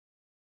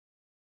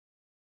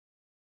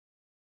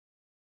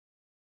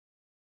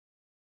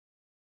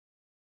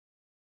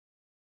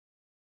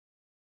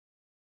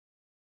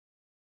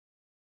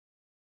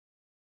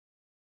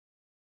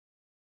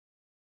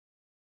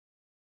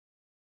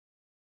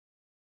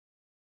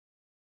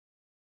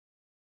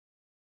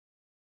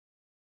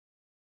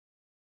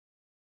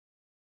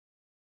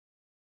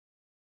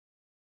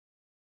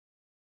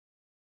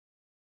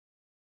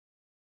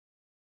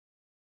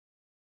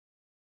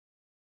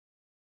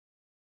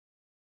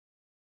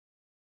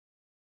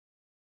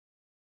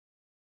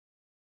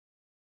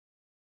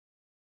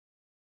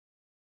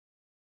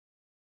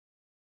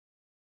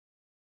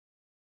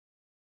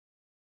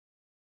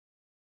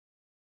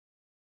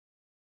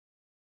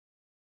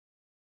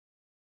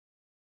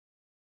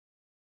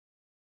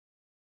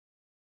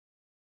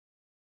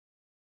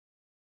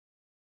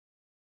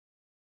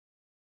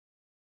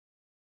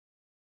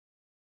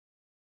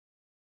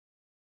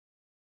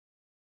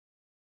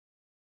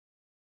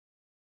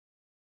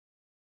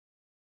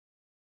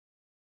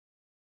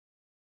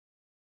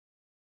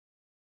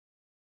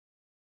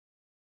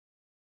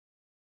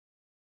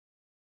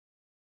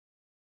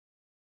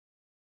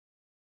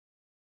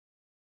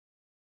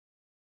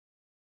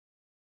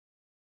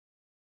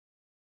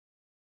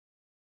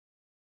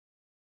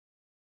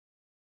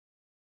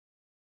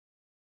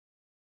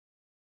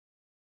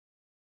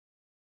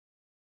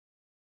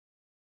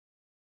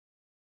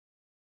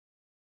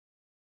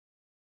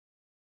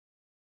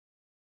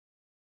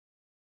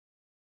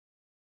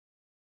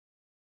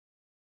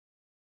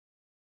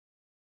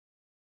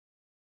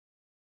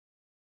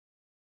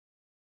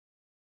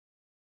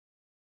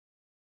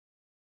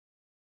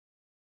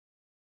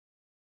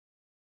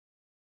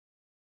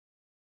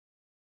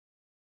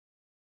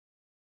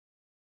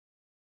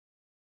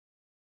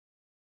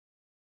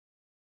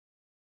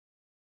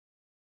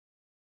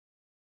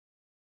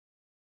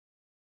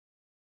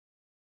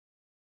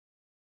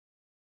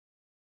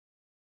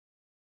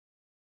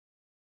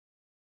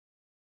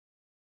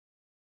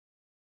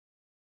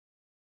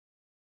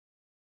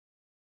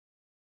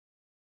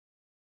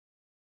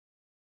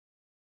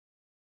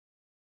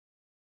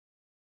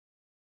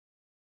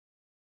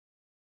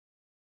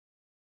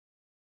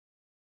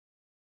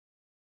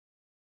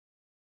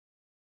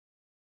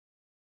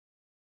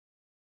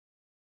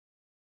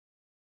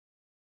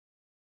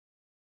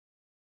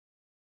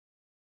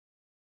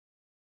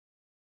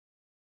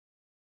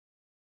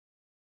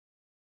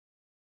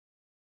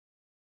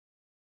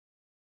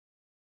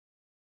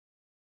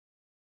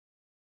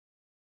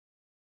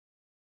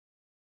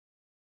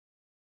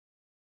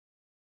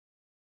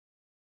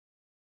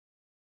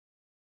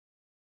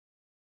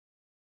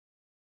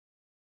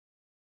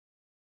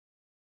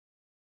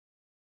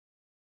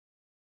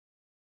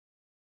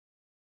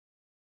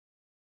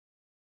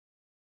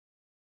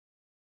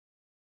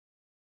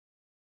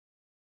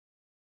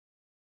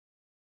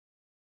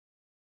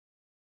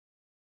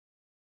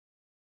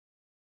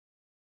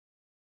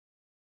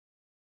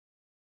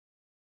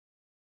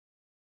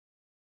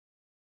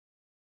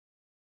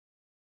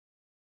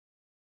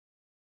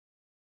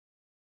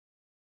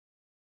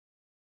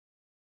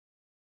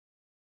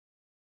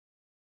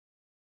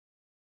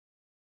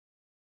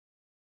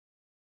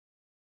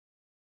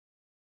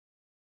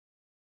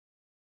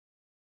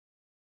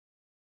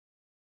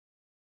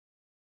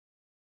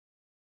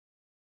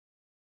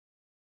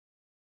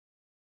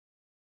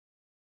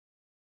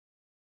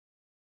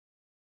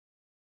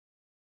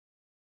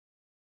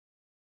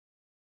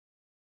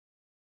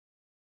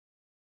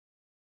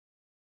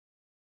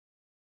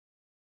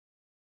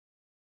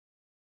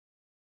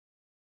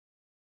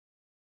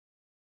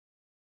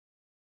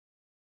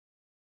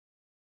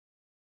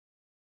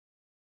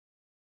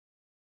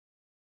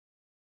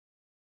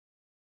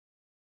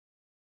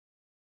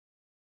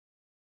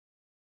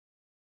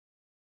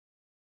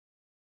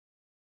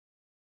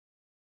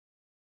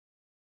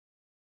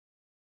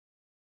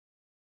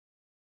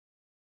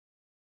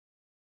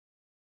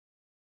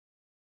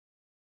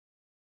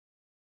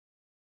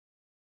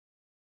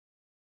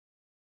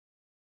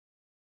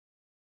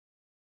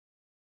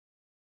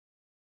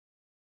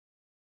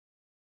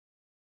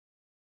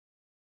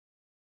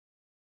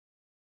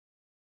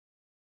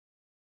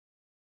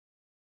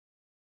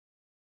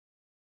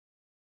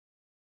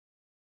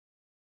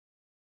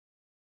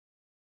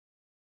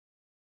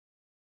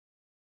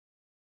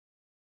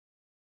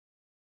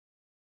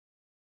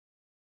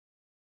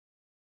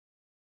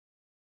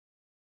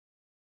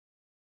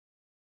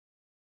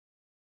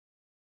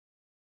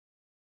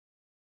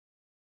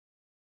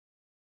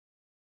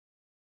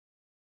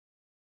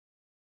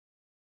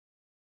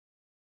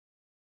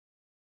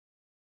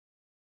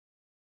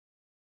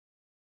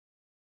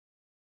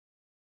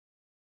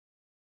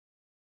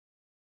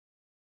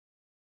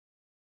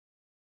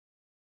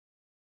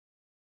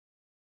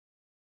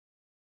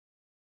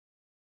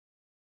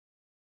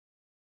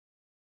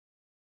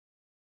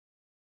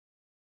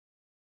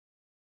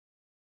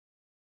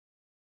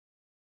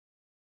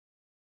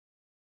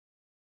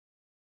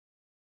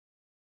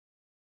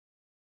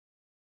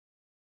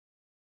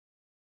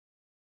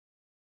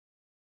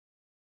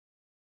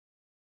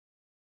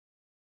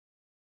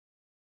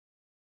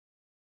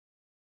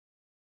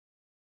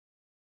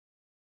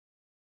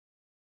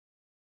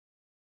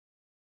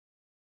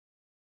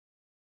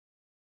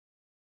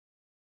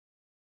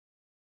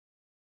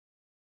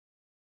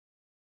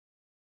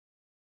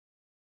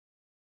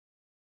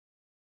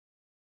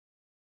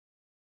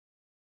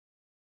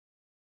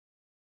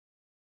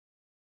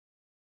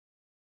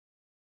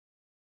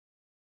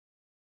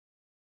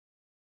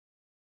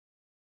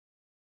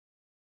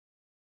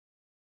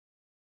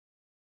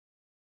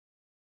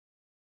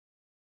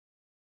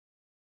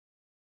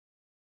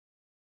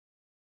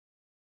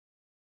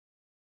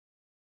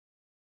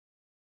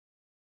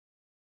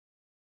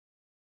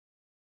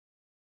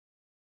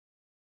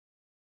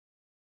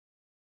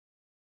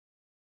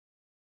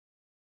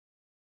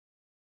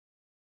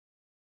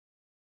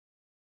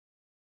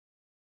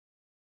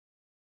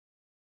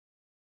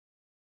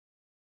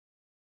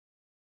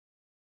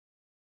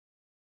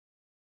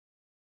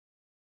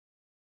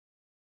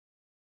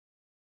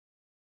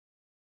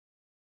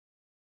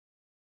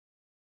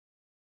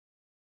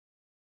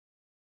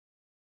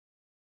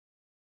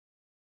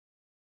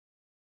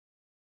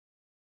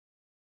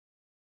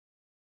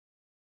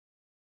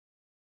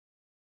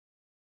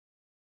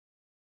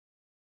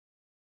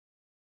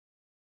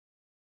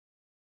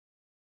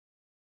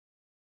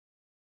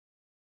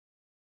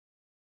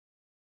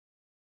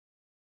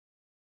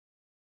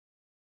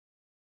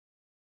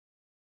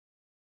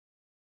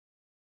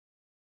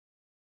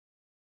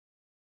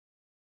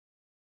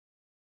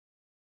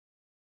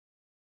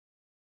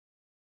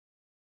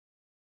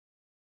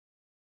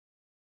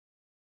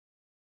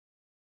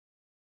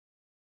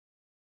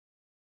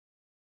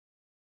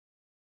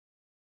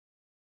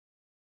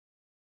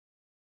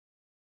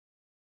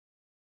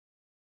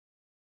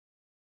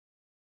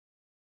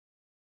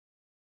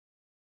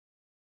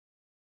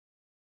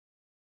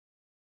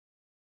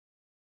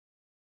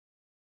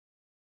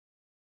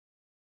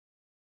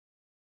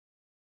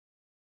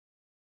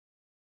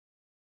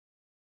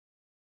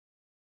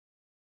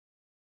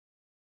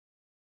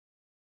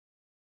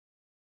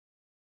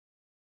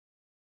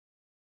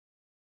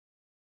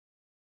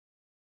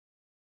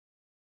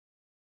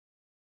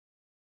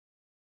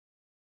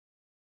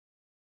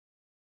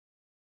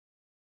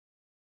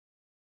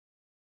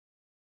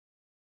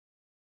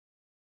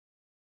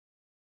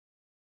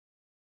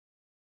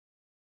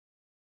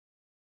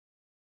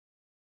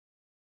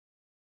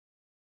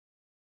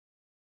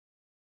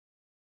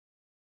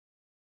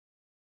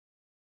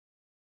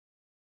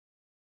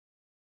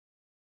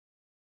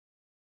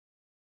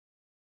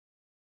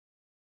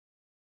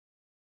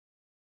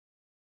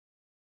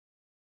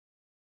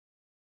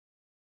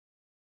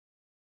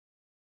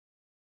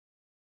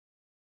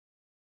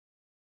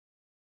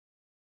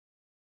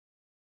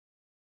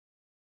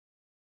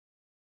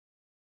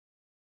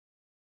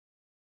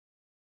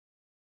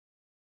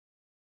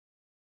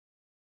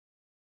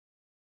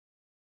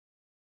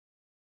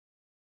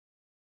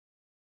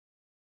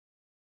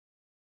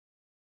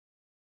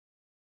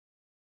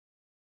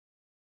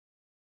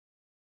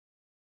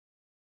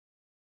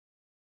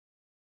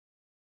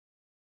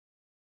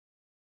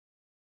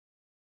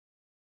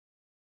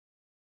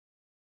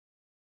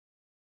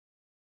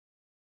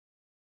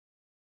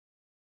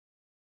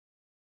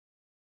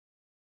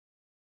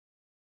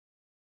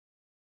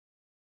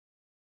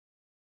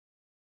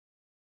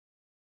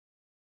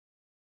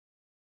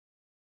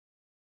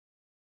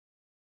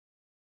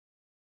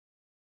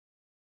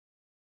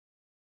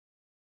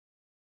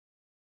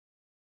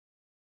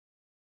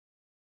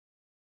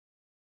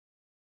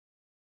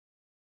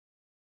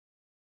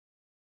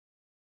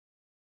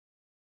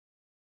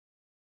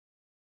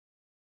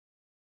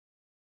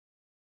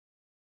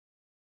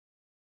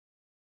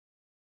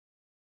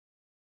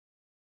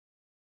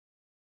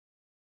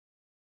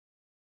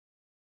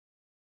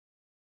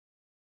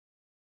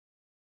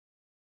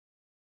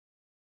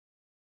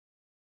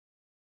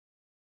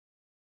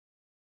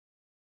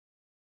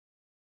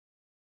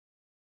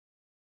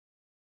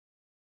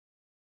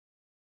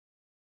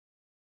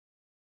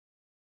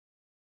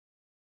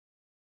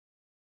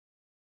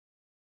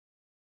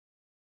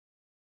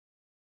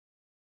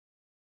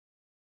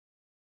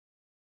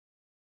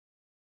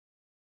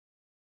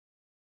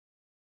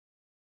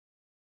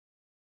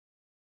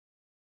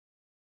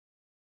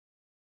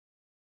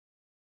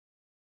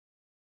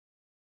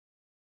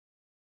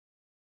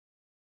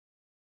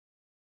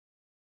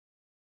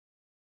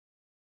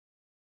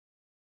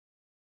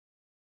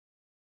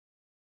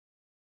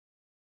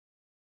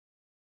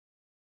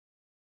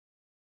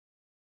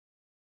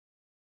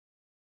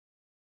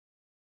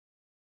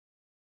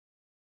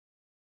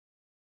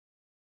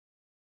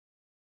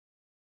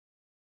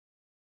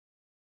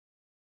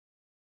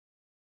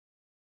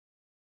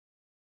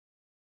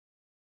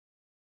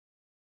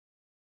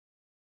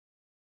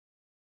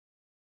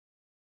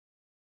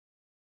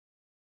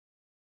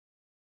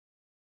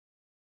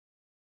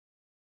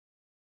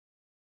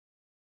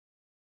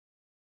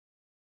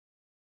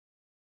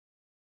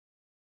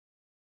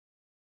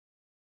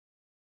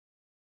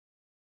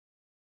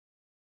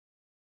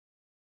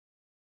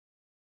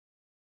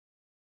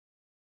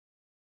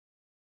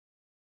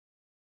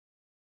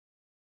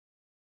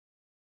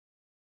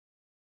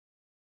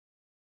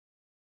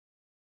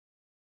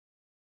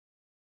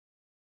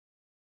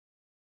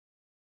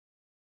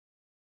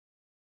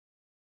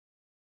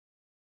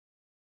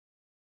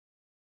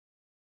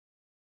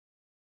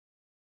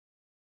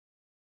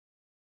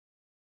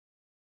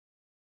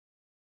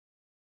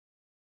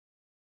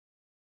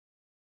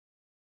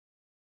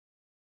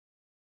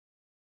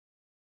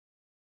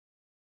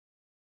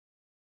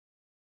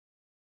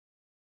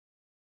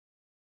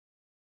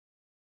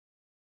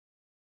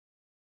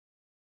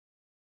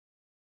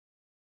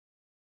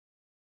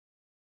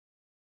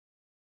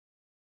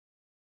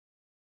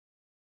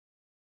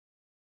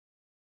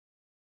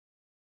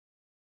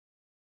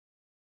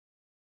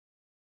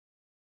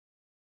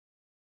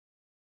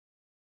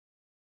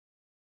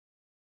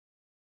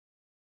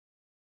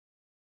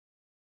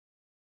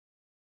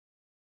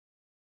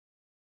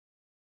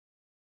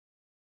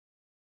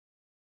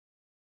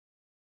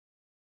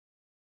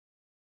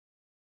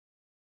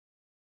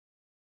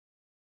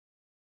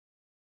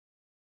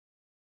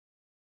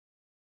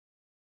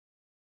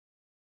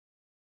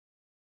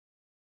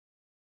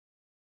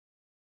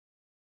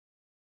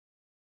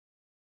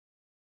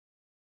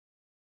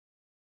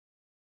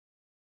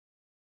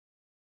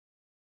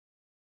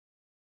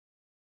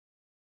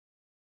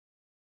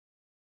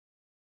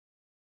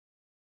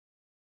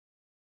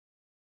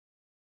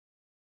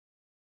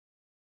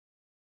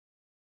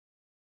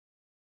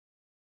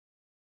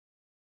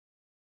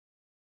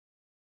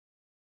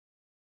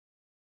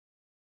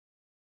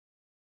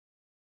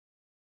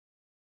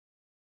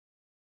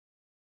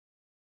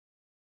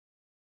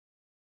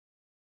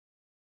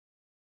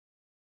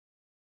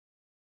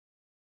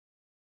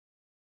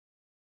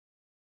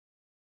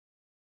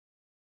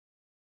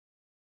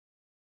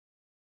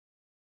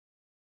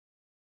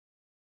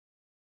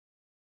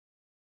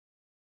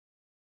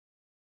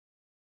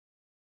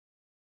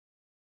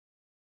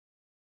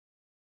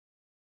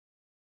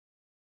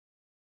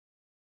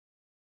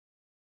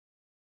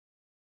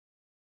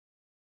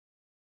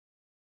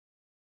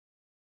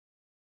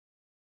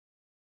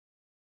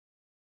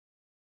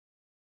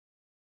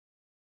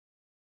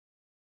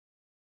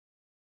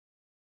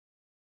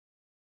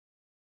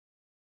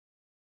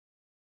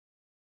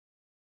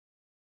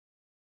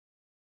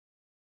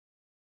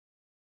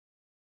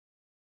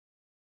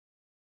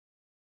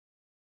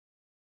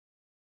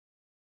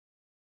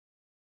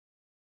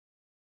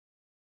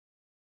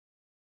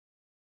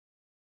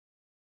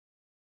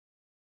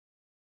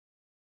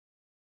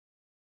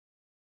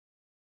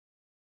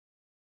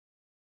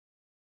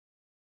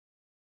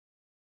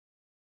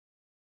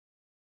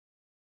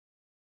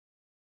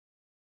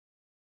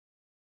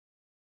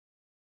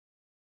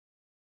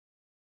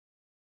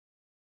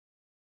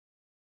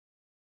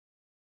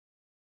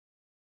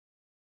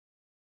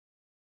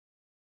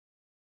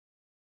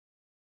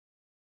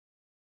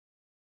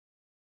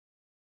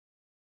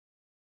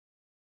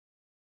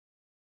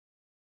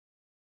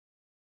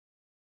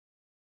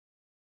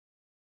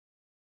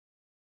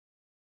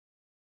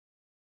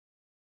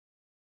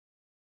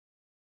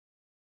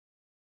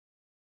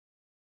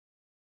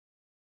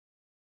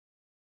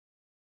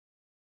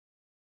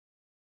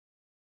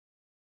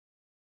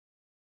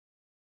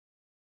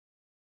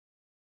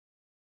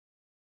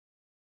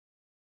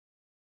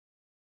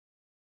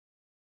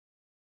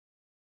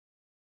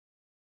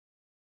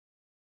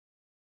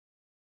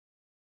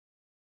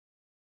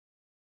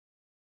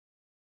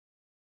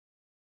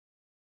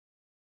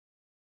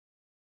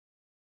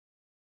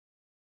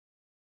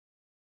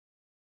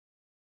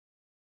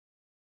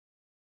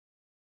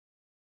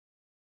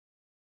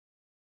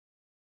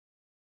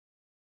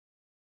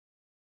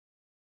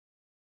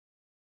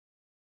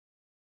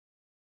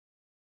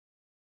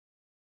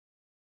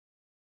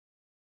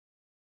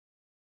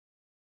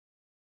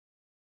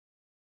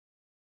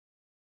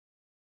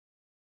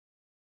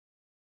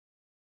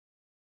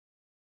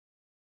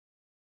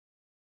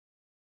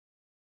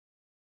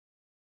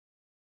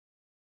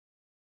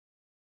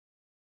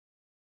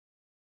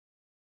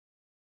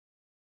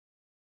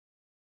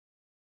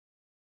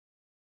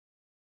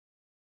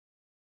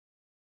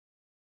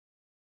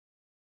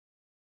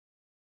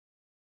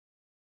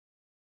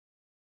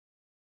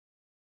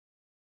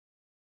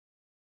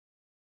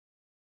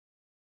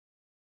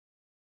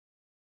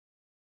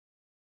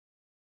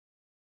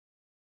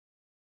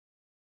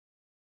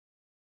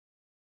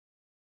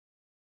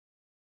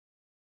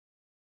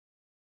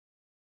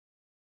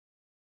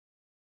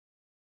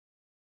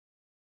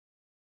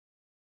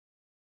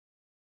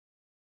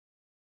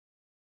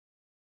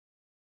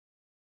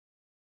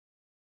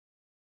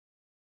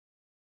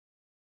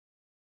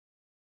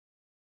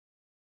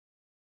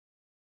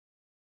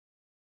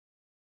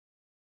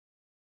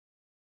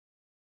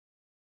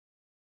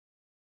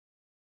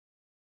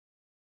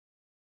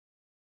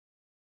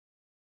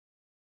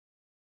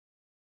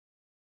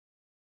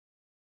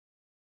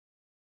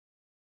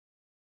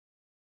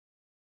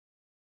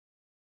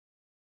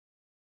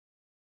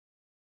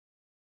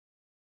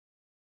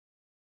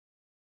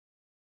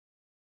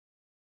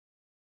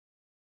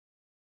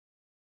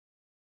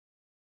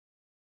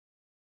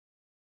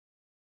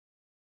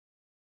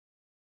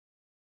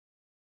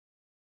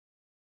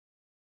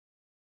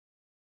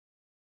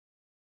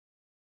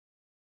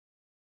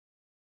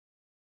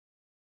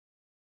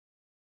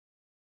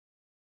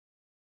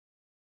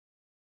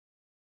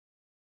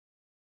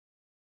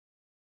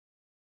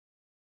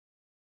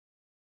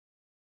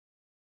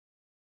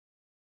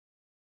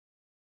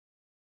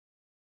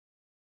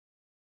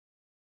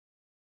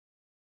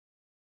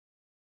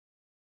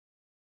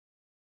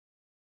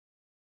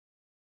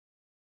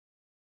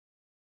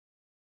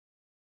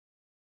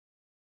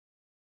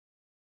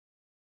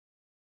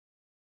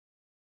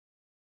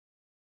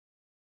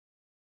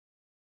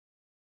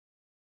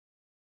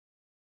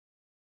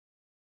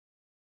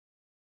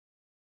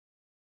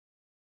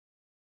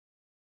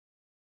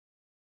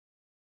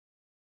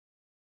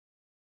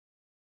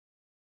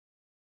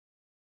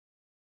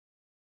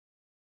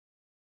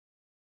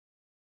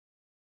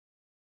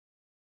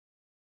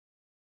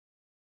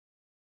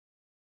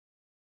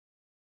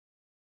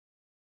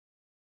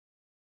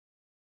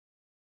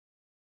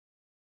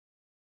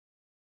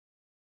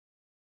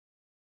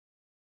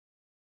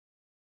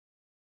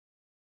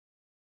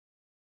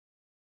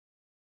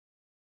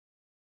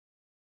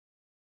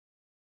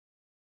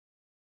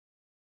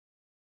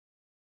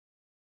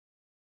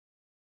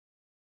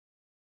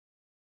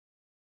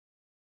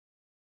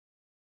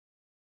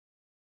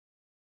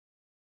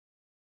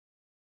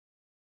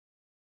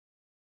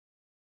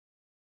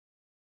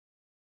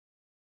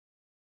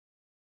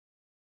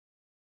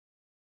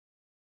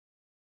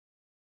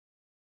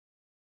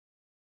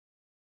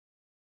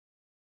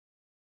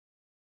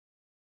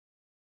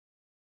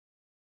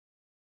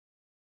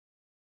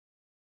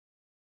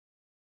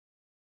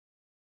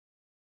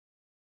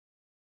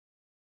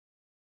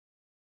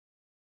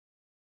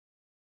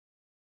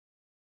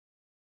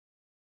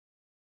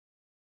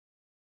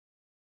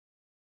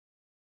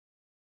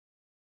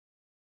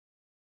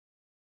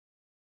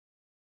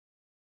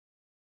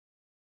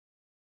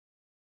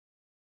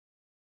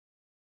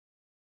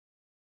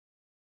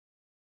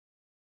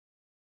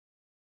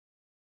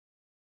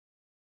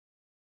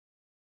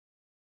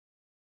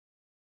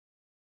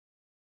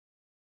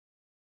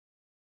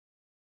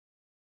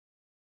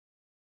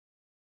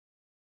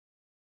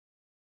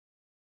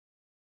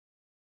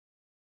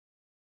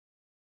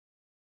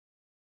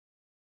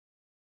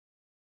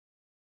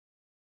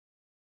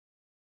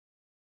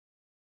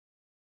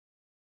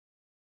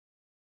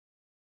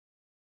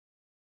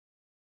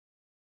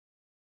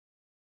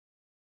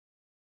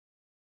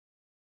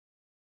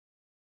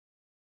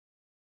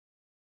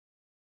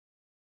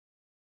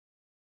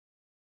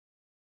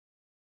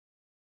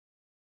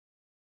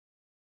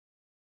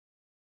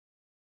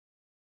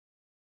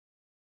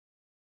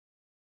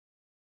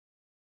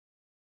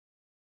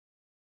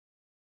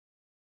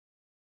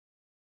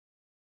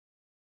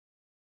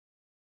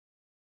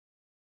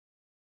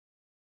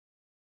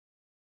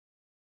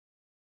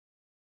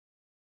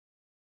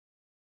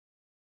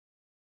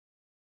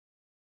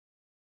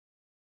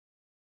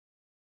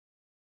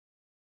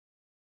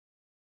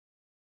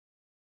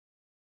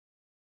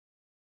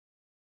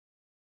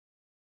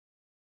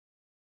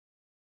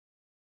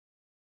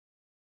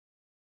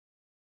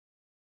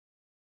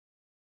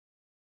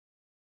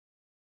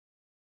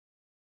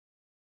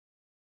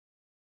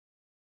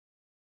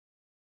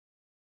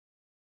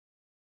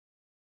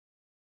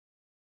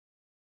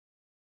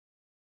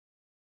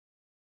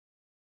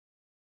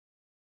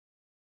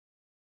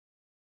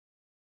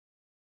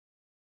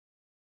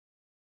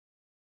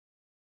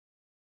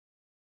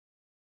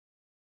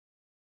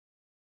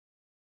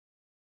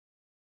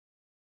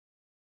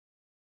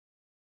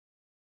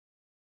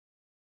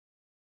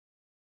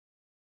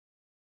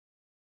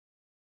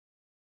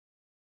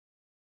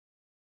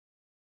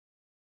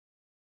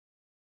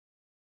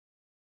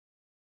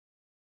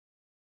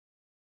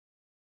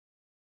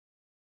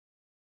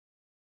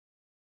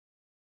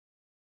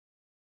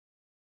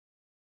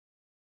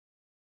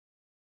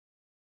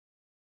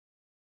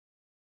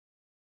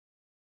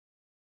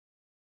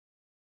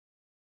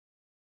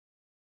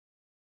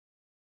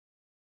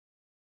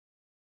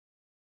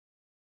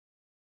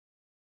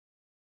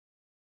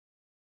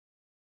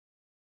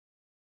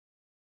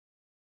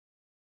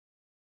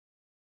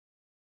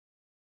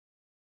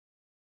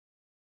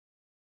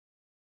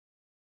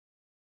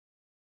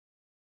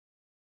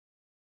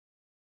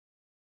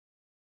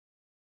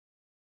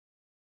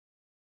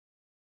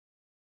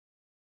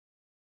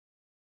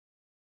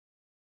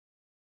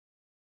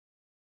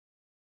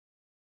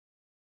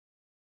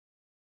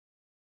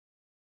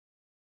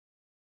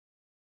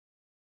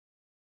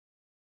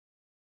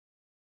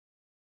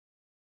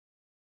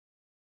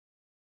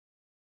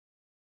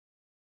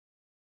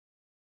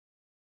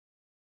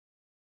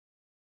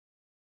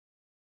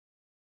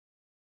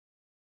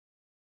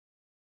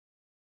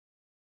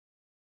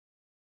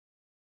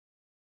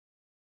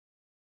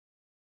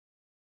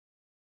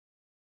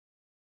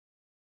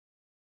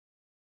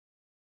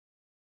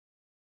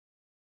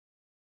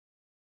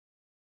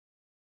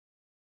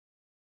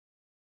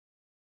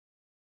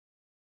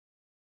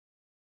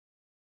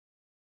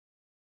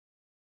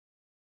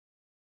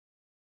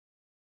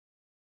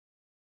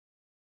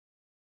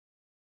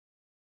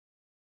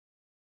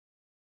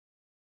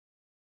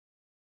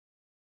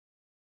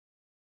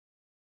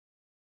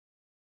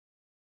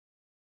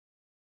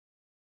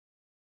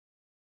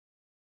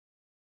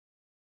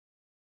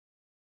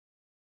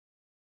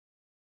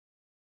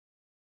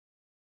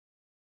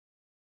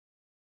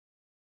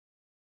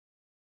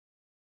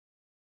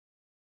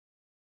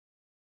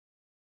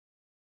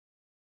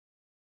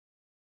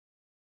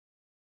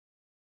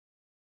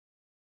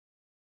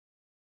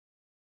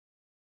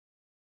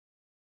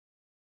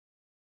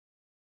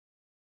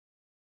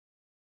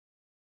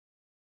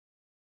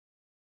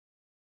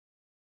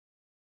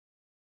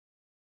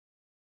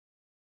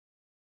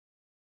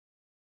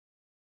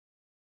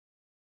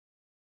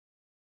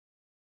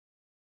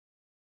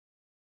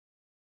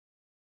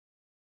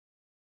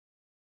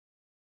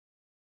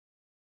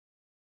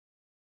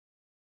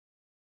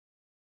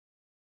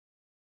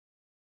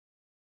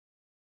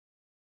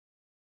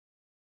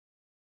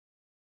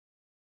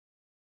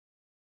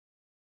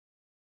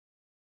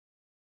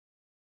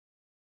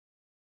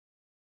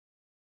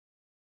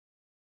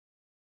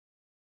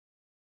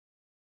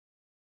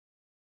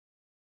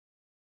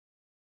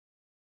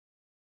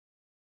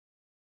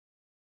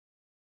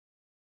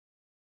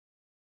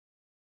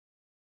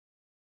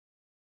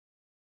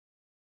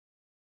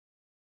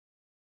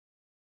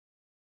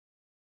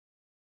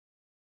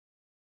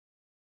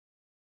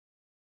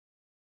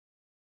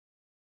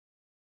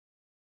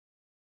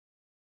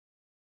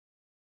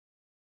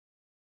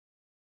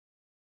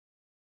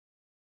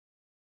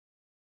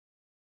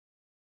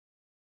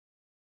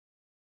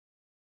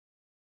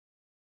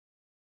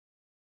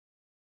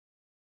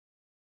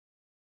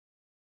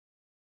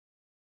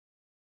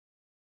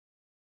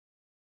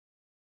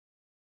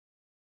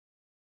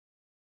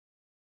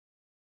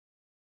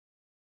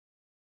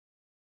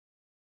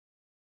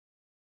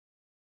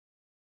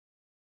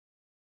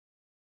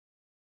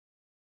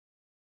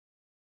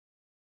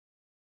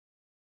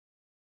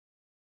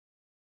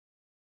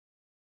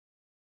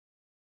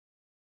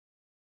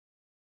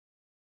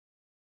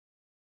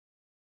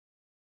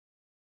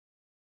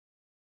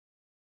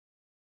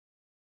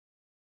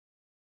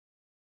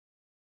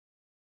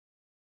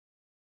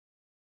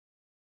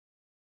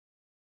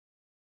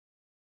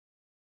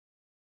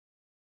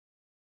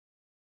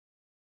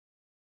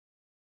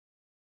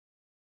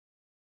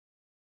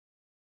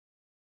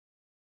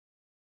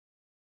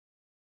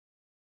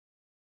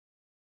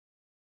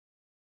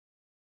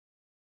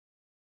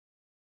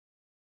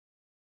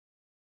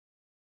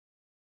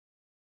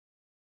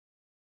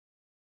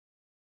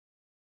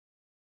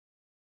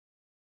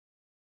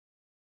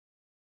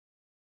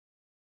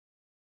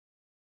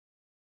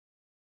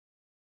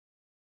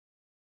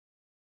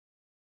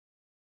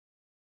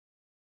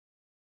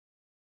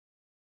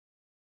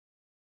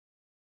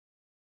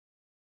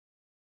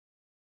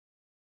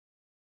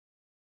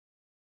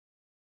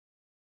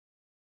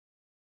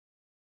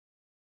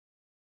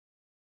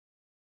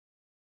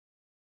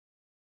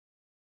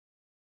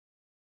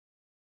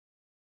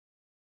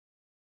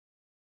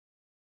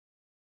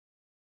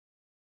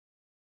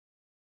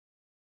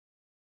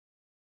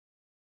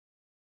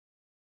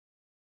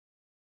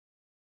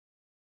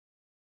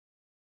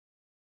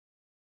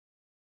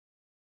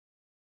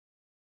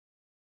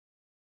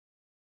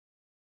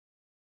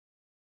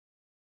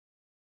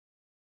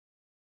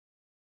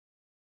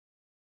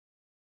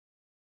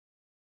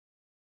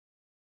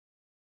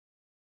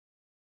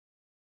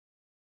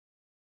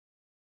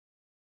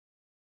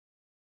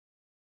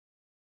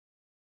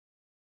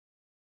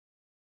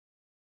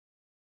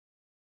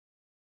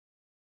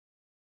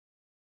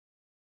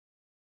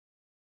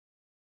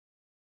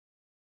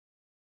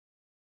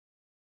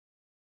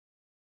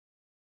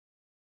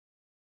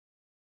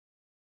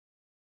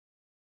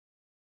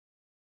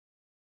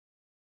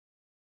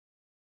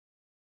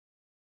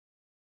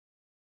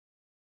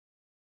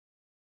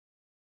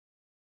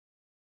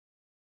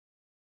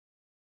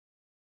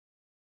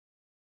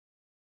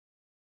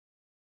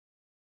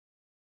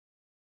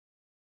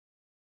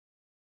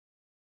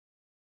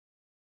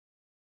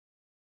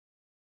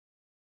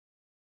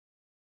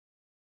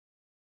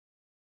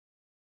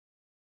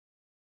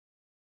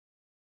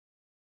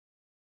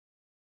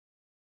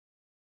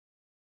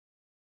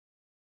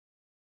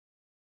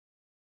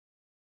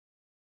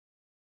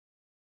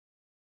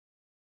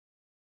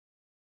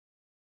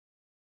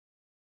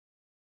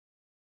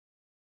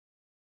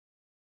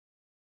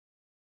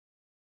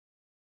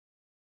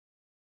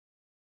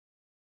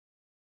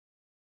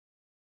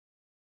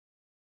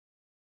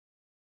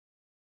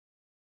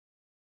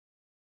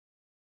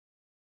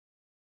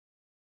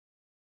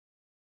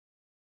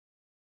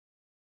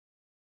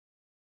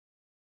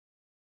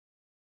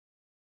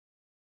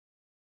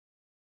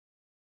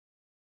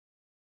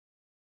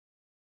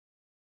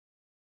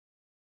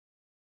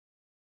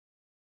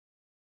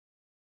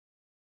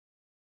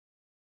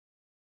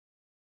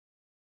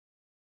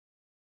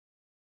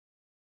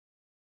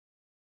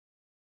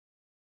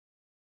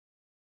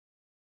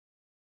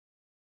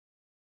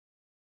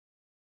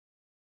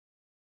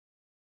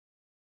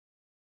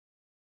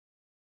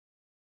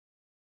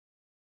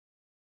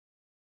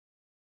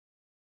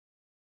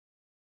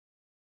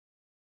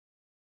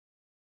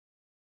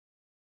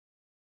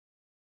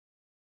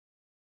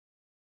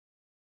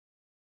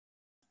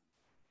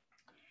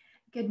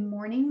Good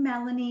morning,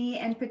 Melanie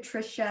and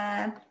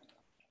Patricia.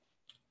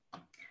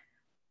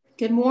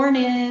 Good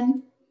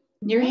morning.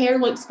 Your hair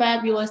looks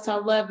fabulous. I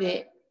love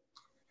it.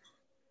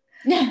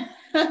 Don't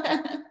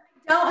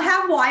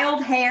have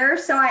wild hair,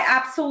 so I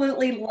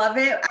absolutely love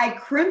it. I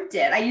crimped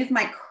it. I use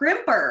my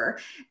crimper,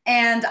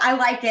 and I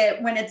like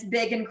it when it's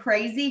big and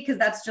crazy because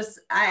that's just,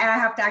 I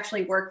have to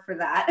actually work for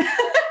that.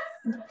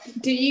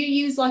 Do you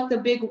use like the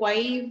big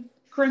wave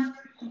crimper?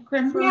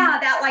 Yeah,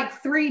 that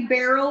like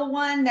 3-barrel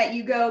one that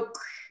you go.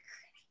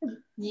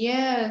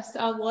 Yes,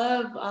 I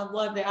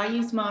love it. I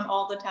use mine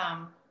all the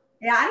time.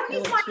 Yeah, I don't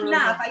use mine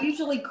enough. I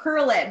usually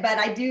curl it, but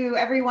I do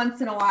every once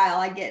in a while.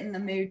 I get in the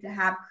mood to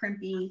have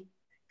crimpy,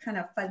 kind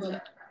of fuzzy.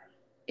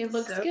 It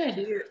looks so good.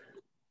 Cute.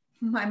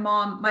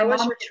 How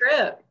was your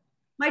trip?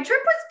 My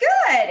trip was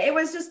good. It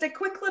was just a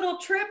quick little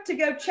trip to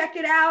go check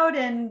it out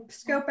and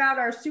scope out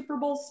our Super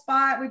Bowl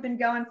spot. We've been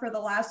going for the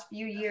last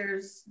few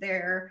years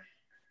there.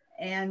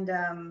 And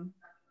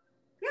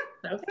yeah.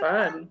 So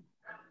fun.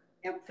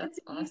 Yep, it's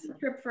an awesome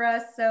trip for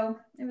us. So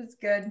it was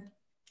good.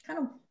 Kind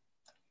of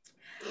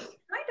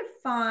trying to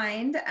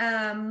find,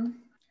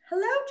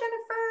 hello,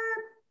 Jennifer.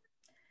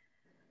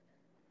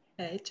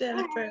 Hey,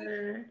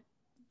 Jennifer.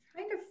 Hi.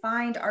 Trying to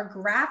find our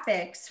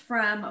graphics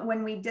from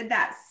when we did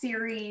that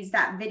series,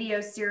 that video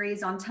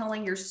series on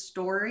telling your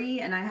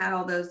story. And I had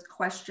all those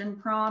question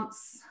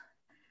prompts.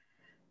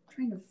 I'm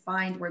trying to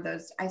find where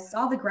those, I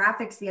saw the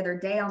graphics the other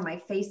day on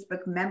my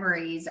Facebook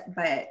memories,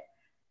 but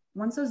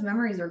once those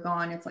memories are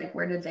gone, it's like,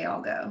 where did they all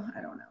go?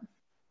 I don't know.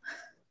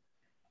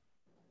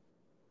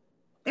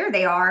 There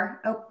they are.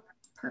 Oh,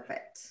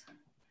 perfect.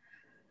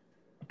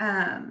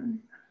 Do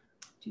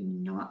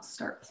not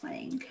start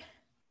playing.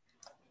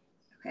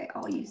 Okay,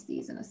 I'll use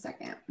these in a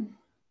second.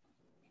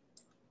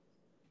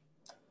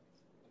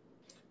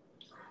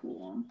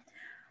 Cool.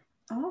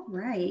 All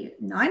right,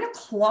 9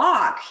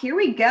 o'clock. Here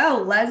we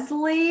go.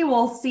 Leslie,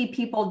 we'll see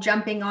people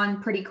jumping on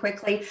pretty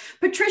quickly.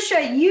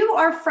 Patricia, you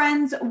are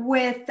friends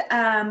with,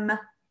 I'm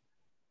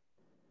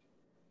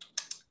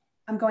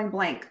going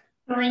blank.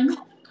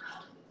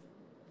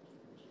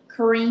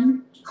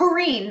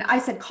 Corrine. I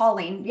said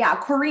Colleen. Yeah,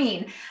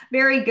 Corrine.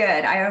 Very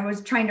good. I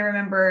was trying to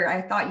remember.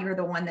 I thought you were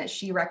the one that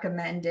she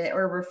recommended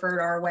or referred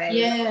our way.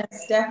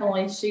 Yes,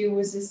 definitely. She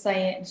was just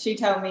saying, she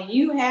told me,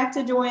 you have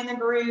to join the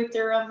group.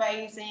 They're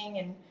amazing.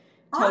 And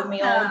told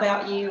me all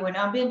about you. And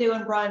I've been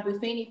doing Brian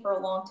Buffini for a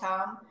long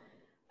time.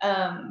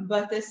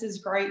 But this is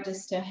great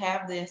just to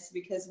have this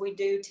because we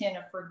do tend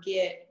to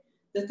forget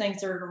the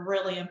things that are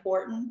really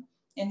important.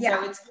 And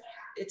so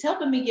it's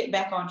helping me get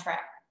back on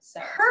track.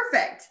 So.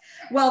 Perfect.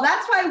 Well,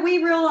 that's why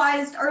we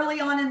realized early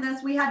on in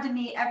this, we had to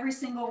meet every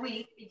single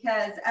week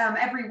because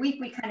every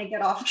week we kind of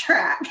get off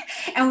track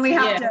and we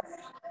have to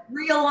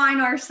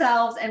realign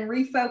ourselves and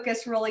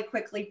refocus really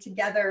quickly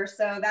together.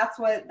 So that's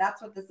what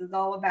this is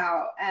all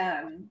about.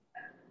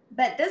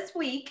 But this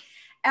week,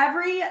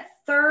 every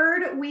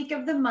third week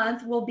of the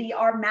month will be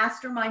our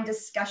mastermind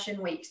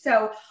discussion week.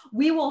 So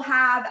we will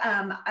have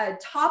a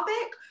topic,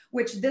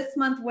 which this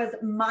month was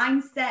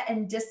mindset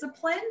and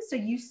discipline. So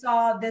you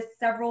saw this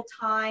several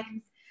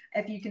times.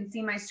 If you can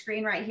see my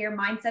screen right here,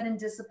 mindset and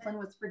discipline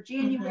was for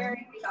January.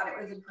 Mm-hmm. We thought it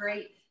was a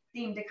great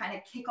theme to kind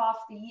of kick off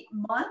the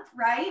month,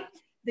 right?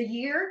 The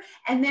year.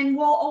 And then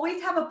we'll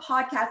always have a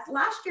podcast.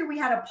 Last year we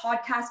had a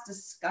podcast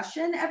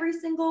discussion every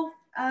single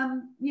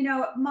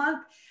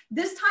month.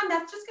 This time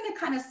that's just going to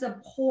kind of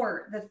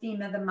support the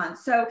theme of the month.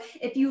 So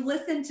if you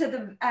listen to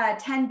the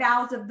 10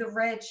 Vows of the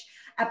Rich,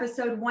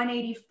 episode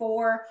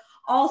 184,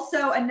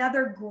 also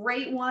another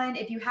great one.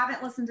 If you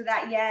haven't listened to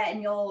that yet,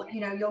 and you'll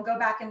go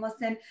back and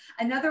listen,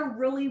 another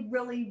really,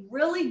 really,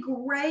 really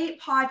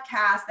great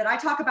podcast that I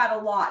talk about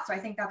a lot. So I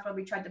think that's why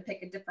we tried to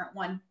pick a different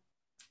one,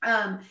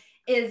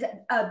 is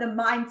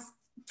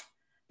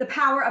the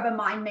power of a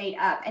mind made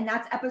up. And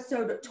that's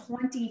episode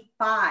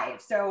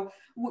 25. So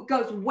it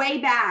goes way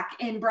back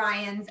in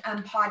Brian's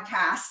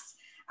podcast.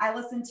 I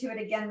listened to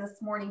it again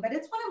this morning, but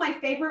it's one of my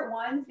favorite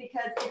ones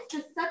because it's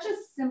just such a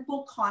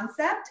simple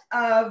concept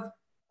of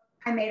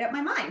I made up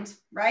my mind,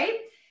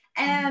 right?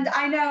 And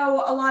I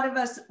know a lot of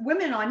us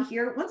women on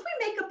here, once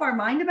we make up our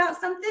mind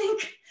about something,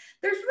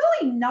 there's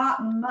really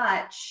not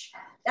much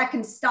that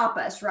can stop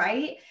us,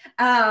 right?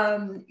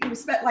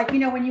 Like,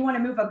 when you want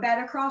to move a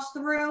bed across the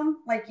room,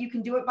 like you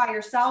can do it by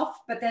yourself.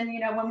 But then,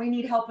 when we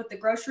need help with the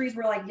groceries,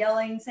 we're like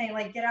yelling, saying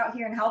like, get out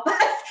here and help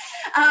us.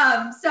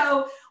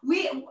 So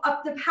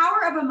the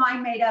power of a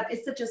mind made up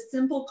is such a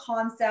simple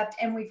concept.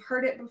 And we've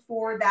heard it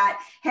before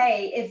that,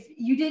 hey, if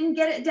you didn't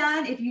get it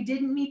done, if you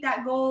didn't meet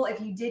that goal, if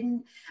you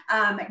didn't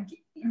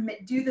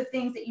do the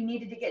things that you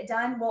needed to get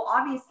done, well,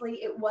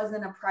 obviously it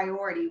wasn't a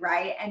priority,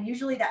 right? And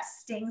usually that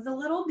stings a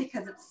little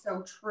because it's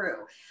so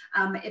true.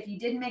 If you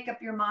didn't make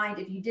up your mind,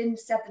 if you didn't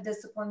set the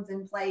disciplines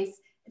in place,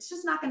 it's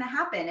just not going to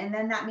happen. And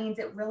then that means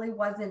it really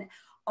wasn't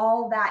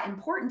all that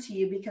important to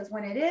you, because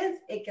when it is,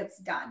 it gets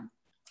done.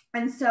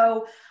 And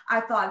so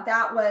I thought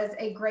that was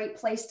a great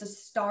place to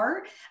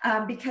start,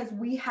 because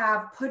we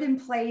have put in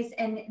place,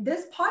 and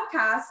this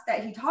podcast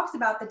that he talks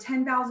about, the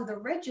 10 Vows of the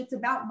Rich, it's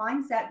about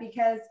mindset,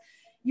 because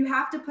you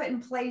have to put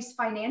in place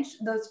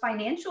those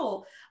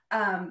financial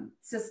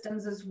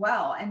systems as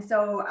well. And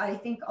so I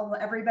think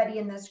everybody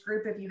in this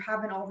group, if you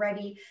haven't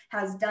already,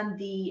 has done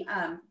the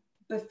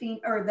Buffini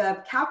or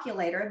the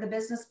calculator, the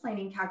business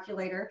planning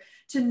calculator,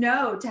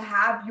 to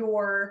have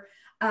your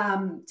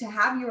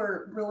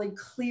really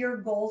clear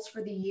goals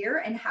for the year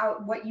and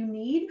what you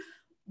need,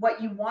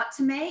 what you want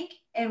to make,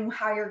 and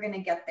how you're going to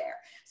get there.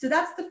 So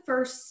that's the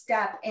first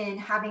step in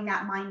having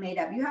that mind made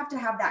up. You have to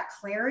have that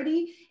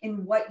clarity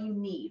in what you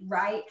need,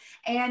 right?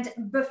 And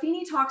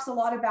Buffini talks a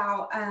lot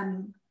about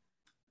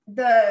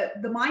the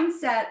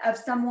mindset of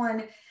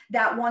someone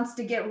that wants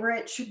to get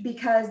rich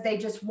because they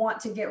just want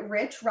to get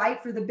rich,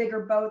 right? For the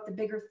bigger boat, the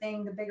bigger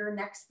thing, the bigger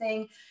next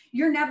thing.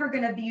 You're never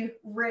going to be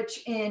rich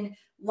in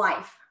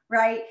life,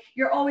 right?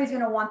 You're always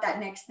going to want that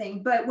next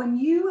thing. But when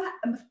you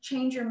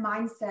change your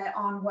mindset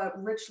on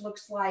what rich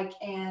looks like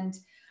and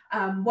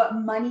what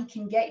money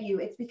can get you,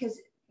 it's because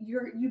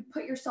you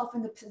put yourself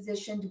in the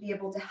position to be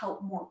able to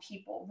help more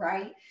people,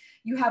 right?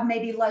 You have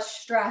maybe less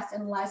stress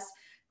and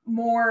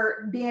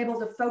more being able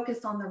to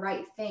focus on the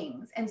right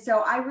things. And so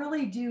I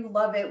really do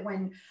love it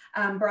when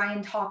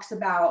Brian talks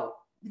about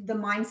the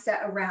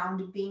mindset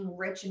around being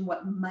rich and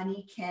what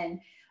money can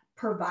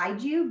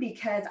provide you,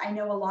 because I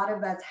know a lot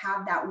of us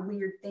have that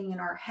weird thing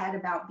in our head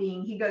about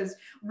he goes,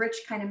 rich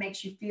kind of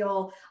makes you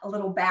feel a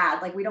little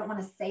bad. Like we don't want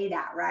to say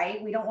that,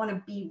 right? We don't want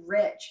to be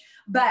rich,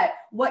 but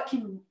what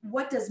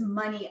does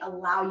money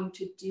allow you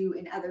to do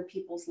in other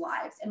people's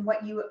lives, and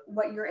what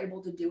you're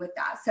able to do with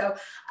that. So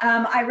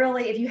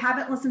if you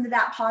haven't listened to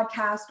that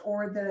podcast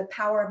or the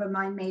Power of a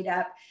Mind Made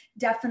Up,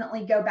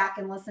 definitely go back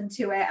and listen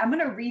to it. I'm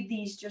going to read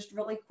these just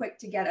really quick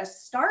to get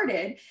us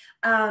started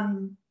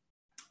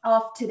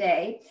off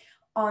today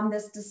on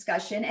this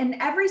discussion. And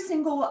every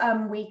single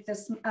week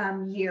this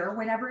year,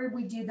 whenever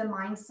we do the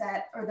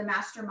mindset or the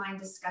mastermind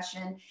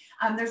discussion,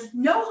 there's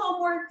no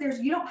homework.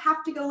 You don't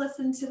have to go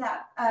listen to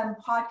that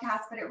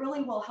podcast, but it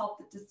really will help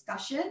the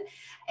discussion.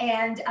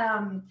 And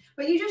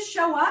but you just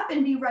show up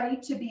and be ready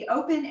to be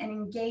open and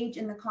engage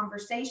in the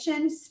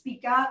conversation,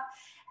 speak up.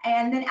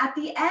 And then at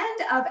the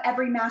end of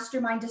every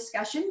mastermind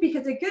discussion,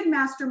 because a good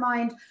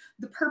mastermind,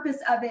 the purpose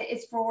of it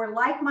is for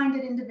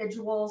like-minded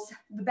individuals,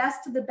 the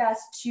best of the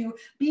best, to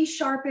be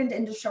sharpened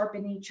and to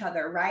sharpen each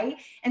other, right?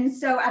 And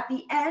so at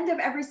the end of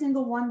every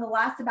single one, the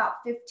last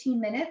about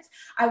 15 minutes,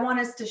 I want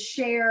us to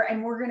share,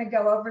 and we're going to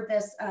go over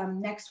this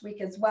next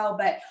week as well,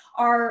 but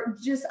are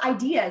just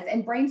ideas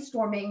and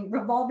brainstorming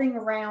revolving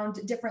around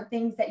different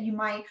things that you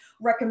might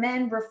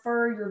recommend,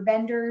 refer your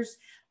vendors,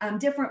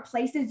 different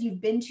places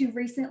you've been to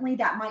recently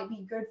that might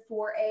be good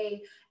for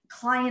a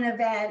client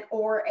event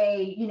or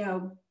a,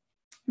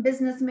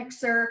 business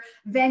mixer,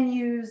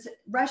 venues,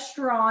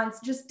 restaurants,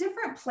 just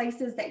different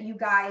places that you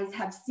guys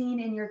have seen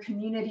in your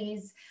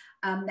communities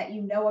that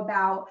you know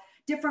about,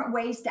 different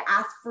ways to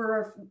ask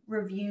for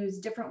reviews,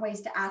 different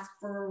ways to ask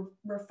for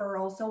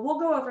referrals. So we'll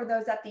go over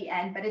those at the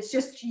end, but it's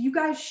just you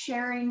guys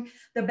sharing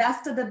the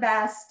best of the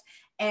best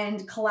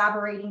and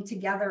collaborating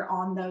together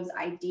on those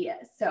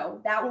ideas. So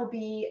that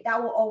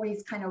will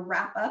always kind of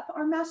wrap up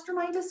our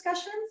mastermind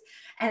discussions.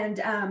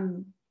 And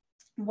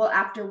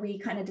after we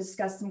kind of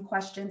discuss some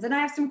questions, and I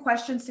have some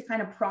questions to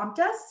kind of prompt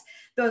us.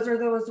 Those are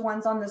those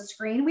ones on the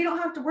screen. We're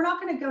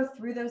not going to go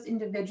through those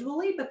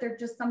individually, but they're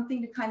just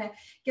something to kind of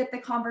get the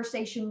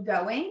conversation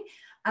going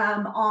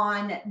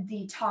on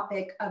the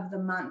topic of the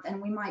month.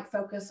 And we might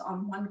focus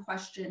on one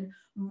question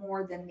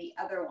more than the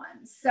other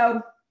ones.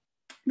 So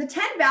the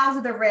 10 vows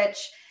of the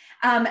rich,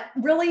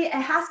 really, it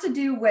has to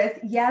do with,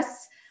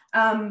 yes,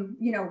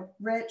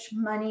 rich,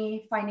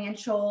 money,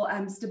 financial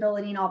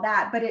stability and all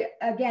that. But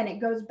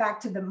it goes back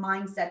to the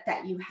mindset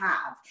that you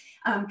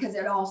have, because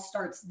it all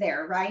starts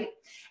there, right?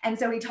 And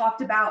so we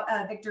talked about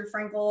Viktor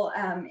Frankl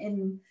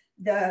in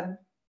the,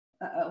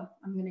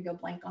 I'm going to go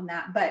blank on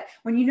that. But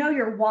when you know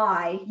your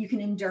why, you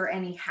can endure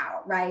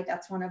anyhow, right?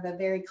 That's one of the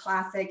very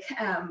classic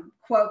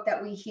quote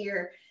that we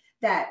hear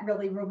that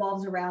really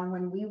revolves around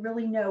when we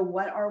really know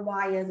what our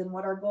why is and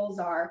what our goals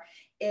are.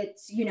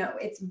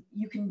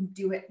 You can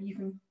do it. You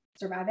can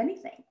survive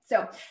anything.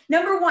 So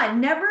number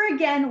one, never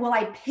again will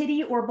I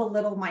pity or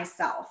belittle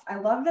myself. I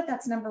love that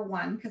that's number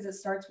one, because it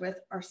starts with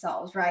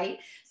ourselves, right?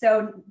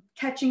 So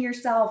catching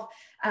yourself,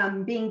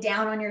 being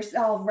down on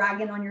yourself,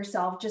 ragging on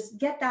yourself, just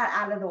get that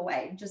out of the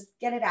way. Just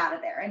get it out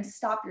of there and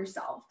stop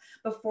yourself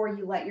before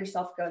you let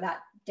yourself go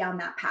down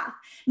that path.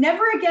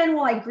 Never again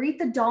will I greet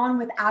the dawn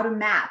without a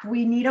map.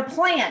 We need a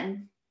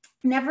plan.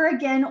 Never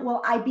again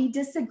will I be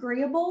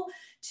disagreeable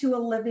to a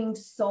living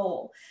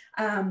soul.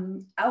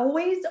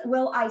 Always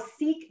will I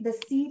seek the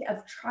seed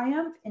of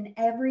triumph in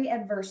every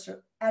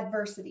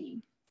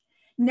adversity.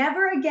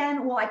 Never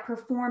again will I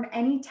perform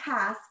any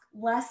task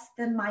less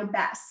than my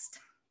best.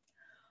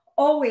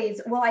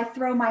 Always will I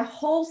throw my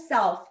whole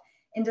self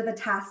into the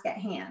task at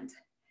hand.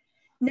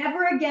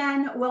 Never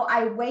again will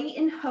I wait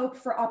and hope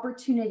for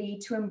opportunity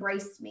to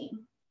embrace me.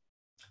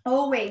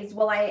 Always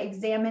will I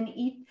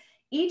examine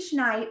each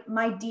night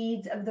my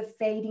deeds of the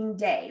fading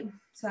day.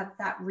 So that's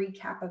that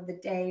recap of the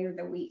day or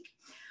the week.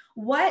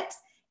 What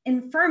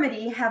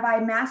infirmity have I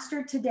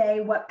mastered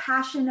today? What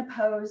passion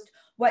opposed?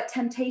 What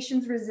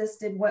temptations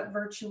resisted? What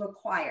virtue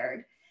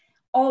acquired?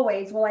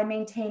 Always will I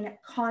maintain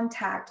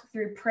contact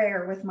through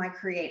prayer with my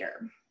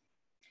Creator.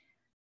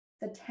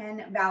 The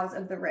 10 vows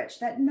of the rich.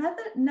 That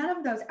none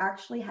of those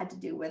actually had to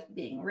do with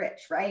being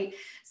rich, right?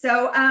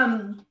 So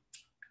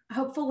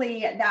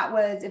hopefully if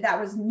that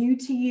was new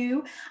to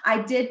you,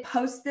 I did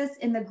post this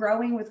in the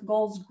Growing with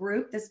Goals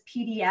group, this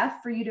PDF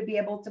for you to be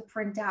able to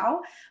print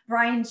out.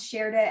 Brian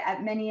shared it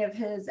at many of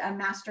his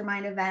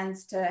mastermind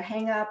events to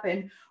hang up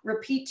and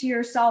repeat to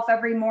yourself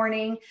every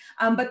morning.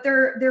 But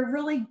they're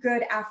really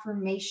good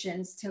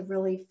affirmations to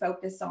really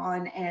focus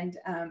on and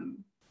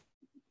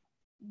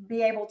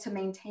be able to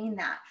maintain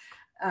that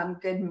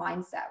good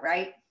mindset,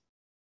 right?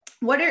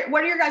 What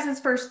are your guys'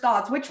 first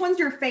thoughts? Which one's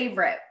your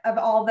favorite of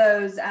all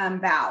those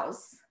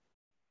vows?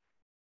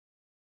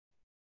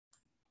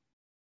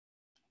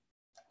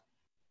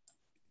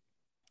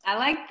 I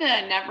like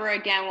the never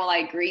again will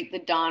I greet the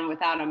dawn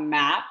without a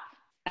map.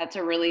 That's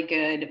a really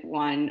good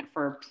one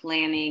for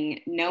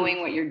planning,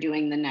 knowing what you're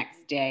doing the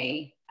next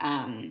day.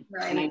 Right.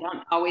 And I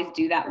don't always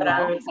do that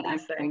well, but I'm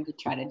going to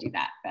try to do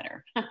that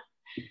better.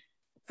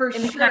 For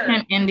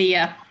sure.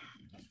 India.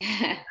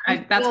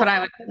 That's what I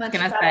was going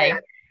to say.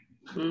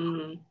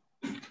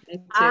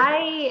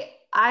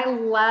 I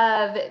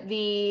love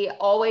the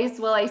always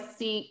will I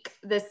seek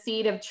the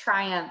seed of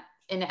triumph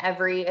in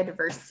every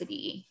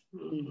adversity.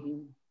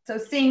 So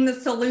seeing the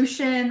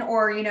solution,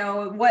 or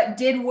what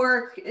did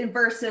work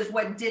versus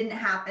what didn't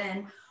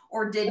happen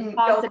or didn't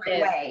go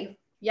my way.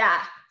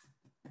 Yeah,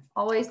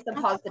 always the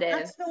positive.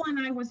 That's the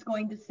one I was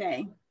going to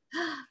say.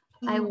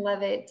 I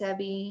love it,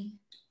 Debbie.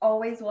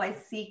 Always will I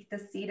seek the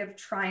seed of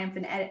triumph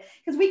and edit,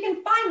 because we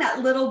can find that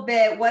little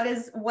bit. What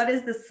is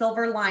the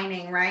silver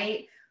lining,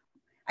 right?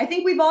 I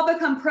think we've all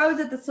become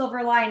pros at the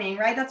silver lining,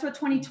 right? That's what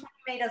 2020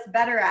 made us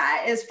better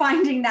at, is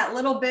finding that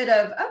little bit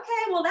of,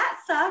 okay, well that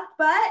sucked,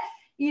 but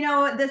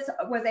this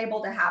was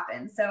able to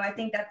happen. So I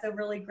think that's a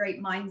really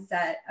great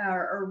mindset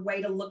or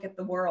way to look at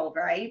the world,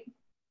 right?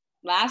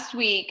 Last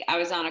week, I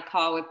was on a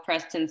call with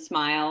Preston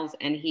Smiles,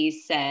 and he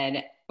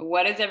said,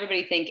 what does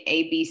everybody think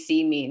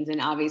ABC means? And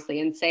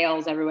obviously in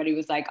sales, everybody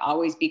was like,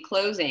 always be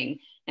closing.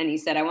 And he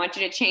said, I want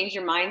you to change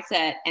your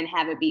mindset and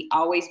have it be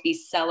always be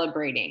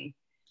celebrating.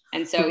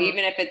 And so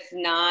even if it's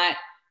not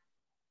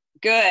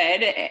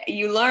good,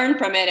 you learn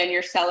from it and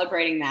you're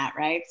celebrating that,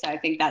 right? So I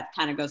think that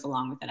kind of goes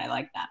along with it. I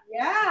like that.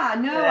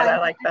 Yeah, no, I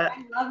like that.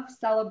 I love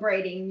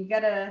celebrating. You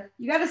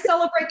gotta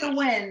celebrate the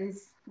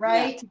wins,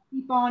 right? Yeah. To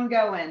keep on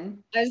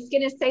going. I was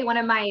gonna say one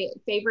of my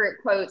favorite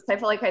quotes. I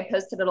feel like I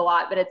posted it a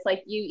lot, but it's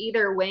like, you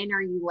either win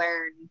or you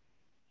learn.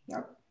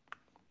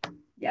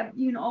 Yep,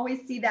 you can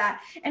always see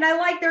that. And I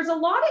like, there's a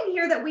lot in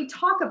here that we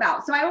talk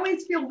about. So I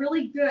always feel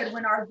really good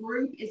when our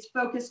group is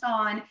focused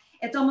on,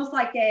 it's almost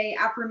like a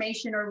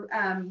affirmation or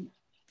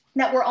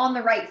that we're on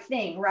the right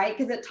thing, right?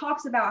 Because it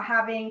talks about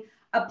having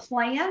a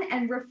plan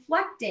and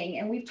reflecting.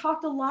 And we've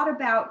talked a lot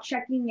about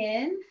checking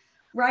in,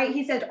 right?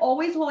 He said,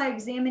 always will I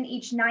examine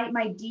each night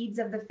my deeds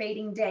of the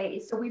fading day.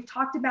 So we've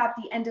talked about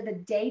the end of the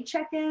day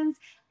check-ins,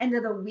 end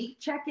of the week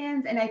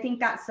check-ins. And I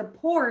think that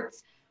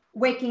supports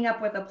waking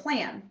up with a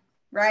plan,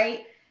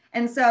 right?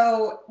 And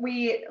so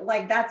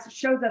that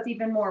shows us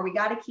even more. We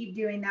got to keep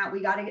doing that. We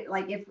got to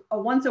if a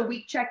once a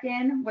week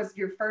check-in was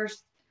your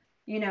first,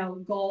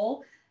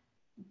 goal,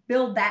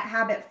 build that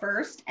habit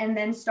first, and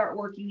then start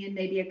working in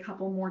maybe a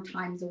couple more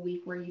times a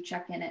week where you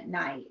check in at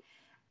night.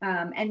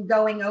 And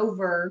going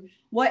over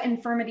what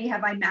infirmity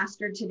have I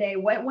mastered today?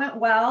 What went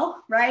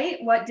well, right?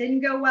 What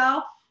didn't go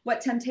well? What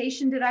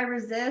temptation did I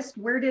resist?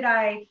 Where did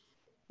I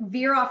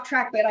veer off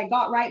track, but I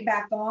got right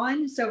back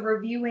on? So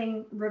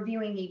reviewing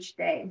each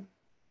day.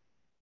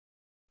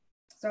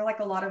 So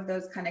like a lot of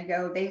those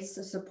they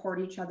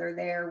support each other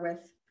there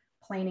with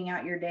planning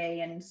out your day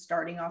and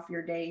starting off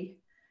your day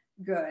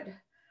good.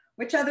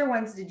 Which other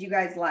ones did you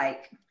guys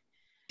like?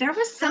 There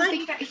was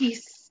something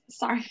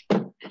sorry.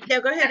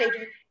 No, go ahead,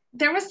 Adrian.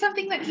 There was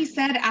something that he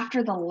said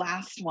after the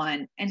last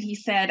one, and he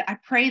said, I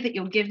pray that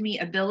you'll give me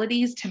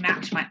abilities to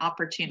match my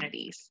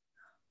opportunities.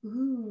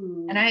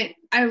 Ooh. And I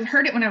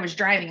heard it when I was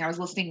driving. I was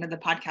listening to the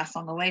podcast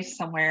on the way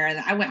somewhere, and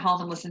I went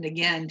home and listened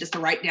again just to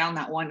write down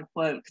that one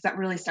quote, because that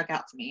really stuck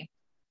out to me.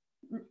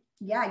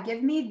 Yeah,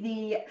 give me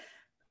the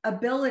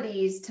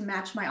abilities to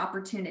match my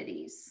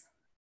opportunities.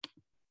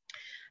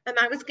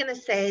 I was going to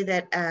say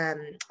that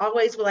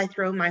always will I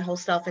throw my whole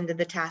self into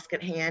the task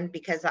at hand,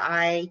 because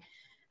I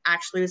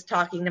actually was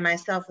talking to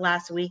myself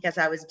last week as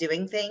I was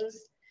doing things,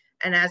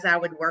 and as I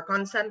would work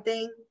on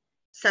something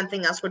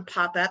else would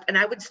pop up, and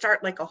I would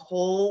start like a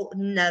whole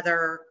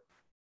nother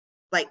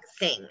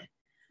thing,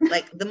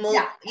 like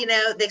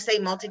they say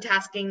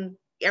multitasking,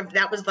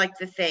 that was like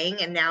the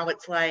thing, and now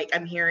it's like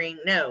I'm hearing,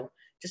 no,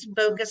 just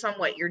focus on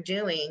what you're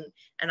doing.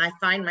 And I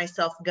find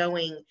myself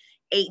going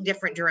 8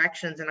 different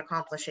directions and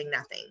accomplishing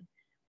nothing,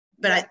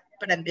 but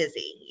I'm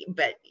busy,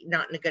 but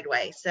not in a good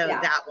way. So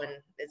that one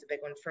is a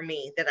big one for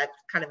me, that I've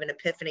kind of an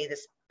epiphany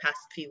this past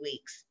few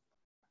weeks.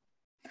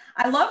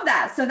 I love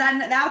that. So then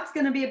that's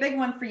going to be a big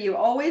one for you.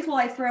 Always will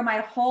I throw my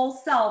whole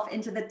self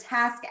into the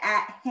task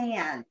at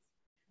hand.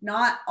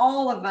 Not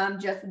all of them,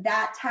 just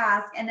that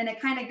task. And then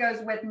it kind of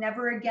goes with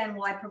never again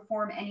will I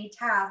perform any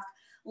task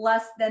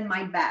less than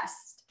my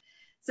best.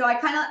 So I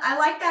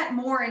like that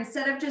more.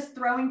 Instead of just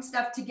throwing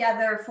stuff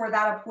together for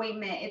that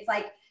appointment, it's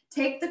like,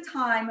 take the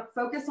time,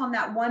 focus on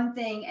that one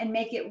thing and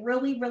make it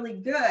really, really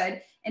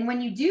good. And when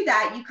you do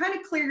that, you kind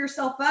of clear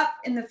yourself up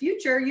in the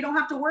future. You don't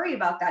have to worry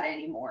about that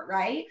anymore,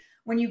 right?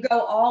 When you go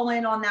all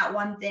in on that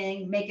one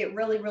thing, make it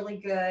really, really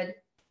good,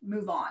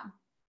 move on.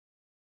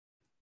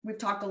 We've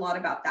talked a lot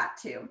about that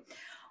too.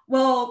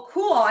 Well,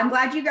 cool. I'm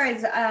glad you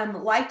guys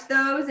liked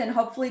those, and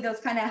hopefully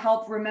those kind of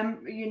help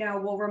remember,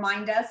 will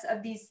remind us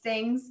of these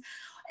things.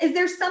 Is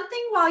there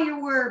something while you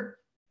were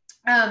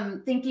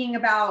thinking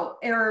about,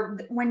 or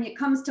when it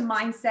comes to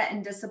mindset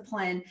and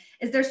discipline,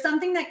 is there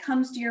something that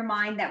comes to your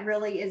mind that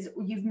really is,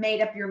 you've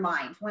made up your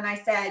mind? When I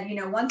said,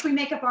 once we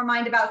make up our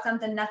mind about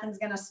something, nothing's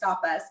going to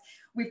stop us.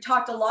 We've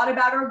talked a lot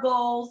about our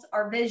goals,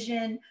 our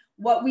vision,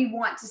 what we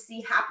want to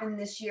see happen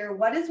this year.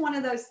 What is one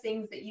of those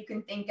things that you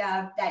can think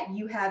of that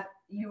you have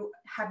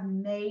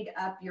made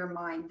up your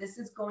mind? This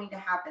is going to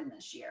happen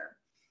this year.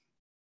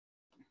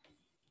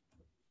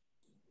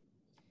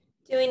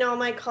 Doing all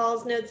my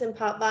calls, notes, and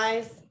pop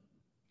buys.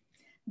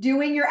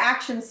 Doing your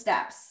action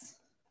steps.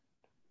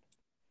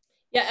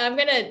 Yeah, I'm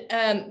going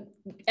to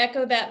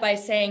echo that by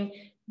saying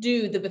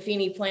do the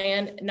Buffini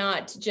plan,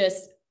 not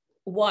just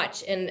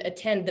watch and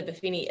attend the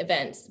Buffini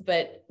events,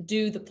 but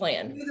do the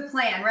plan. Do the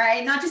plan,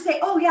 right? Not just say,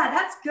 oh yeah,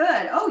 that's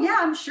good. Oh yeah,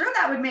 I'm sure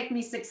that would make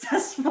me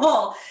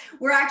successful.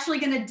 We're actually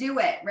going to do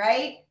it,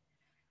 right?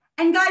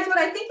 And guys, what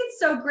I think is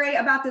so great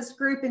about this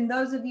group, and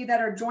those of you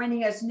that are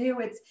joining us new,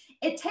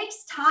 it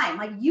takes time.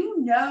 Like,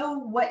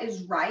 what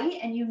is right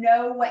and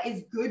what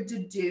is good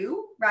to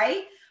do,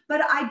 right?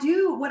 But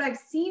what I've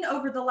seen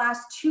over the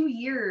last 2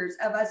 years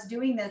of us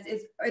doing this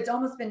is, it's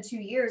almost been 2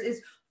 years,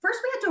 is first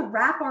we had to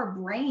wrap our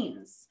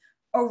brains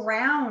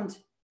around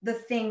the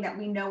thing that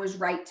we know is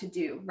right to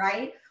do,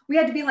 right? We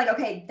had to be like,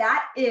 okay,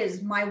 that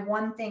is my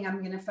one thing I'm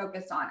going to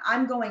focus on.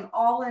 I'm going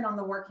all in on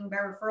the working by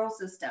referral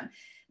system.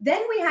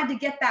 Then we had to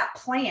get that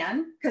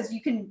plan, because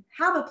you can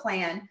have a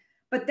plan,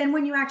 but then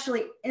when you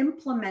actually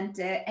implement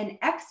it and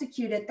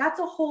execute it, that's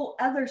a whole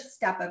other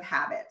step of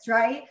habits,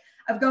 right?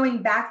 Of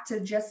going back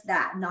to just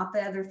that, not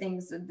the other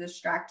things that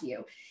distract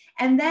you.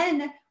 And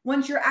then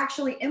once you're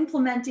actually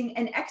implementing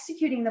and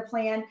executing the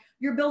plan,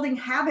 you're building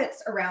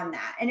habits around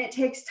that. And it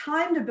takes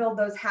time to build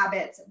those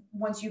habits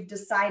once you've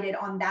decided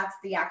on that's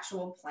the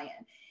actual plan.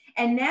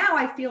 And now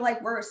I feel like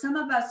some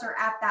of us are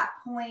at that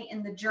point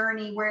in the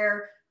journey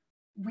where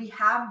we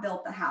have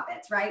built the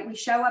habits, right? We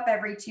show up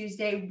every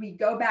Tuesday, we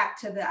go back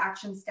to the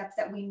action steps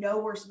that we know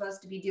we're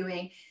supposed to be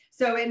doing.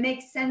 So it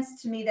makes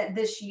sense to me that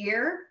this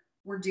year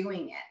we're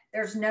doing it.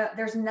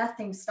 There's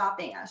nothing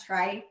stopping us,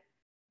 right?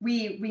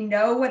 We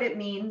know what it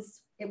means.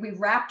 We've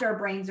wrapped our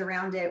brains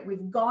around it.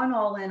 We've gone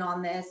all in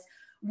on this.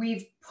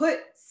 We've put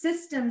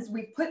systems,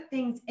 we've put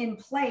things in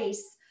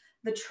place,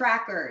 the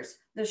trackers,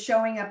 the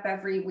showing up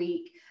every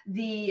week,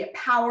 the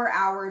power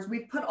hours.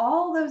 We've put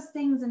all those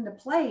things into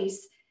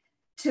place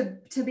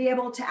to be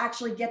able to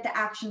actually get the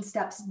action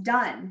steps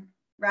done,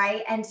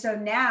 right? And so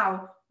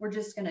now we're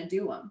just going to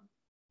do them.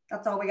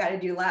 That's all we got to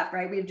do left,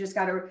 right? We've just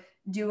got to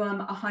do them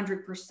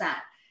 100%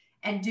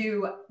 and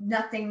do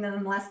nothing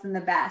less than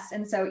the best.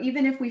 And so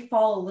even if we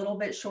fall a little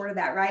bit short of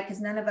that, right? Because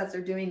none of us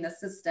are doing the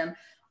system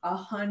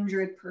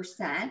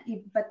 100%,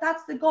 but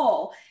that's the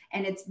goal.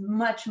 And it's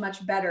much,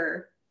 much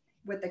better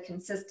with the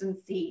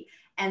consistency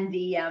and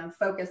the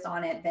focus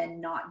on it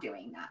than not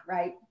doing that,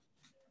 right?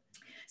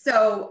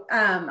 So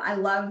I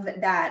love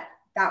that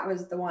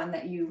was the one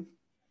that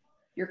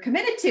you're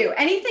committed to.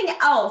 Anything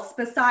else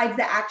besides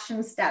the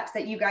action steps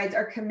that you guys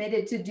are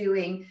committed to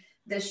doing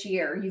this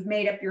year, you've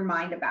made up your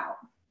mind about?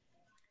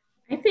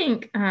 I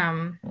think,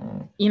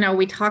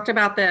 we talked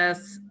about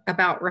this,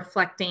 about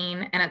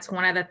reflecting, and it's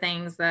one of the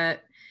things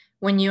that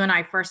when you and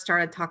I first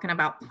started talking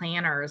about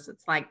planners,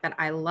 it's like that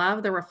I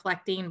love the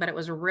reflecting, but it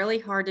was really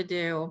hard to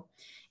do.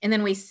 And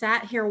then we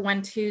sat here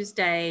one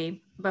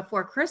Tuesday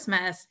before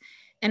Christmas,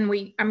 and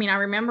I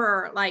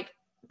remember like,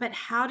 but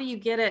how do you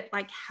get it?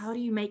 Like, how do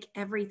you make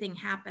everything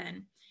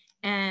happen?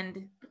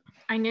 And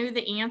I knew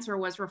the answer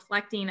was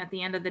reflecting at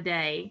the end of the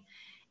day.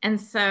 And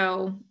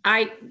so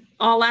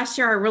all last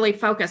year, I really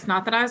focused,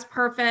 not that I was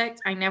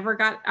perfect. I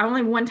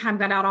only one time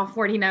got out all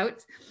 40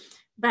 notes,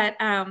 but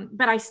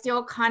I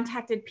still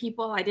contacted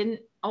people. I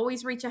didn't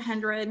always reach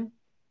 100,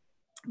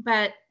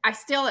 but I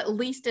still at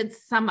least did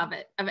some of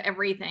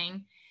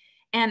everything.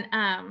 And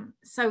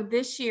so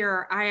this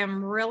year I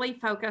am really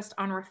focused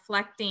on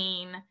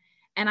reflecting.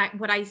 And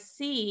what I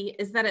see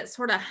is that it's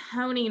sort of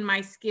honing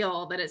my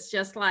skill, that it's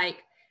just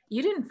like,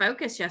 you didn't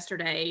focus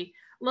yesterday.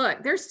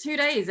 Look, there's 2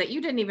 days that you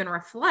didn't even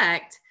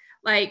reflect.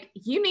 Like,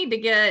 you need to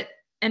get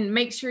and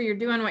make sure you're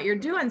doing what you're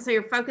doing. So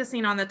you're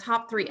focusing on the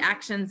top 3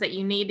 actions that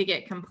you need to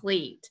get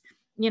complete,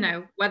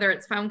 whether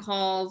it's phone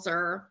calls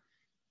or,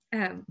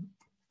 I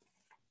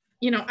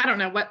don't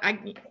know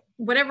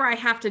whatever I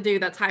have to do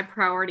that's high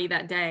priority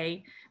that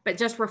day, but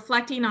just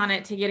reflecting on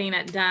it to getting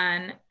it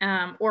done,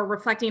 or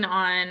reflecting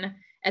on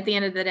at the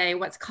end of the day,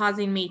 what's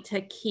causing me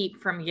to keep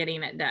from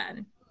getting it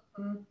done.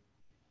 Mm-hmm.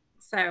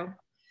 So.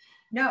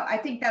 No, I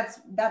think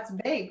that's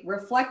big.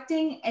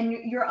 Reflecting, and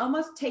you're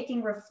almost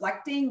taking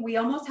reflecting. We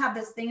almost have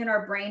this thing in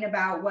our brain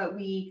about what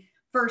we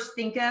first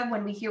think of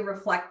when we hear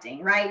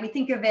reflecting, right? We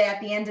think of it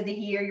at the end of the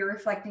year, you're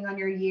reflecting on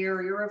your year,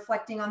 or you're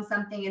reflecting on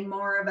something in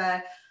more of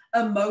a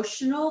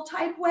emotional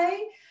type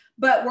way.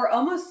 But we're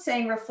almost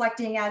saying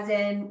reflecting as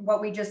in what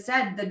we just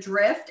said, the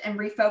drift and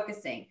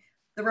refocusing.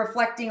 The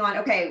reflecting on,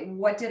 okay,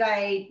 what did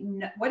I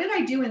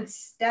do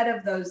instead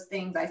of those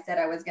things I said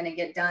I was going to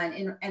get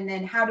done? And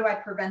then how do I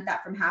prevent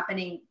that from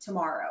happening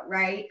tomorrow?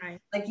 Right.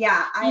 Like,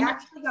 yeah, I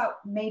actually got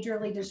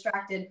majorly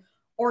distracted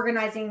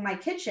organizing my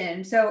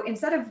kitchen. So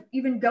instead of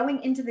even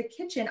going into the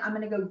kitchen, I'm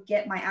going to go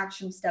get my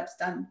action steps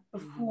done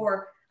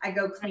before I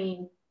go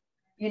clean,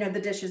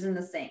 the dishes in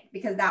the sink,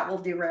 because that will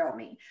derail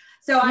me.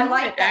 So I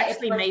like that. It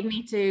actually made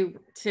me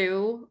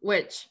too,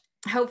 which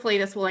hopefully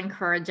this will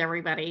encourage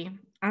everybody.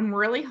 I'm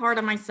really hard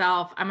on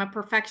myself. I'm a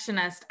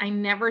perfectionist. I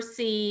never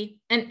see,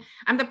 and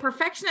I'm the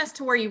perfectionist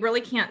to where you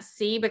really can't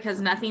see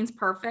because nothing's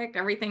perfect.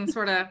 Everything's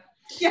sort of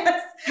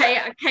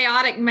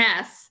chaotic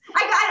mess.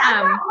 I'm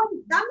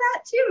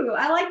that too.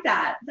 I like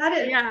that. That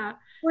is,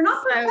 we're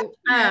not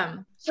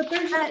so,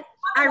 but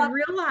I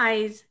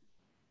realize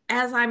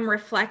as I'm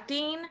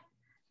reflecting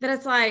that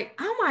it's like,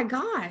 oh my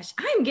gosh,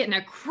 I'm getting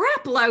a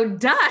crap load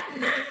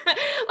done.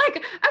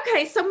 Like,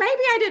 okay, so maybe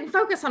I didn't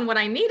focus on what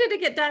I needed to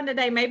get done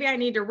today. Maybe I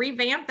need to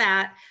revamp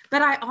that.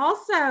 But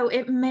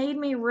it made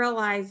me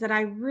realize that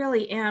I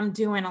really am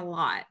doing a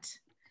lot.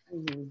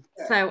 Mm-hmm.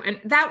 So, and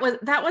that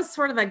was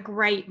sort of a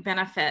great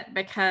benefit,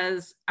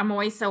 because I'm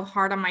always so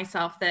hard on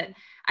myself that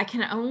I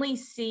can only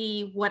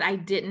see what I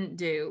didn't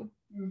do.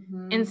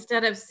 Mm-hmm.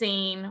 Instead of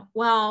seeing,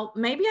 well,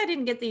 maybe I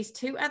didn't get these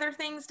 2 other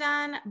things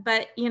done,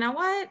 but you know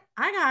what?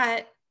 I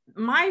got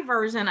my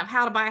version of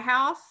how to buy a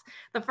house,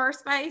 the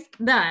first phase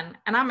done,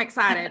 and I'm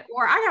excited.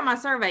 Or I got my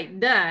survey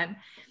done,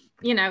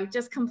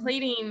 just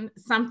completing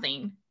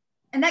something.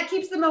 And that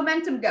keeps the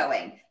momentum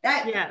going.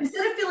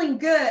 Instead of feeling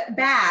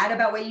bad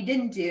about what you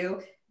didn't do,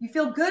 you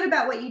feel good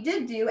about what you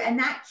did do. And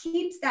that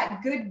keeps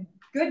that good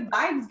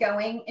vibes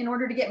going in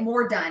order to get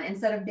more done,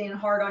 instead of being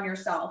hard on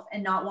yourself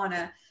and not want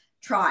to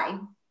try.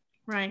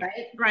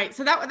 Right.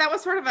 So that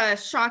was sort of a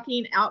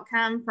shocking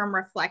outcome from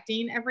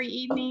reflecting every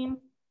evening.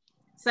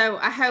 So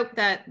I hope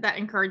that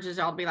encourages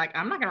y'all to be like,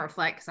 I'm not going to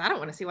reflect because I don't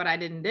want to see what I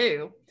didn't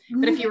do.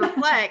 But if you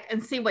reflect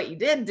and see what you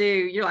did do,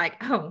 you're like,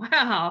 oh,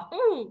 wow.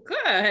 Oh,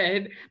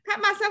 good.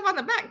 Pat myself on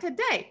the back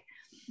today.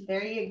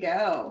 There you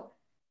go.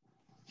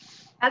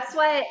 That's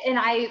what, and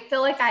I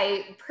feel like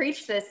I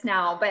preach this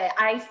now, but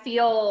I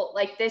feel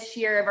like this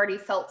year I've already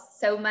felt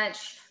so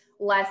much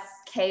less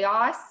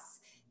chaos.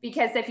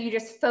 Because if you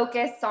just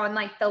focus on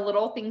like the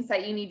little things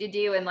that you need to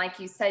do, and like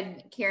you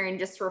said, Karen,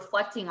 just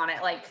reflecting on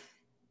it, like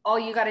all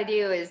you got to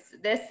do is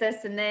this,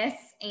 and this,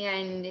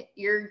 and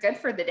you're good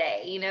for the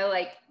day,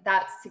 like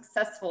that's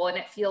successful, and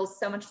it feels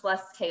so much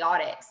less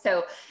chaotic.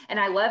 So, and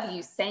I love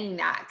you saying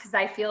that, because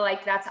I feel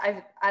like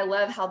I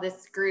love how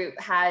this group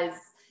has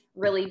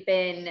really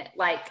been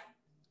like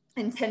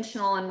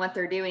intentional in what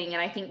they're doing.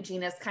 And I think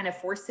Gina's kind of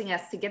forcing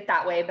us to get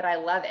that way, but I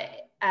love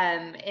it.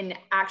 And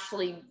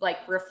actually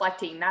like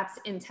reflecting, that's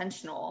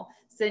intentional.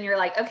 So then you're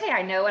like, okay,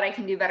 I know what I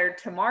can do better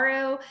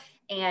tomorrow.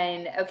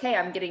 And okay,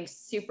 I'm getting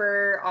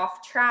super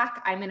off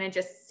track. I'm going to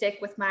just stick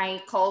with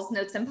my calls,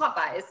 notes, and pop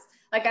buys.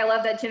 Like, I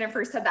love that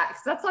Jennifer said that,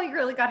 because that's all you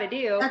really got to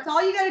do. That's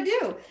all you got to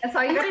do. That's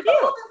all you got to do.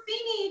 The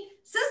Buffini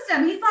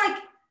system. He's like,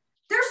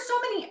 there's so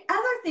many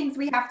other things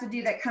we have to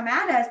do that come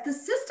at us. The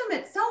system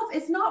itself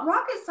is not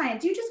rocket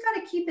science. You just got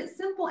to keep it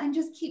simple and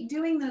just keep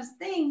doing those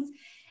things.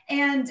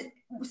 And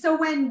so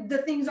when the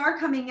things are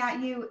coming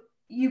at you,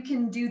 you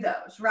can do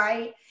those,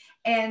 right?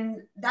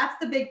 And that's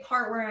the big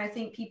part where I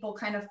think people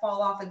kind of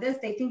fall off of this.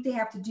 They think they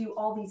have to do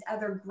all these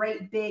other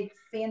great, big,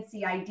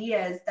 fancy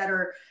ideas that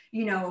are,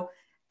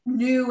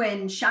 new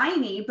and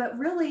shiny, but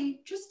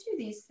really just do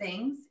these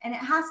things. And it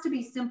has to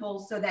be simple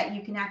so that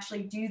you can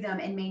actually do them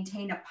and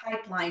maintain a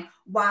pipeline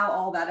while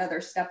all that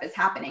other stuff is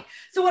happening.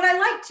 So what I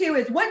like too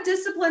is, what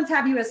disciplines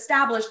have you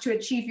established to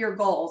achieve your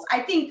goals? I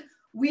think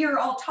we are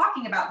all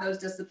talking about those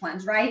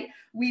disciplines, right?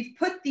 We've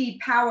put the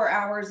power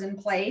hours in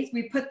place.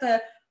 We put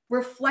the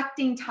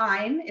reflecting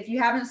time. If you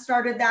haven't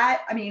started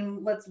that, I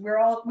mean,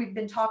 we've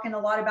been talking a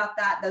lot about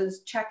that,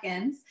 those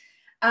check-ins.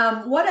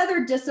 What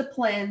other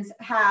disciplines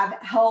have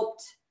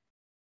helped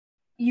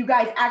you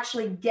guys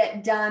actually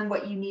get done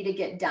what you need to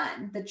get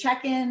done? The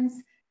check-ins,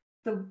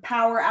 the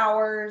power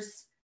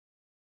hours,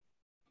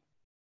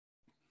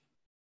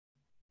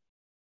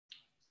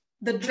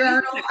 the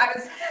journal.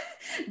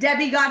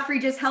 Debbie Godfrey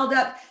just held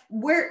up.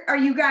 Where are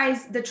you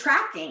guys? The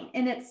tracking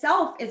in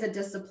itself is a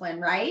discipline,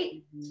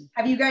 right? Mm-hmm.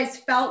 Have you guys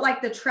felt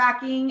like the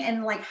tracking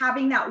and like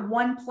having that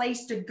one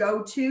place to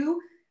go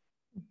to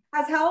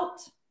has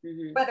helped?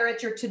 Mm-hmm. Whether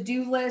it's your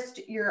to-do list,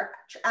 your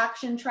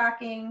action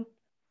tracking.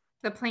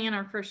 The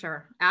planner, for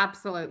sure.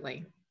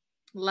 Absolutely.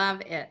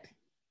 Love it.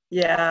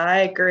 Yeah, I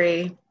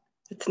agree.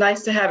 It's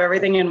nice to have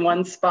everything in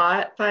one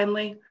spot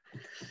finally.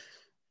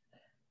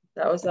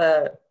 That was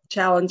a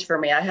challenge for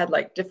me. I had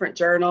like different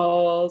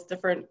journals,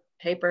 different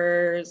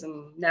papers,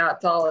 and now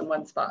it's all in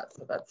one spot.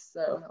 So that's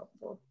so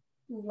helpful.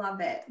 Love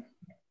it.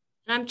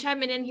 I'm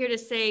chiming in here to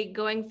say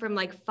going from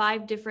like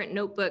 5 different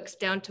notebooks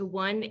down to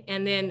 1.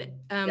 And then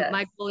Yes.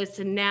 my goal is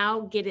to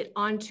now get it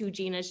onto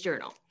Gina's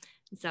journal.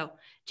 So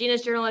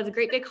Gina's journal has a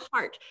great big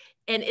heart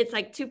and it's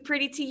like too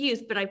pretty to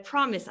use, but I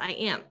promise I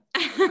am.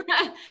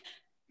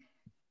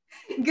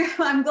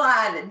 I'm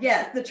glad.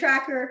 Yes, the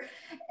tracker.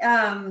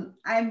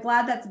 I'm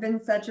glad that's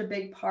been such a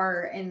big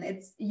part. And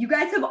it's, you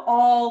guys have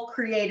all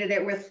created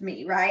it with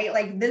me, right?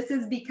 Like this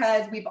is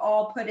because we've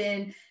all put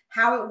in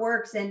how it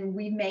works and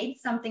we made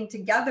something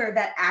together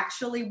that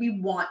actually we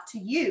want to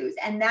use.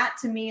 And that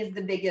to me is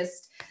the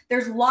biggest.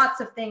 There's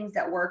lots of things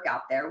that work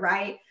out there,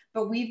 right?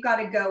 But we've got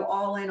to go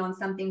all in on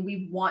something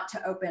we want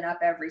to open up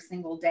every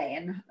single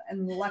day.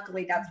 And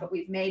luckily that's what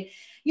we've made,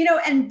 you know,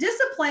 and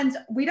disciplines,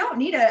 we don't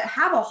need to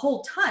have a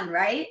whole ton,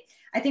 right?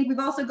 I think we've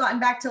also gotten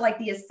back to like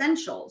the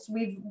essentials.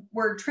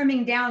 We're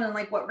trimming down, and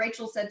like what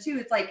Rachel said too,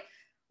 it's like,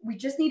 we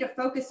just need to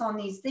focus on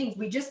these things.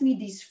 We just need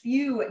these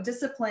few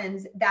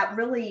disciplines that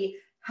really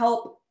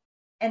help,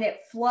 and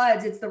it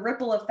floods. It's the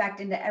ripple effect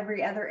into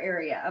every other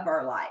area of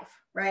our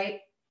life, right?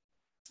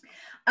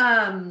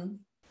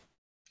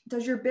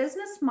 Does your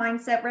business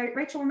mindset,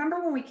 Rachel,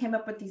 remember when we came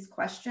up with these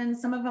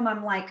questions? Some of them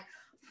I'm like,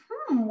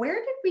 where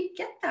did we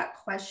get that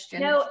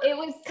question? No, it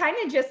was kind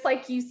of just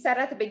like you said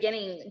at the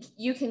beginning.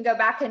 You can go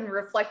back and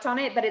reflect on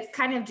it, but it's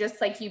kind of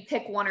just like you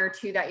pick 1 or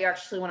 2 that you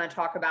actually want to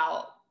talk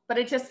about, but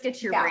it just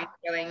gets your brain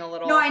going a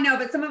little. No, I know,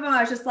 but some of them I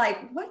was just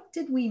like, what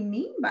did we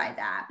mean by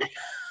that?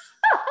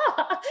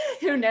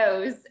 Who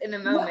knows in the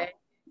moment.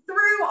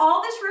 Through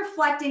all this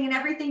reflecting and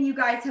everything you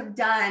guys have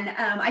done,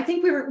 I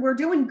think we're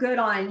doing good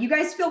on. You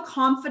guys feel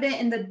confident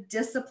in the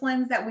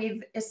disciplines that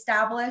we've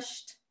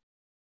established?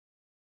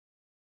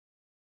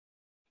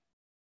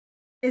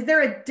 Is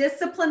there a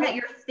discipline that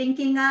you're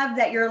thinking of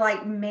that you're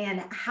like,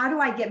 man, how do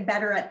I get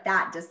better at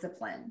that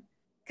discipline?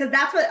 Because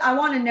that's what I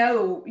want to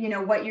know, you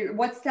know,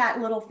 what's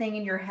that little thing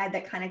in your head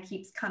that kind of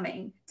keeps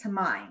coming to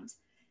mind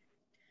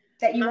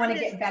that you want to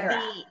get better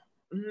at?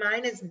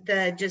 Mine is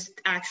the just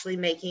actually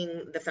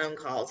making the phone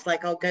calls.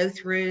 Like I'll go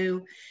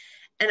through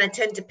and I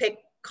tend to pick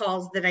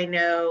calls that I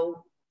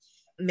know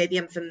maybe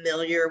I'm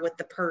familiar with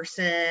the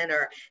person,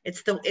 or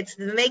it's the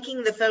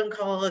making the phone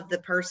call of the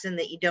person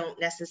that you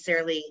don't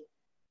necessarily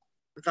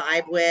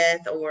vibe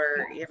with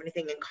or you have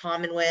anything in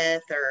common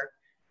with, or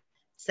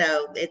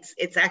so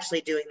it's actually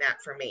doing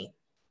that for me.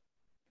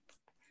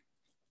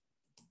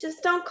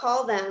 Just don't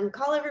call them,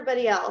 call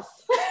everybody else.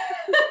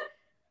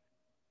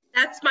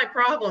 That's my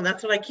problem.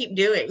 That's what I keep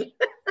doing.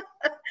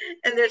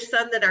 And there's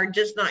some that are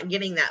just not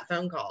getting that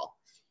phone call.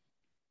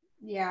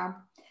 Yeah.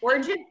 Or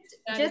just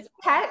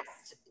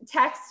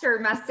text or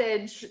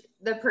message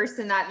the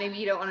person that maybe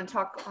you don't want to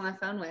talk on the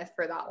phone with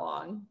for that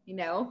long, you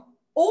know?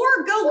 Or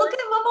go look them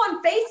up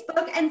on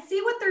Facebook and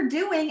see what they're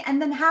doing, and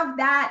then have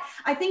that.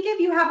 I think if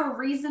you have a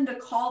reason to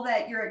call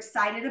that you're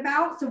excited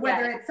about, so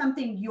whether it's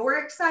something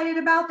you're excited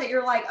about that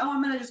you're like, oh,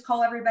 I'm going to just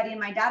call everybody in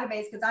my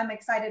database because I'm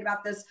excited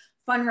about this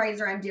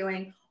fundraiser I'm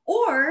doing,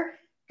 or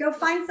go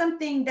find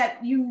something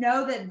that you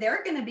know that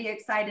they're going to be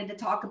excited to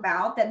talk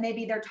about, that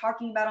maybe they're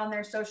talking about on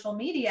their social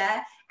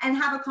media, and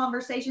have a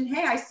conversation.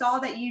 Hey, I saw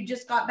that you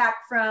just got back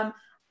from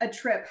a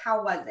trip.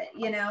 How was it?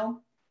 You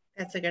know?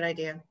 That's a good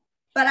idea.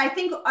 But I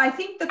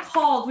think the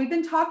calls, we've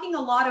been talking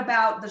a lot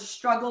about the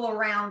struggle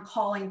around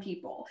calling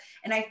people.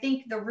 And I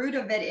think the root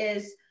of it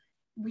is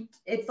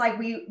it's like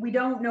we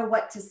don't know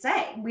what to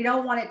say. We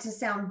don't want it to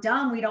sound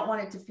dumb. We don't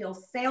want it to feel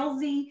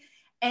salesy.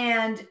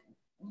 And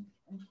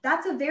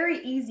that's a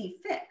very easy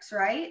fix,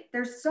 right?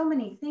 There's so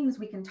many things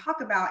we can talk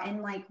about,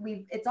 and like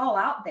it's all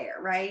out there,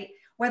 right?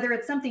 Whether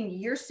it's something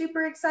you're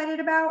super excited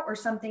about or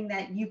something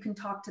that you can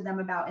talk to them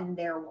about in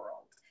their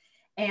world.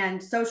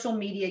 And social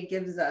media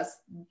gives us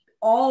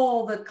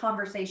all the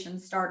conversation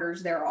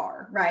starters there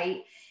are,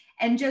 right?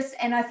 And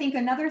I think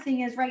another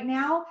thing is right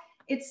now,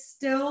 it's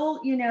still,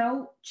 you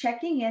know,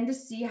 checking in to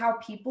see how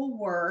people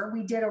were.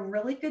 We did a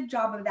really good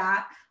job of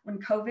that when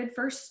COVID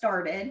first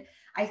started.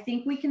 I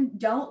think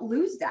don't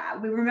lose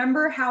that. We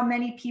remember how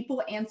many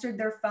people answered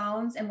their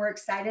phones and were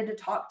excited to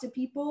talk to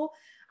people.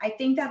 I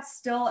think that's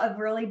still a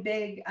really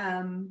big,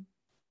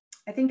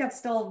 I think that's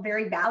still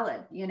very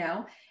valid, you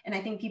know? And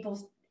I think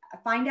people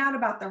find out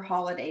about their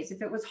holidays.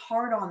 If it was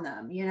hard on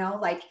them, you know,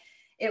 like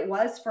it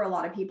was for a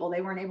lot of people,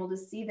 they weren't able to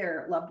see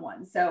their loved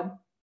ones. So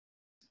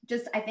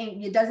just, I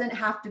think it doesn't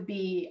have to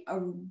be a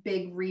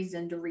big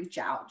reason to reach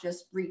out,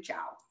 just reach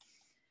out.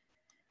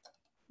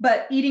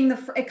 But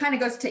it kind of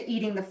goes to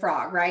eating the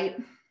frog, right?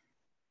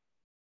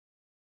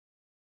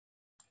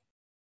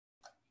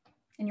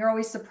 And you're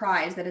always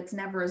surprised that it's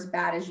never as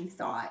bad as you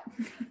thought.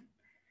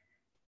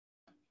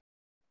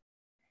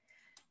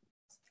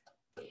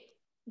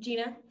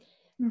 Gina,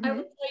 I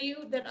will tell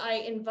you that I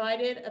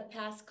invited a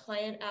past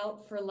client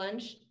out for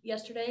lunch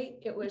yesterday.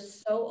 It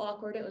was so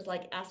awkward. It was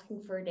like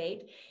asking for a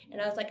date. And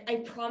I was like, I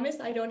promise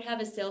I don't have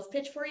a sales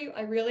pitch for you.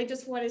 I really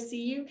just want to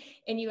see you.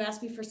 And you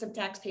asked me for some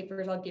tax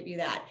papers. I'll give you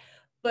that.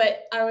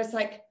 But I was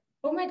like,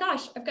 oh my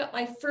gosh, I've got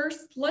my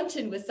first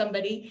luncheon with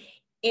somebody.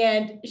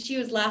 And she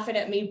was laughing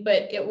at me,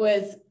 but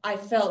I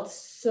felt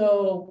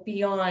so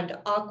beyond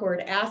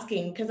awkward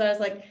asking, because I was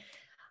like,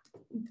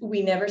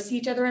 we never see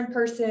each other in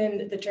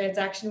person. The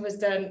transaction was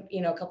done,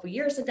 a couple of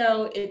years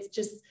ago. It's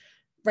just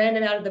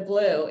random out of the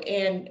blue.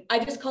 And I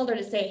just called her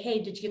to say,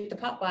 hey, did you get the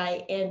pop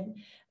by? And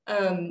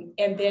then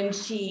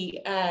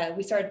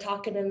we started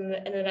talking, and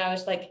then I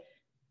was like,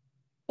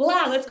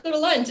 wow, let's go to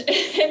lunch. And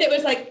it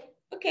was like,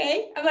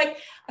 okay. I'm like,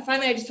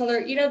 finally, I just told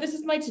her, this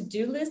is my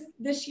to-do list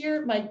this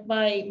year.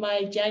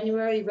 My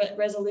January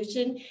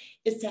resolution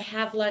is to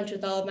have lunch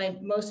with all of my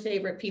most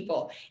favorite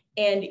people.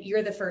 And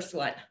you're the first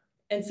one.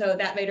 And so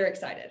that made her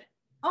excited.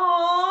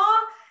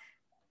 Aw.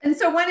 And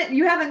so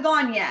you haven't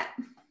gone yet?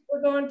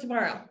 We're going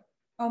tomorrow.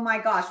 Oh my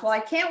gosh. Well, I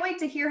can't wait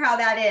to hear how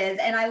that is.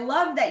 And I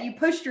love that you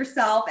pushed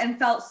yourself and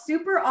felt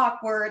super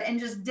awkward and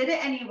just did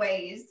it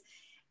anyways.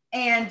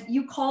 And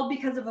you called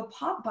because of a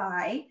pop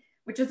by,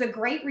 which is a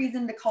great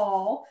reason to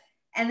call.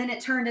 And then it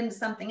turned into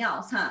something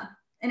else, huh?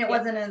 And it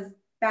wasn't as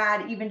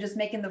bad. Even just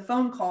making the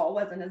phone call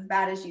wasn't as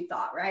bad as you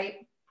thought, right?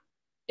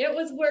 It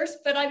was worse,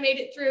 but I made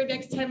it through.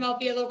 Next time I'll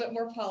be a little bit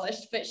more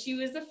polished, but she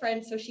was a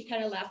friend, so she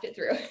kind of laughed it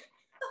through.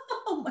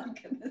 Oh my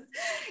goodness.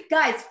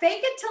 Guys,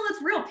 fake it till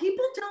it's real.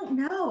 People don't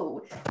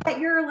know that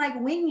you're like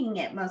winging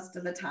it most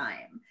of the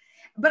time.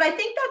 But I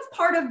think that's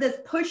part of this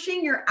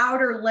pushing your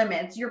outer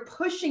limits. You're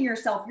pushing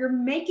yourself. You're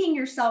making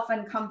yourself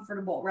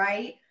uncomfortable,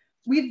 right?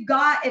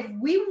 If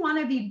we want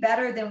to be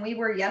better than we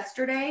were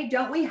yesterday,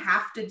 don't we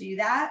have to do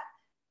that?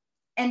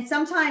 And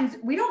sometimes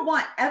we don't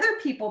want other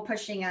people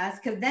pushing us,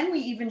 because then we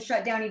even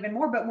shut down even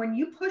more. But when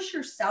you push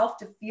yourself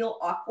to feel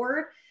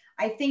awkward,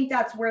 I think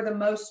that's where the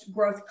most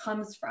growth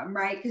comes from,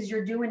 right? Because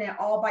you're doing it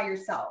all by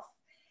yourself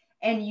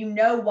and you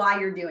know why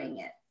you're doing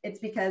it. It's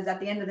because at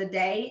the end of the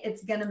day,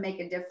 it's going to make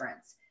a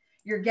difference.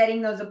 You're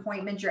getting those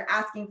appointments, you're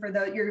asking for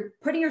those, you're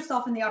putting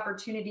yourself in the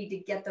opportunity to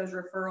get those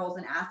referrals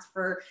and ask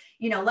for,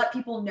 let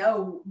people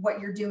know what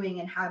you're doing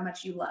and how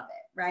much you love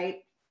it, right?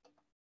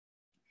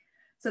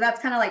 So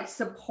that's kind of like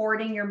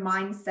supporting your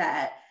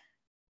mindset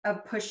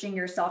of pushing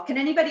yourself. Can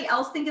anybody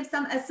else think of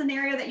a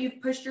scenario that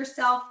you've pushed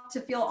yourself to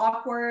feel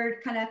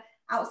awkward, kind of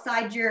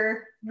outside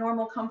your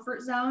normal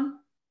comfort zone?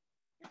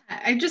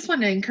 I just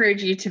want to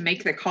encourage you to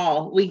make the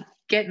call. We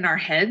get in our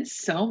heads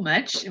so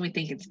much and we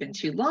think it's been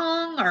too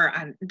long, or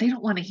they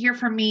don't want to hear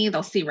from me.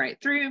 They'll see right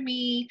through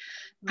me.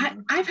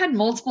 I've had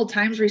multiple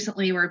times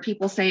recently where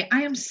people say,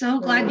 I am so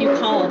glad you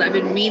called. I've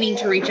been meaning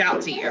to reach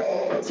out to you.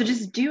 So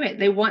just do it.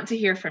 They want to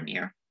hear from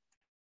you.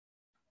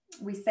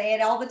 We say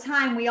it all the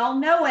time. We all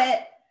know it.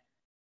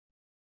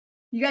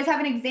 You guys have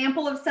an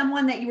example of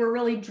someone that you were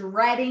really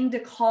dreading to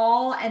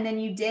call and then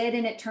you did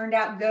and it turned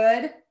out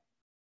good?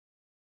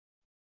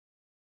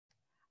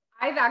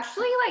 I've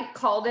actually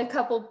called a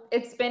couple,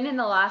 it's been in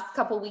the last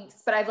couple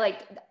weeks, but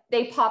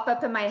they pop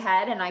up in my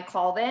head and I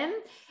call them,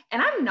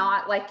 and I'm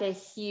not a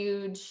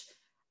huge,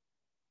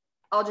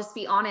 I'll just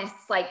be honest.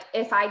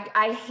 If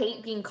I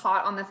hate being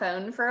caught on the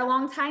phone for a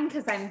long time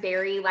because I'm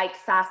very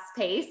fast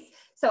paced.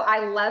 So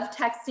I love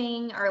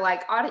texting or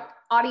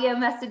audio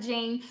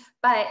messaging,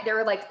 but there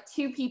were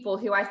two people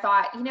who I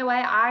thought, you know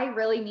what, I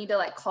really need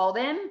to call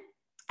them.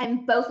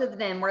 And both of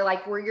them were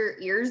were your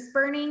ears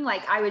burning?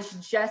 I was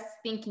just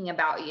thinking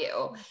about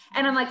you.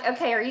 And I'm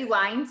okay, are you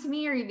lying to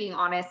me? Or are you being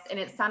honest? And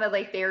it sounded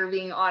like they were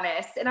being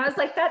honest. And I was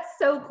that's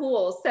so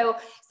cool. So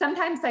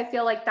sometimes I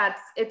feel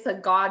it's a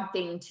God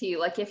thing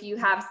too. If you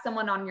have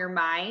someone on your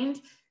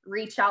mind,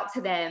 reach out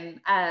to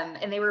them.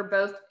 And they were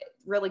both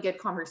really good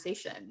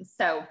conversations.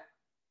 So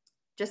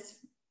just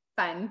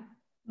fun.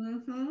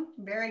 Mm-hmm.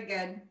 Very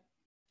good.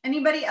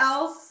 Anybody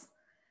else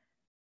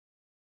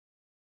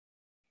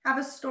have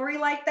a story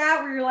like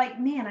that where you're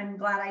man, I'm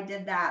glad I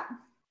did that?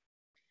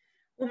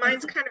 Well,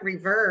 mine's kind of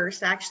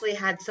reverse. I actually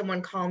had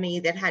someone call me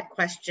that had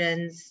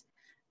questions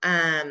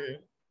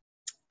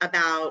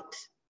about,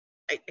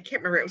 I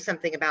can't remember, it was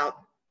something about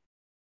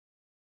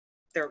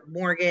their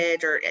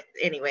mortgage, or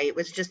anyway, it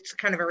was just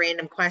kind of a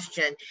random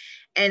question.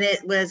 And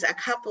it was a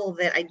couple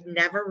that I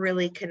never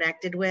really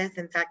connected with.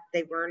 In fact,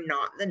 they were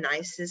not the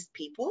nicest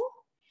people.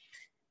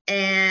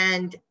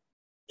 And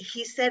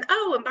he said,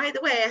 oh, and by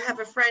the way, I have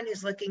a friend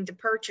who's looking to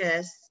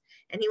purchase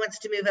and he wants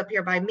to move up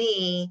here by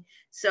me.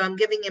 So I'm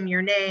giving him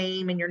your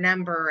name and your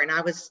number. And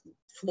I was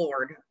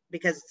floored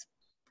because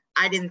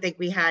I didn't think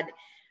we had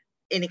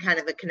any kind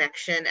of a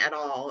connection at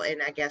all.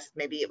 And I guess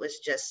maybe it was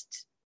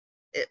just,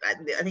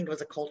 I think it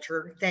was a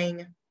culture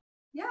thing.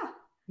 Yeah.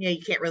 You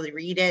can't really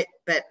read it.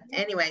 But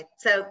anyway,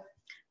 so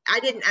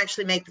I didn't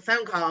actually make the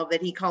phone call,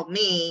 but he called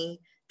me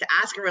to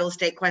ask a real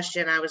estate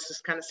question. I was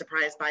just kind of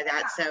surprised by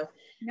that. Yeah. So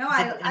no,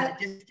 I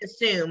just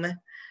assume.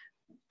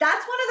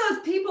 That's one of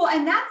those people,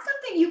 and that's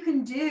something you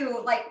can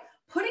do,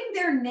 putting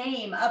their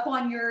name up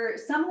on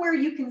somewhere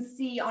you can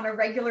see on a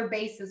regular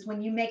basis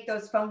when you make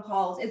those phone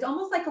calls is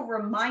almost like a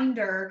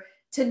reminder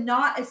to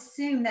not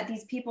assume that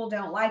these people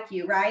don't like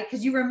you, right?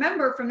 Because you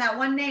remember from that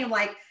one name,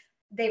 like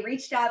they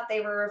reached out,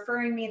 they were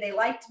referring me, they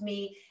liked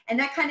me. And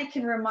that kind of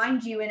can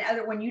remind you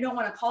when you don't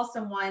want to call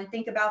someone,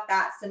 think about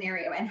that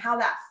scenario and how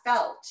that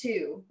felt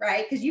too,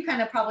 right? Because you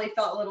kind of probably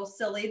felt a little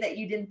silly that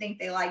you didn't think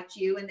they liked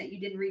you and that you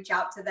didn't reach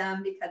out to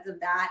them because of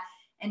that.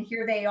 And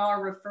here they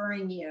are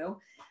referring you.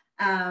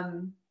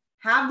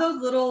 Have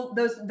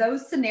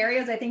those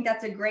scenarios. I think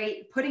that's a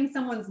great, putting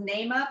someone's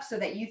name up so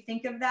that you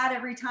think of that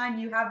every time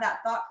you have that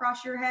thought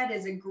cross your head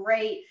is a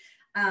great,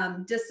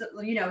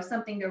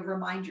 something to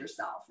remind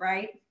yourself,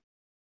 right?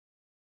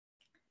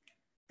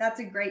 That's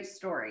a great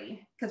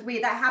story because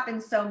that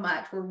happens so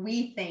much where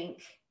we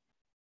think,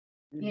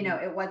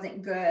 it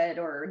wasn't good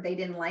or they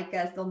didn't like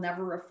us. They'll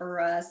never refer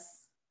us.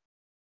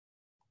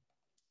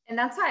 And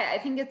that's why I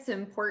think it's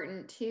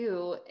important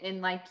too.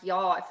 And like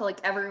y'all, I feel like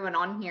everyone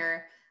on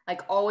here,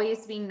 like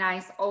always being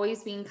nice,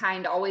 always being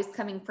kind, always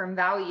coming from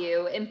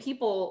value. And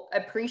people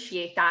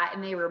appreciate that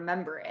and they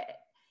remember it.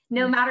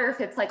 No matter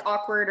if it's like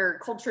awkward or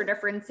culture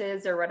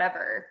differences or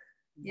whatever.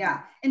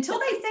 Yeah. Until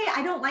they say,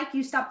 I don't like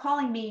you, stop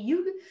calling me.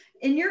 You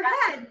in your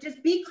head,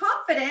 just be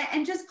confident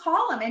and just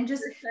call them and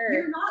just,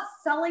 you're not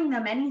selling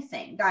them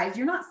anything, guys.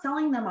 You're not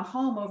selling them a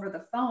home over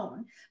the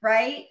phone,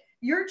 right?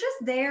 You're just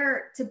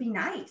there to be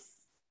nice.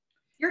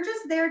 You're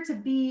just there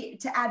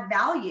to add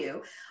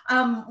value.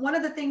 One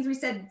of the things we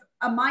said,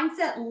 a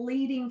mindset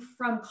leading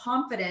from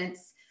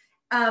confidence.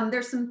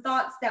 There's some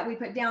thoughts that we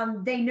put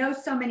down. They know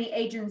so many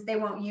agents, they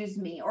won't use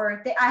me,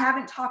 or I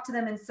haven't talked to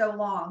them in so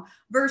long,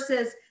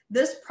 versus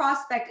this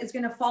prospect is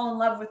going to fall in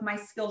love with my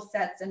skill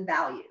sets and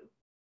value,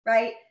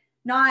 right?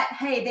 Not,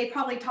 hey, they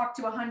probably talked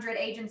to 100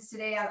 agents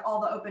today at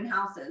all the open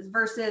houses,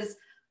 versus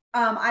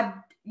I'm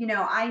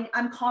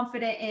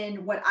confident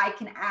in what I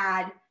can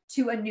add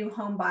to a new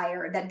home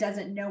buyer that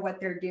doesn't know what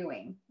they're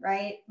doing,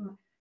 right?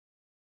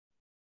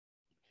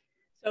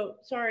 So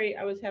sorry,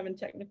 I was having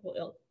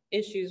technical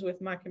issues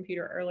with my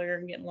computer earlier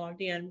and getting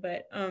logged in,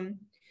 but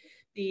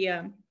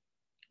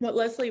what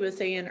Leslie was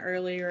saying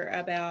earlier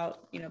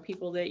about,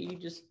 people that you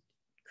just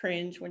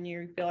cringe when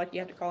you feel like you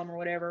have to call them or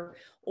whatever,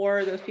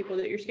 or those people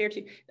that you're scared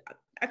to,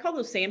 I call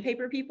those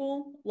sandpaper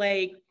people.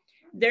 Like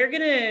they're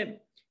gonna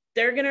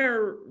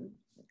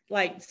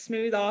like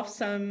smooth off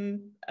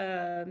some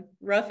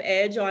rough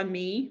edge on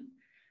me,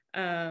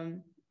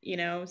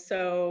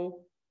 so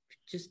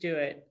just do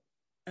it.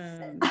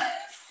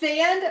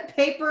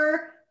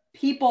 Sandpaper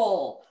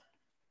people.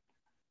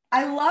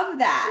 I love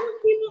that.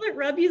 People that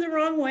rub you the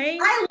wrong way.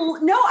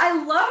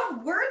 I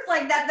love words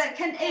like that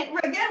can, it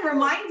again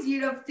reminds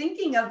you of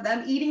thinking of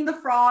them, eating the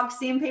frog,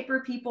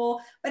 sandpaper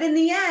people, but in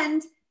the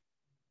end,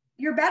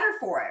 you're better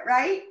for it,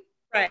 right?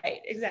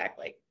 Right,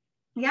 exactly.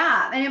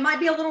 Yeah, and it might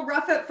be a little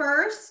rough at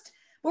first,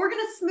 but we're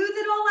going to smooth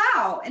it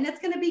all out and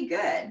it's going to be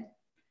good.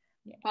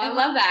 Well, I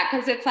love that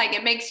because it's like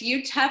it makes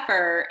you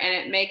tougher and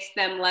it makes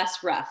them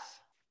less rough.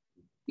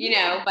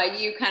 By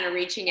you kind of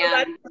reaching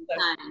out,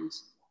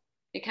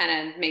 it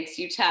kind of makes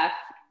you tough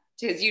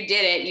because you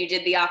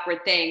did the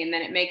awkward thing, and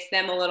then it makes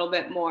them a little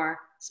bit more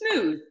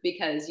smooth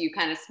because you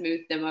kind of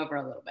smoothed them over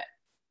a little bit.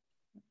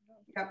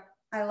 Yep,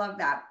 I love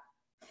that.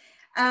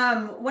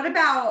 What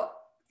about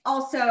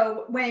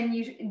also when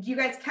do you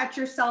guys catch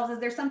yourselves? Is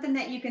there something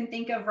that you can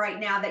think of right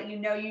now that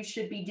you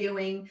should be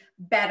doing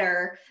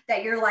better,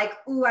 that you're like,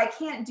 ooh, I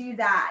can't do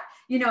that.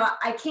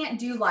 I can't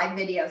do live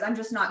videos. I'm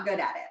just not good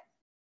at it.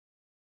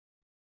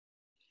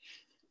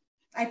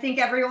 I think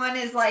everyone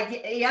is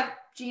like, yep,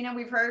 Gina,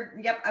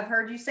 I've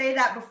heard you say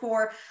that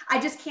before. I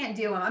just can't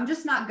do them. I'm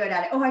just not good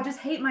at it. Oh, I just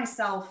hate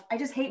myself. I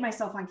just hate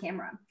myself on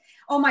camera.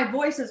 Oh, my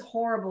voice is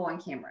horrible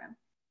on camera.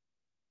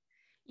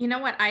 You know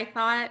what I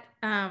thought?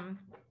 And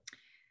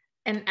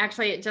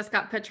actually it just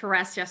got put to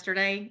rest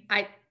yesterday.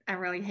 I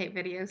really hate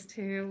videos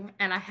too.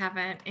 And I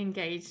haven't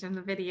engaged in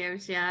the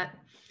videos yet.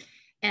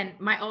 And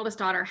my oldest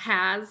daughter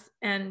has,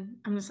 and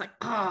I'm just like,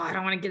 oh, I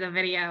don't want to get a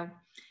video.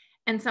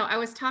 And so I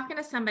was talking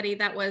to somebody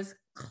that was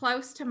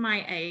close to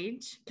my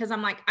age, because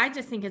I'm like, I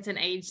just think it's an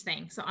age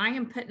thing. So I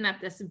am putting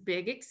up this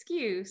big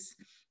excuse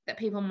that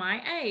people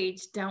my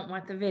age don't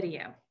want the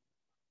video.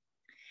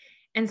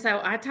 And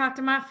so I talked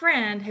to my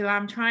friend who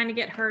I'm trying to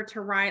get her to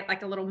write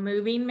like a little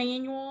moving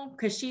manual,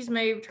 because she's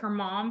moved her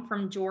mom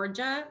from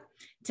Georgia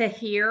to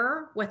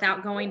here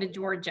without going to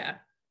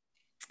Georgia.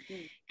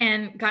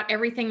 And got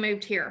everything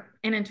moved here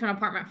and into an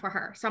apartment for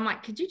her. So I'm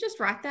like, could you just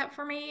write that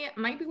for me?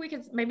 Maybe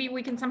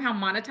we can somehow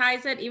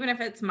monetize it, even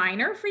if it's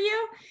minor for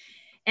you.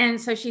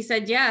 And so she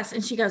said yes.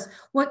 And she goes,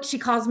 she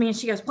calls me and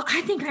she goes, well, I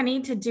think I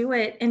need to do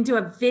it and do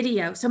a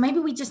video. So maybe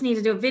we just need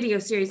to do a video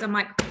series. I'm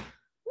like,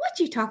 what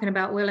you talking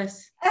about,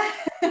 Willis?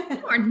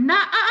 You are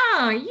not,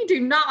 you do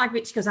not like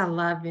it. She goes, I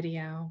love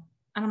video.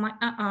 And I'm like,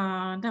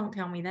 don't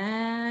tell me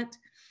that.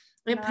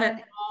 It put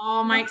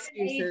all my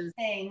excuses.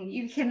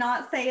 You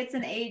cannot say it's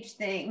an age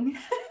thing.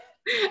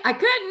 I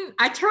couldn't.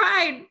 I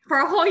tried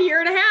for a whole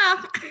year and a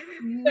half.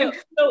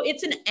 So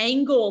it's an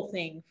angle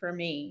thing for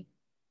me.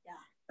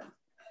 Yeah.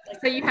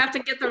 So you have to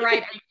get the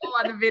right angle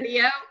on the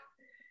video.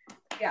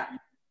 Yeah.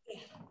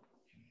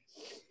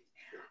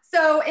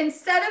 So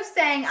instead of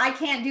saying, I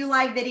can't do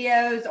live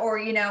videos, or,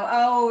 you know,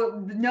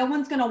 oh, no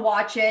one's going to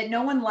watch it,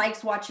 no one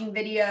likes watching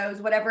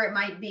videos, whatever it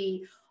might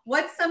be,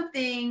 what's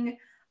something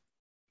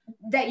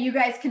that you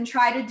guys can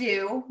try to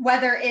do,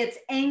 whether it's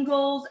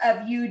angles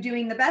of you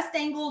doing the best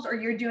angles or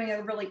you're doing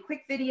a really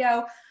quick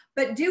video,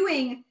 but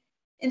doing,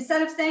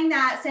 instead of saying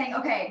that, saying,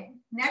 okay,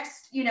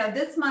 next, you know,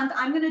 this month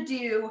I'm going to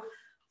do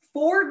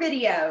 4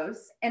 videos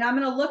and I'm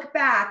going to look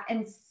back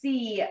and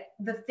see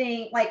the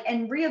thing, like,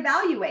 and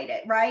reevaluate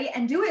it, right?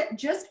 And do it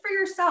just for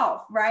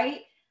yourself, right?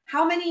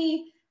 How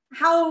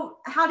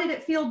did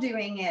it feel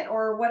doing it,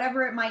 or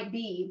whatever it might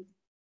be,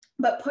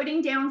 but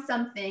putting down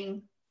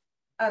something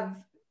of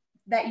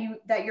that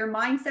your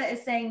mindset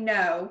is saying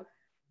no,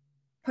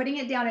 putting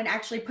it down and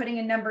actually putting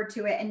a number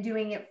to it and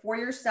doing it for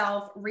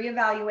yourself,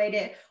 reevaluate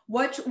it.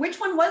 Which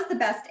one was the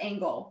best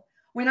angle?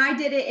 When I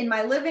did it in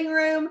my living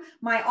room,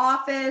 my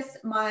office,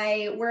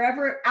 my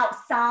wherever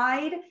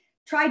outside,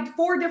 tried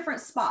 4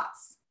 different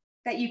spots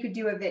that you could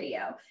do a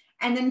video.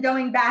 And then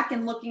going back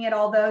and looking at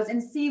all those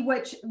and see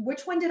which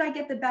one did I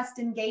get the best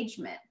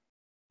engagement,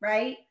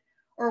 right?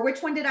 Or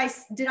which one did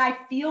I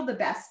feel the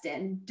best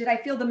in? Did I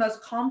feel the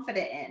most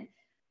confident in?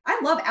 I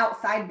love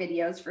outside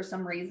videos for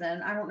some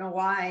reason. I don't know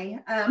why,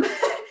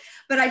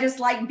 but I just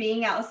like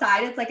being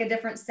outside. It's like a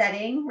different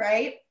setting,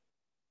 right?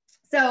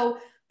 So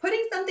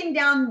putting something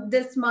down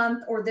this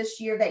month or this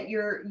year that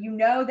you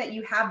know that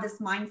you have this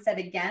mindset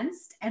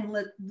against, and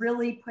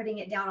really putting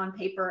it down on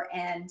paper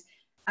and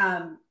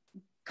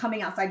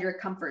coming outside your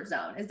comfort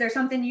zone. Is there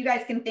something you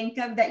guys can think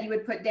of that you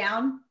would put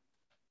down?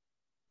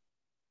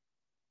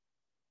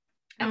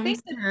 I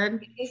think the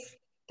biggest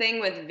thing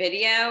with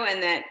video,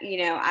 and that, you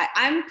know,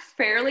 I'm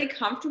fairly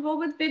comfortable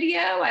with video.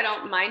 I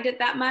don't mind it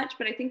that much,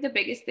 but I think the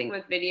biggest thing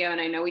with video,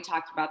 and I know we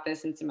talked about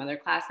this in some other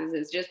classes,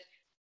 is just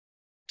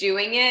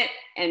doing it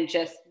and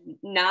just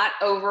not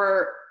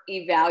over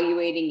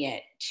evaluating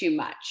it too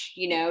much.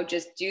 You know,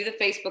 just do the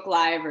Facebook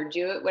Live or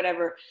do it,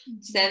 whatever,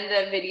 send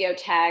the video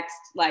text,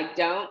 like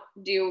don't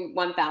do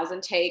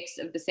 1,000 takes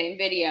of the same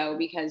video,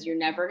 because you're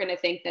never going to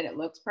think that it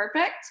looks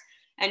perfect,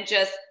 and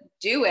just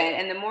do it.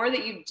 And the more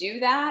that you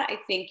do that, I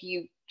think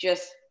you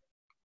just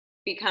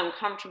become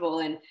comfortable.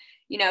 And,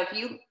 you know,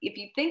 if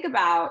you think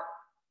about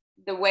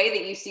the way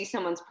that you see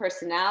someone's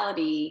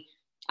personality,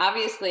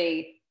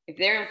 obviously, if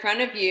they're in front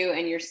of you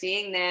and you're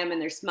seeing them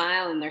and their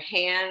smile and their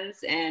hands,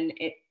 and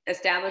it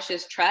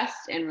establishes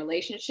trust and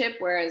relationship,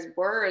 whereas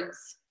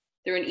words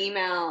through an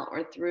email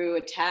or through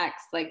a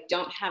text, like,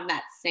 don't have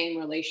that same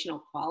relational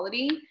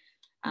quality.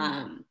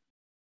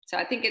 So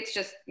I think it's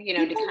just, you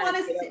know, people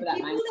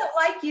that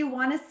like you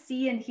want to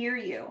see and hear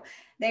you.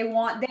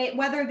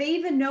 Whether they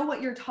even know what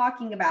you're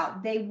talking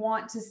about, they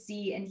want to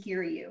see and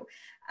hear you.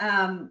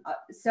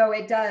 So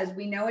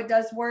we know it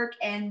does work.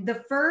 And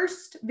the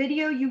first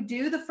video you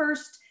do, the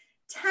first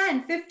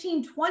 10,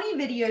 15, 20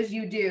 videos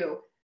you do,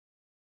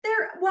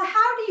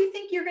 how do you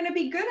think you're going to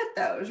be good at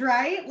those,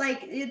 right? Like,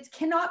 it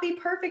cannot be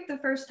perfect the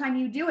first time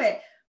you do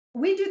it.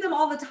 We do them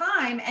all the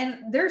time,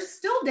 and there's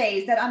still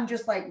days that I'm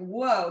just like,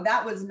 whoa,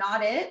 that was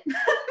not it.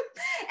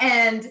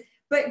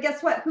 But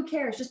guess what? Who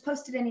cares? Just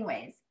post it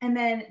anyways. And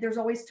then there's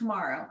always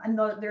tomorrow, and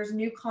there's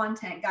new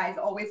content, guys,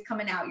 always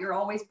coming out. You're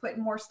always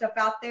putting more stuff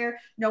out there.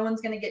 No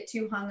one's going to get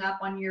too hung up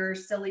on your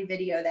silly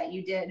video that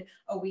you did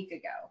a week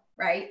ago,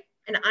 right?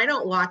 And I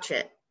don't watch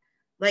it.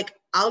 Like,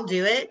 I'll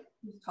do it.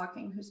 Who's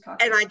talking?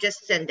 And I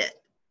just send it.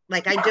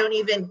 Like, I don't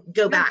even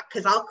go back,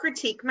 because I'll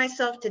critique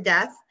myself to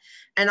death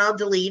and I'll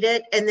delete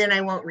it, and then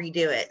I won't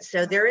redo it.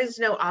 So there is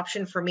no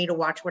option for me to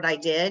watch what I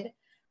did.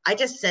 I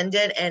just send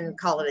it and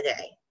call it a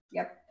day.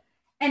 Yep.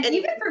 And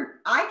even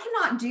I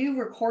cannot do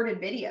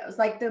recorded videos.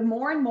 Like, the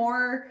more and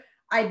more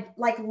I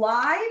like,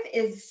 live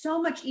is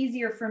so much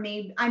easier for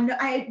me.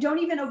 I don't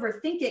even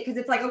overthink it, because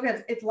it's like,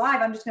 okay, it's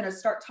live, I'm just going to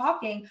start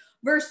talking,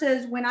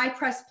 versus when I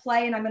press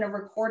play and I'm going to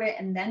record it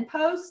and then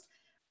post,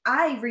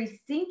 I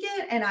rethink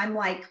it, and I'm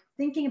like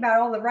thinking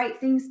about all the right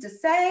things to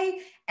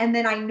say. And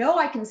then I know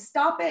I can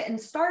stop it and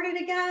start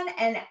it again.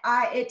 And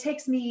it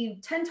takes me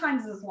 10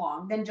 times as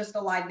long than just a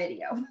live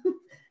video.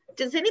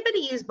 Does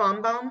anybody use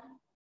BombBomb?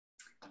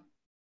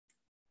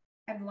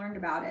 I've learned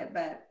about it,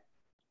 but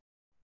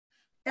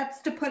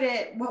that's to put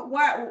it,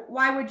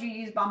 why would you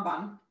use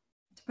BombBomb?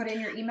 To put it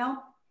in your email?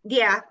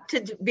 Yeah,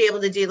 to be able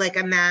to do like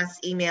a mass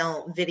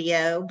email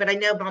video, but I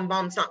know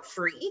BombBomb's not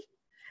free.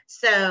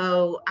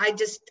 So I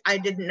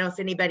didn't know if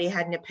anybody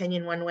had an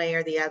opinion one way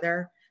or the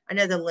other. I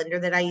know the lender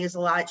that I use a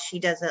lot, she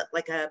does it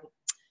like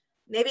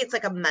maybe it's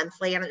like a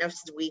monthly, I don't know if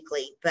it's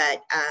weekly,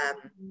 but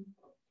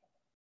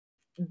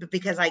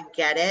because I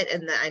get it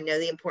and I know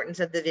the importance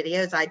of the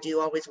videos, I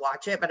do always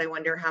watch it. But I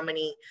wonder how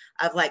many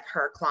of like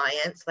her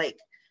clients, like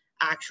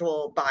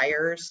actual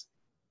buyers,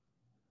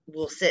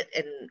 will sit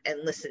and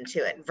listen to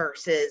it,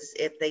 versus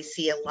if they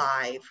see a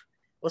live,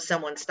 will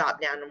someone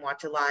stop down and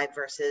watch a live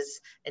versus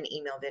an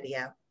email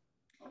video?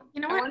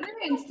 You know I what? wonder,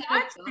 instead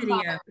of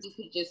video, you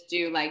could just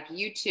do like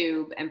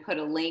YouTube and put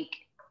a link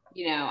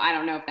you know, I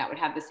don't know if that would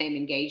have the same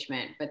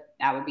engagement, but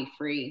that would be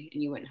free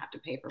and you wouldn't have to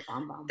pay for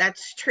BombBomb.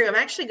 That's true. I'm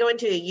actually going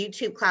to a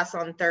YouTube class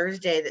on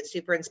Thursday that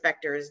Super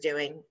Inspector is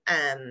doing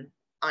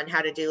on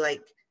how to do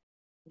like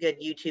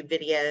good YouTube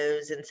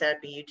videos and set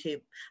up a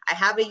YouTube. I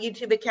have a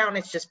YouTube account.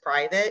 It's just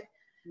private.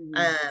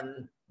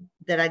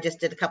 That I just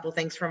did a couple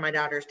things for my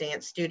daughter's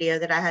dance studio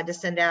that I had to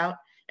send out,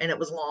 and it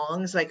was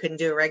long, so I couldn't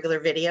do a regular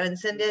video and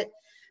send it.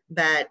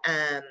 But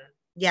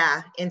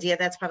yeah, India,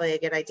 that's probably a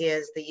good idea,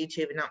 is the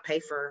YouTube and not pay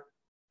for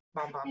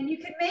BombBomb. And you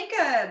can make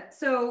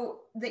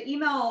so the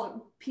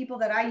email people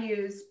that I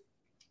use,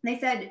 they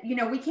said, you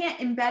know, we can't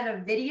embed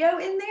a video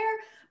in there,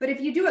 but if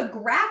you do a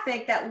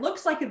graphic that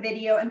looks like a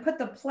video and put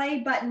the play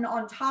button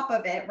on top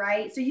of it,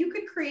 right? So you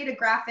could create a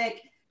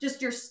graphic,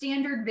 just your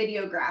standard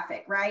video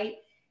graphic, right?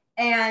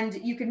 And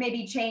you could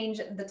maybe change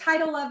the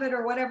title of it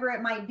or whatever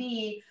it might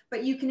be,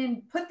 but you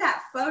can put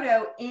that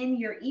photo in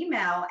your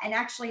email and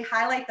actually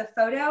highlight the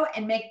photo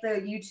and make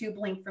the YouTube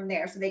link from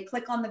there. So they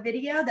click on the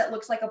video that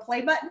looks like a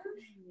play button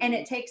and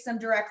it takes them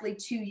directly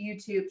to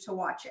YouTube to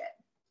watch it.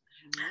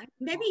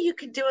 Maybe you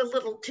could do a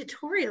little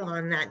tutorial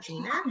on that,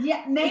 Gina.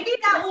 Yeah, maybe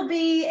that will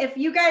be, if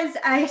you guys,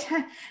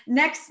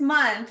 next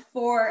month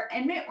or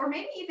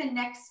maybe even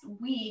next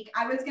week,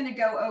 I was going to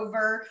go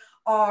over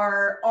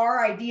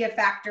our idea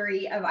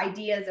factory of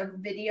ideas of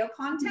video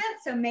content.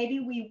 So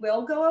maybe we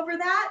will go over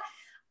that.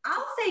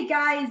 I'll say,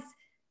 guys,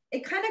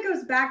 it kind of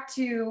goes back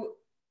to,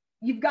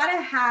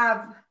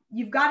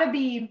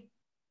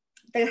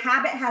 the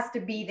habit has to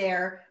be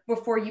there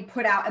before you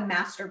put out a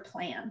master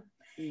plan.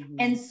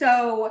 And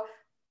so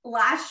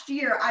last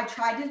year, I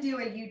tried to do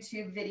a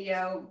YouTube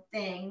video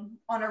thing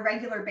on a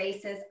regular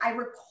basis. I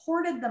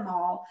recorded them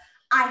all.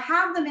 I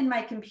have them in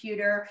my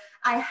computer.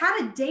 I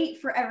had a date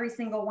for every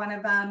single one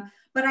of them,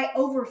 but I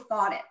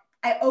overthought it.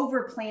 I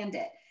overplanned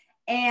it.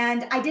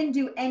 And I didn't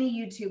do any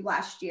YouTube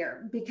last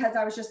year because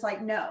I was just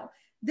like, no.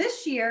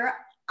 This year,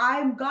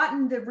 I've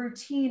gotten the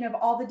routine of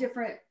all the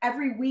different,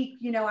 every week,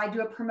 you know, I do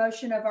a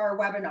promotion of our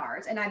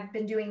webinars, and I've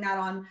been doing that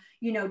on,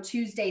 you know,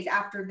 Tuesdays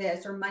after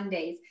this or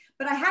Mondays.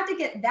 But I had to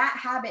get that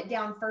habit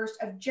down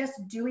first of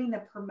just doing the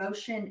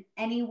promotion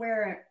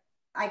anywhere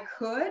I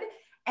could.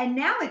 And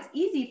now it's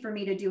easy for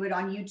me to do it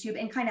on YouTube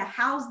and kind of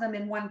house them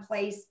in one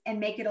place and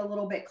make it a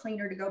little bit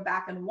cleaner to go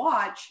back and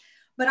watch.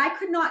 But I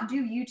could not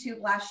do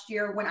YouTube last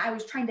year when I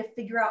was trying to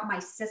figure out my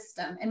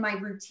system and my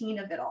routine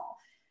of it all.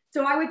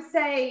 So I would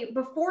say,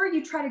 before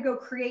you try to go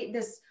create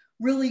this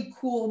really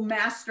cool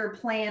master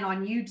plan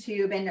on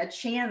YouTube and a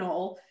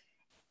channel,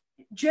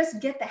 just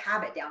get the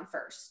habit down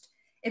first.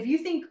 If you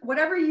think,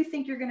 whatever you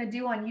think you're going to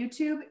do on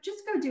YouTube,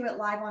 just go do it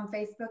live on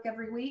Facebook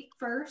every week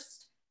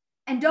first.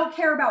 And don't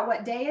care about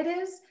what day it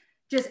is.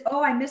 Just,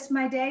 oh, I missed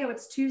my day. Oh,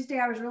 it's Tuesday.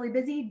 I was really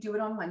busy. Do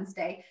it on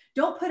Wednesday.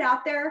 Don't put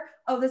out there,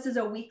 oh, this is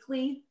a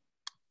weekly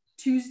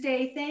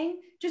Tuesday thing.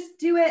 Just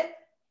do it.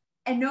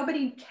 And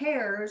nobody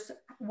cares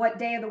what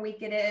day of the week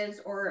it is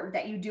or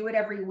that you do it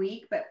every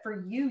week. But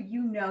for you,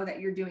 you know that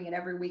you're doing it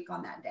every week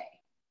on that day,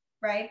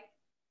 right?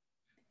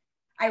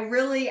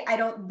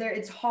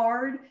 It's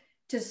hard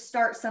to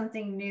start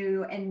something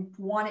new and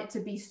want it to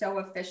be so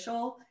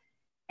official.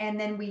 And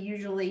then we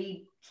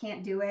usually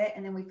can't do it.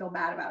 And then we feel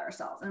bad about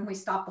ourselves and we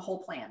stop the whole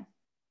plan,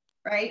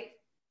 right?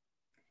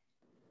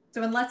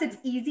 So unless it's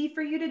easy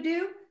for you to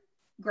do,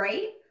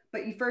 great.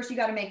 But you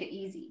got to make it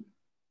easy.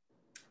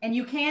 And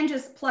you can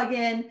just plug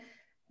in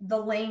the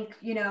link,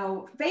 you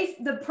know,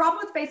 the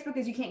problem with Facebook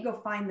is you can't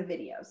go find the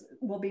videos,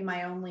 will be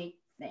my only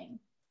thing.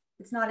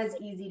 It's not as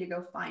easy to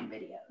go find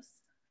videos.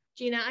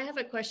 Gina, I have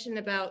a question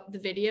about the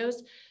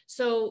videos.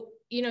 So,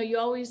 you know, you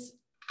always,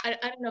 I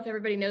don't know if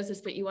everybody knows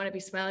this, but you want to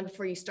be smiling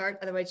before you start.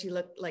 Otherwise you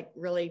look like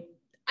really,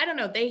 I don't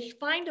know. They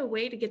find a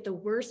way to get the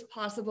worst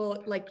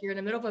possible, like you're in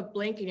the middle of a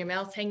blink and your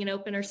mouth's hanging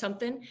open or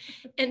something.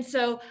 And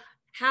so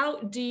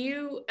how do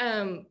you,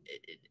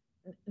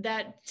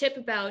 that tip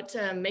about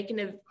making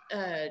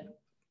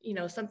you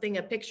know,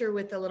 a picture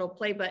with a little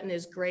play button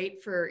is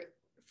great for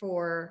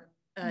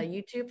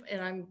YouTube,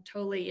 and I'm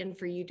totally in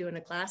for you doing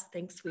a class.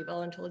 Thanks, we've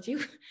all told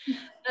you.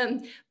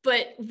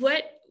 But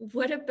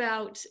what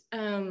about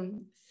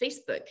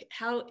Facebook?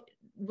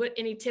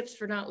 Any tips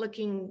for not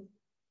looking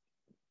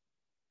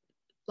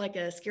like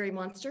a scary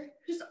monster?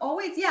 Just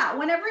always, yeah.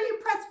 Whenever you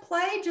press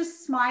play,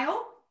 just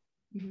smile.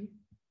 Mm-hmm.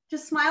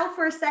 Just smile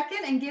for a second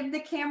and give the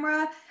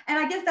camera. And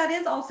I guess that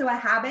is also a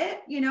habit,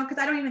 you know, because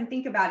I don't even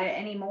think about it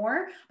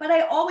anymore. But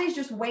I always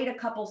just wait a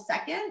couple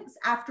seconds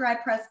after I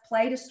press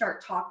play to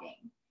start talking.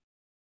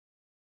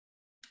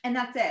 And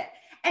that's it.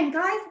 And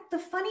guys, the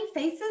funny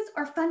faces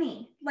are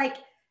funny. Like,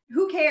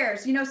 who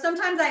cares? You know,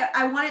 sometimes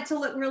I want it to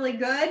look really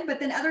good, but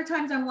then other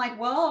times I'm like,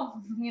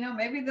 well, you know,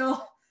 maybe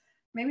they'll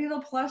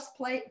press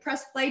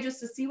play just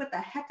to see what the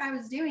heck I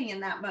was doing in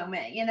that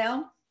moment, you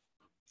know?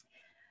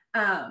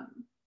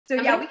 So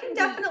yeah, we can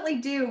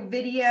definitely do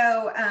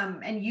video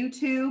and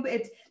YouTube.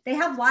 They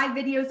have live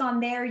videos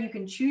on there. You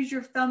can choose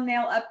your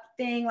thumbnail up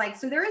thing. Like,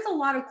 so there is a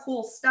lot of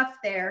cool stuff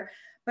there.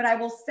 But I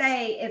will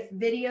say, if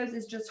videos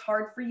is just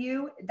hard for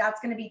you, that's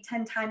going to be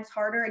 10 times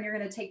harder and you're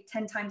going to take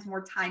 10 times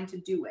more time to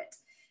do it.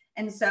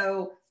 And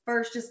so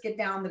first just get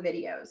down the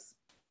videos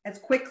as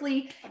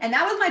quickly. And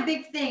that was my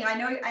big thing. I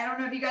don't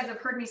know if you guys have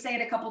heard me say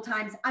it a couple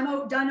times.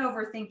 I'm done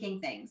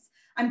overthinking things.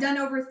 I'm done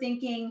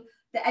overthinking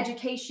the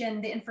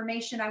education, the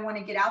information I want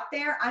to get out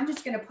there. I'm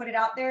just going to put it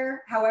out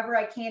there however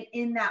I can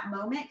in that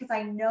moment, because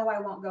I know I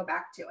won't go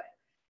back to it.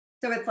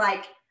 So it's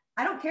like,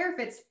 I don't care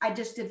if I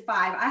just did 5.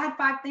 I had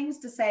 5 things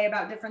to say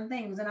about different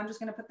things, and I'm just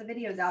going to put the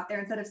videos out there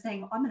instead of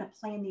saying, well, I'm going to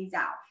plan these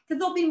out, because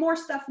there'll be more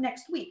stuff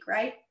next week,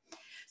 right?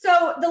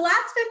 So the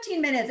last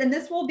 15 minutes, and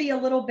this will be a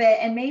little bit,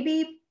 and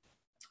maybe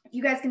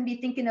you guys can be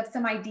thinking of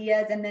some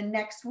ideas. And then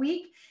next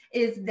week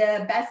is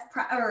the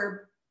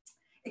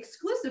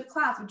exclusive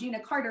class with Gina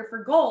Carter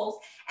for goals.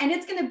 And it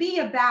was going to be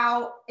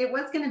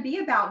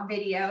about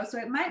video. So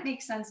it might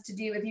make sense to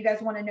do, if you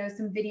guys want to know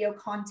some video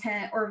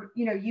content or,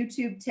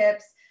 YouTube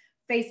tips,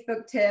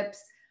 Facebook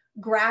tips,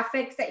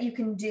 graphics that you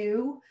can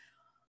do.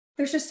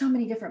 There's just so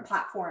many different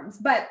platforms.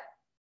 But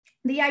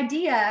the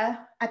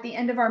idea at the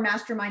end of our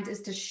mastermind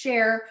is to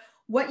share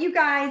what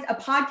a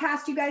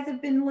podcast you guys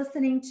have been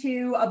listening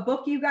to, a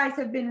book you guys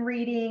have been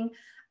reading,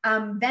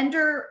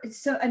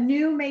 so a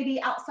new, maybe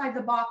outside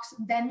the box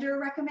vendor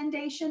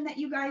recommendation that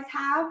you guys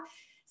have,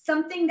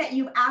 something that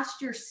you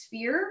asked your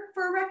sphere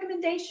for a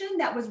recommendation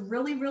that was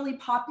really, really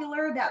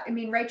popular.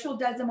 Rachel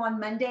does them on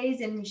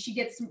Mondays, and she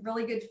gets some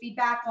really good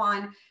feedback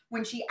on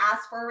when she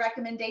asks for a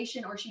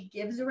recommendation or she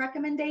gives a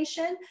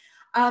recommendation.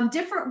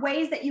 Different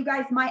ways that you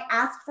guys might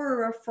ask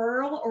for a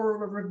referral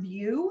or a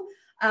review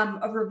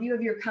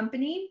of your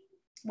company,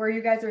 where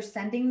you guys are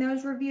sending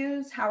those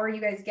reviews. How are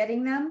you guys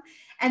getting them?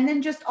 And then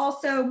just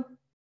also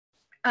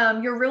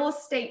your real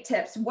estate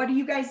tips. What do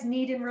you guys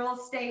need in real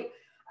estate?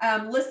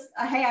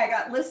 Hey, I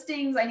got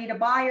listings. I need a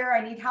buyer.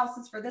 I need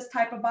houses for this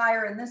type of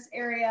buyer in this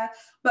area.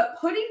 But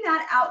putting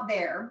that out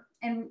there,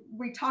 and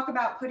we talk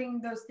about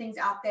putting those things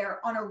out there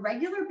on a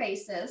regular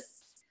basis,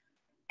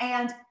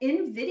 and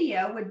in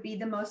video would be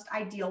the most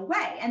ideal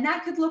way. And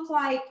that could look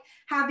like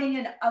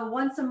having a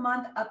once a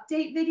month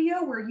update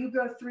video where you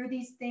go through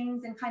these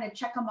things and kind of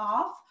check them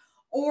off.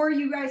 Or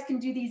you guys can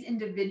do these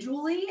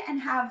individually and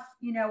have,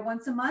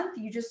 once a month,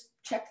 you just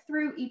check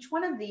through each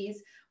one of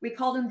these. We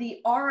call them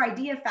the R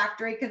Idea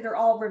Factory, because they're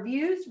all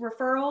reviews,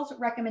 referrals,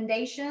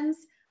 recommendations,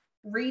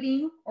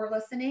 reading or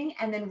listening,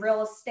 and then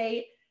real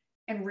estate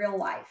and real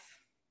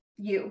life.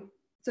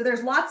 So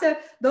there's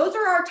those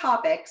are our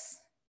topics.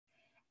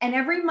 And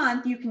every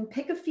month you can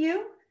pick a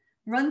few,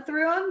 run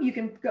through them. You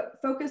can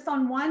focus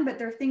on one, but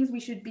they're things we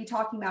should be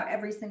talking about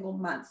every single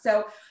month.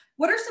 So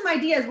what are some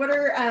ideas? What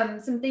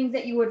are some things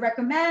that you would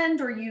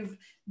recommend or you've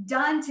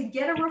done to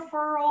get a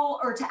referral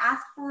or to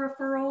ask for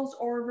referrals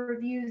or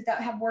reviews that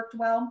have worked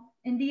well?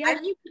 India?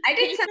 I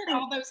did send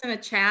all those in the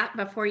chat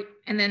before,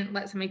 and then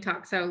let somebody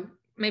talk. So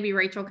maybe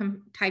Rachel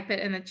can type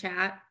it in the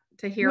chat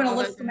to hear all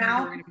those.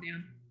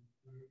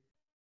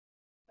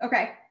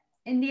 Okay,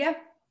 India?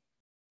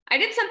 I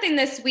did something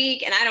this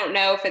week, and I don't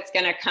know if it's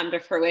going to come to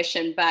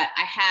fruition, but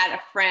I had a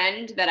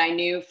friend that I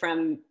knew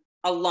from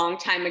a long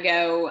time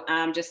ago.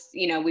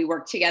 We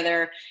worked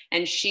together,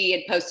 and she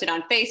had posted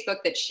on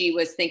Facebook that she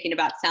was thinking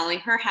about selling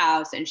her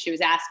house, and she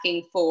was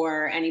asking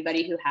for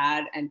anybody who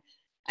had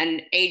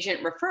an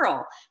agent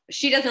referral.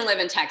 She doesn't live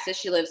in Texas.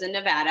 She lives in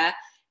Nevada.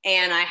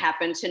 And I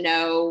happen to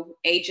know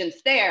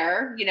agents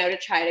there, to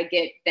try to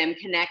get them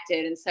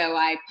connected. And so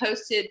I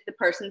posted the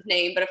person's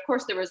name, but of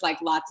course there was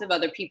lots of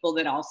other people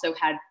that also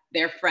had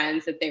their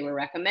friends that they were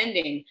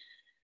recommending.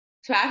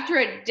 So after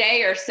a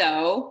day or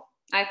so,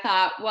 I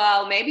thought,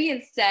 well, maybe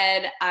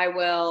instead I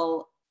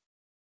will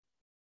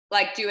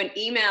do an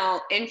email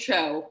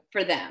intro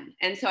for them.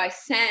 And so I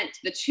sent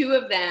the 2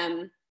 of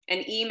them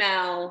an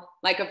email,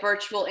 a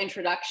virtual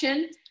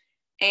introduction.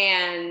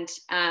 And,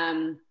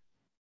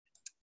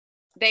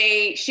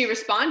 she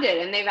responded,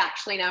 and they've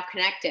actually now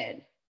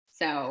connected.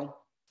 So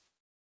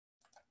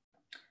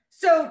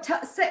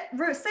say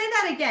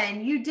that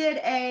again. You did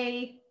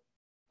a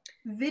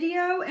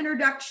video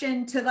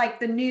introduction to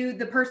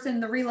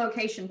the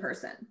relocation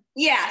person.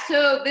 Yeah.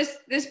 So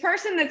this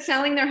person that's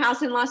selling their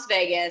house in Las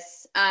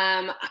Vegas,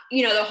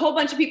 the whole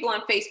bunch of people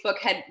on Facebook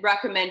had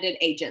recommended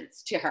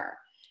agents to her.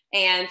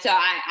 And so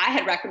I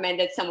had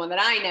recommended someone that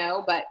I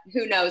know, but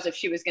who knows if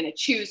she was going to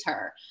choose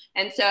her.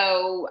 And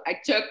so I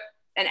took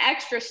an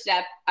extra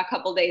step a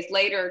couple days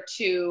later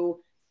to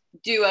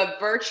do a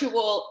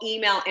virtual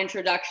email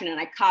introduction. And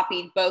I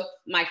copied both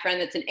my friend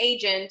that's an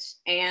agent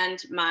and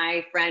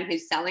my friend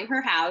who's selling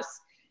her house.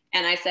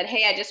 And I said,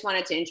 hey, I just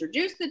wanted to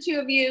introduce the 2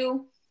 of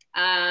you.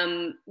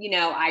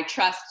 I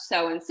trust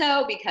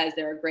so-and-so because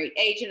they're a great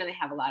agent and they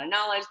have a lot of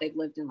knowledge. They've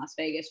lived in Las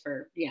Vegas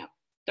for,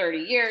 30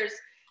 years.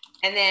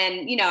 And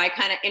then, I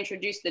kind of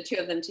introduced the 2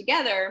 of them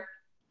together.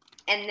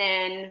 And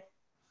then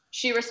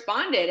she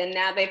responded, and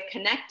now they've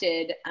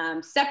connected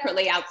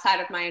separately outside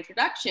of my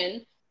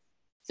introduction.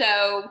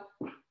 So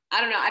I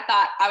don't know. I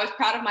thought I was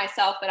proud of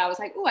myself that I was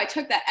like, oh, I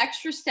took that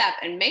extra step,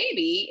 and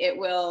maybe it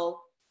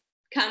will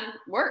come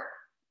work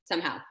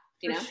somehow.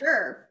 For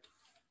sure.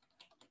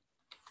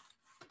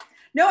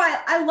 No,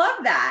 I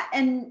love that.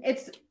 And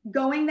it's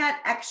going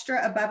that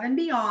extra above and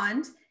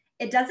beyond.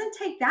 it doesn't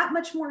take that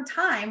much more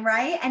time,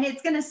 right? And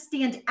it's going to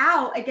stand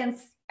out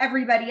against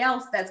everybody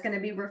else that's going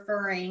to be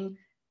referring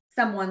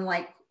someone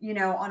like, you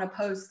know, on a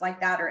post like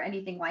that or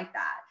anything like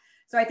that.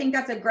 So I think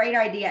that's a great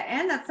idea.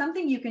 And that's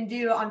something you can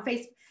do on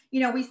Facebook.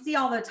 You know, we see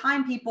all the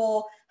time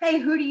people, hey,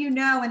 who do you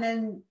know? And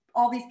then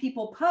all these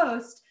people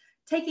post.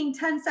 Taking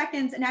 10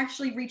 seconds and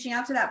actually reaching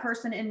out to that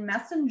person in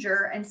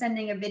Messenger and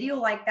sending a video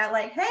like that,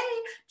 like, hey,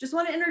 just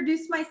want to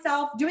introduce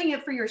myself, doing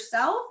it for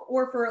yourself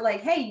or for like,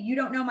 hey, you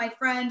don't know my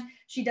friend.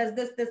 She does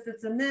this, this,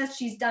 this, and this.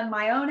 She's done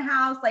my own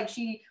house. Like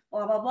she,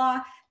 blah, blah,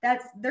 blah.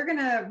 They're going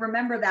to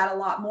remember that a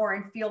lot more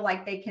and feel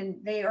like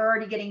they are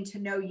already getting to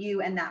know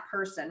you and that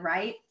person,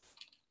 right?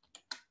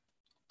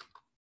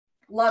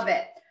 Love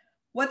it.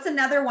 What's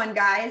another one,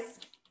 guys?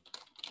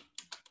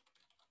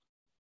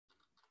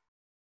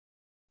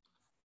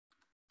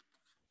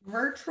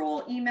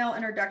 Virtual email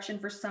introduction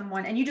for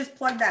someone. And you just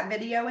plug that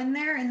video in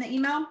there in the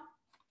email?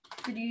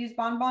 Did you use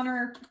Bonbon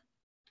or?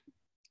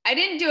 I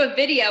didn't do a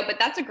video, but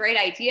that's a great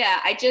idea.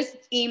 I just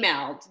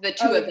emailed the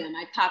two of them.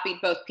 I copied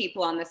both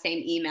people on the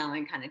same email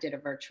and kind of did a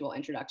virtual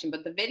introduction,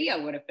 but the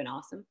video would have been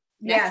awesome.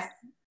 Yes.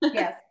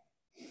 Yes.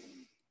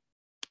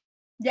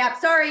 Yeah.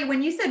 Sorry.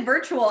 When you said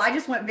virtual, I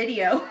just went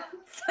video.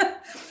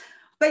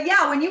 But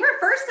yeah, when you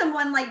refer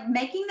someone, like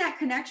making that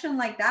connection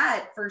like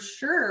that for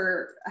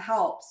sure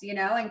helps, you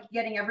know, and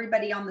getting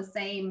everybody on the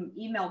same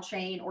email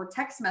chain or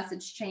text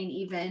message chain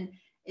even.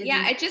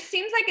 Yeah, it just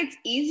seems like it's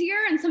easier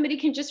and somebody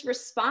can just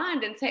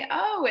respond and say,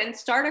 oh, and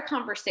start a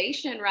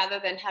conversation rather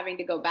than having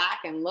to go back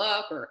and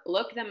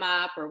look them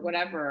up or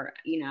whatever.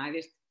 You know, I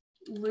just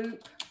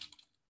loop.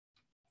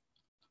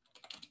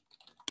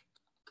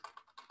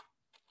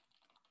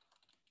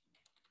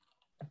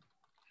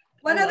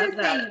 What other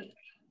thing?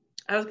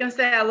 I was going to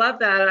say, I love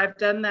that. I've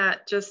done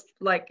that just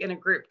like in a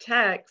group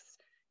text,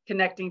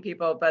 connecting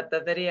people, but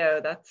the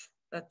video, that's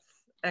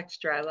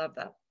extra. I love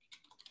that.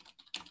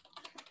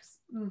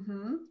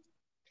 Mm-hmm.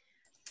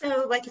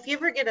 So like if you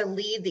ever get a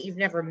lead that you've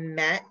never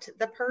met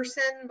the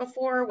person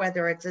before,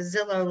 whether it's a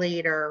Zillow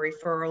lead or a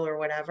referral or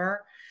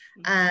whatever,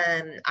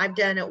 I've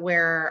done it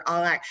where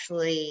I'll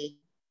actually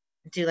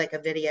do like a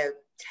video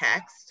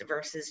text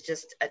versus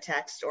just a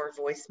text or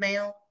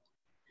voicemail.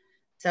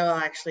 So I'll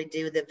actually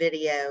do the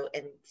video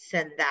and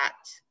send that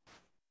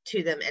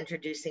to them,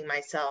 introducing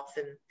myself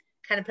and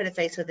kind of put a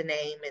face with a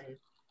name and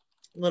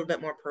a little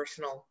bit more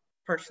personable.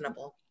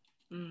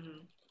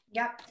 Mm-hmm.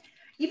 Yep.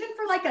 Even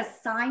for like a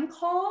sign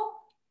call,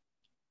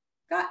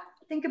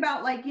 think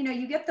about like, you know,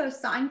 you get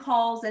those sign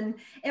calls and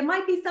it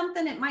might be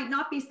something, it might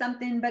not be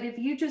something, but if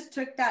you just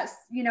took that,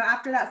 you know,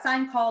 after that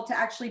sign call to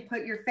actually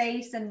put your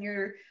face and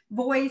your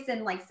voice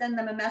and like send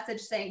them a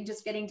message saying,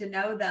 just getting to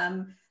know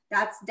them,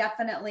 that's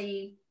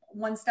definitely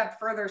one step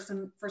further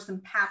for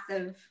some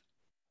passive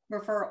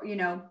referral, you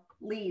know,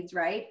 leads,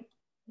 right?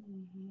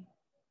 Mm-hmm.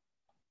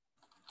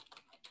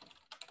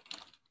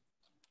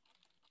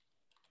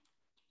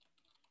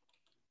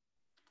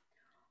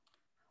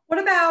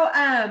 What about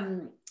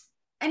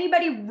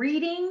anybody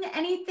reading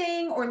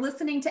anything or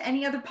listening to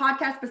any other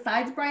podcast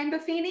besides Brian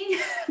Buffini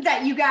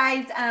that you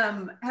guys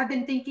have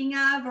been thinking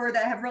of or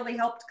that have really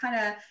helped kind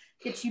of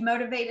get you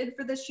motivated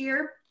for this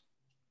year?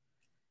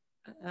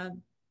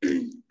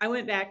 I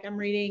went back. I'm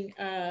reading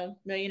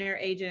Millionaire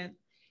Agent,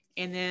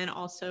 and then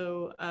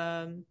also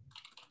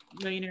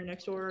Millionaire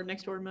Next Door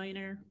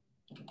Millionaire.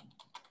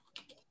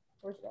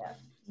 Where's that?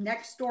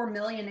 Next Door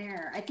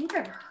Millionaire. I think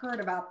I've heard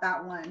about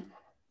that one.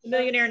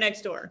 Millionaire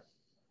Next Door.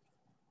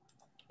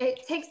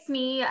 It takes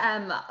me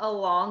a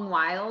long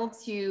while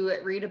to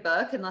read a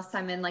book unless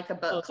I'm in like a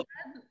book club.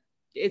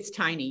 It's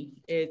tiny.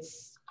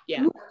 It's,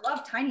 yeah. Ooh, I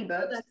love tiny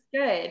books. Oh, that's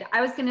good.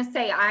 I was going to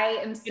say, I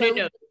am so.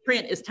 No,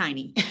 print is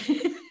tiny.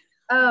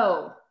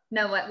 Oh,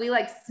 no, what we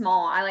like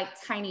small. I like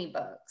tiny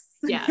books.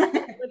 Yeah.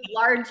 With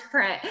large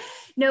print.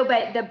 No,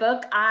 but the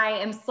book I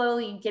am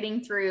slowly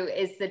getting through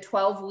is the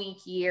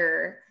 12-week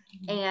year.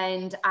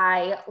 And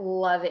I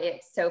love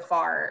it so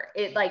far.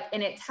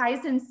 And it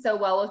ties in so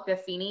well with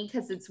Buffini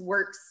because it's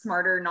work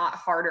smarter, not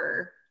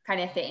harder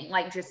kind of thing.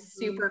 Like just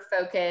super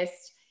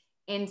focused,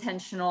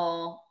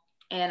 intentional.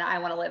 And I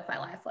want to live my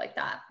life like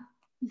that.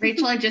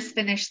 Rachel, I just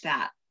finished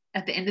that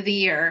at the end of the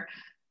year.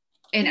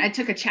 And I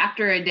took a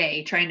chapter a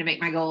day trying to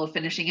make my goal of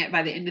finishing it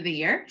by the end of the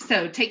year.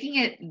 So taking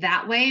it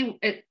that way,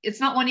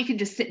 it's not one you can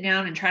just sit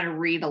down and try to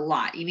read a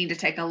lot. You need to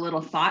take a little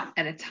thought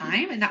at a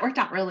time. And that worked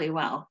out really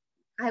well.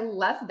 I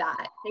love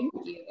that. Thank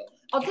you.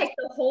 I'll take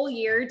the whole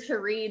year to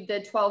read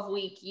the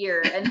 12-week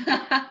year and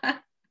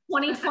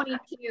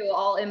 2022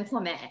 I'll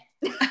implement.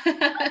 So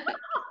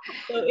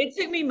it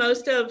took me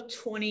most of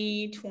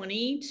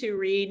 2020 to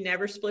read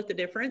Never Split the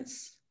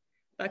Difference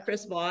by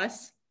Chris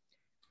Voss.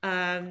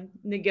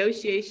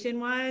 Negotiation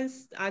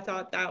wise, I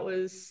thought that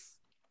was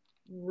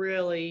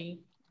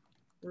really,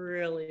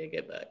 really a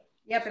good book.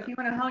 Yep, if you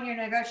want to hone your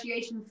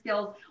negotiation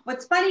skills.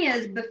 What's funny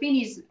is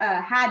Buffini's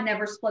had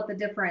Never Split the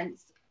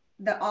Difference,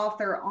 the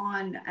author,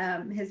 on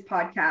his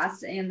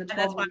podcast, and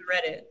that's why I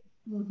read it.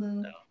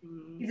 Mm-hmm. So.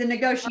 He's a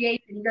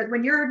negotiation. He goes,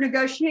 when you're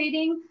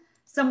negotiating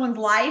someone's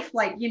life,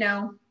 like, you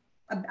know,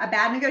 a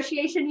bad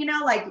negotiation, you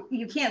know, like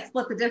you can't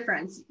split the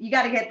difference. You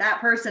got to get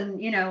that person,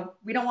 you know,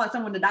 we don't want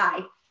someone to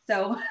die.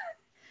 So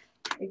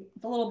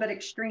it's a little bit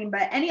extreme,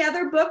 but any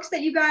other books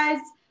that you guys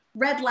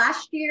read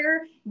last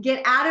year?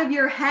 Get Out of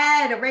Your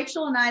Head.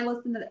 Rachel and I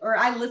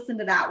I listened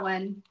to that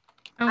one.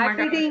 Oh I'm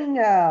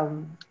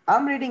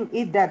reading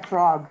Eat That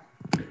Frog.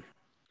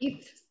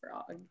 Eat the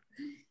frog.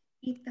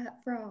 Eat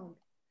that frog.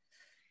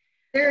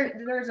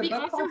 There's a we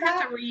book also called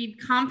have that. to read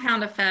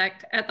Compound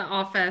Effect at the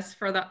office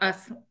for the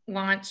us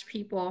launch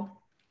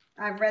people.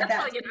 I've read That's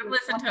that. really good. I've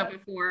listened to it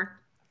before.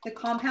 The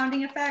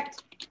Compounding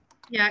Effect.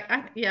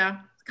 Yeah,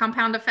 yeah,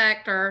 Compound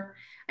Effect, or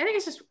I think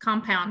it's just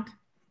Compound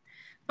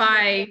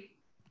by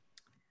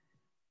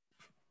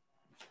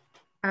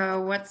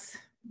what's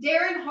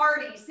Darren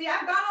Hardy. See,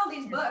 I've got all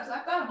these books.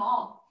 I've got them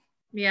all.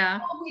 Yeah.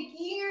 All Week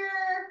Year.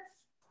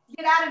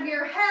 Get Out of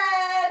Your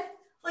Head.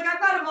 Like I've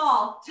got them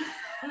all.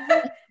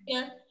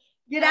 Yeah.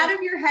 Get Out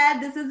of Your Head.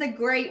 This is a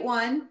great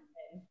one.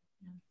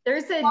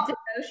 There's a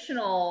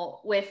devotional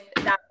with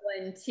that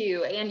one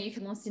too, and you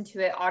can listen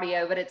to it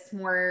audio, but it's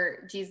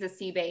more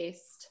Jesus-y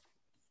based.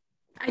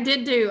 I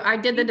did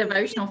the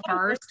devotional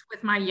first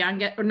with my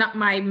youngest, or not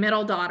my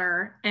middle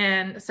daughter,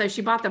 and so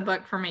she bought the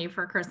book for me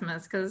for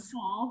Christmas because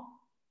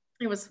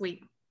it was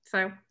sweet.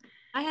 So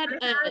I had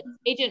an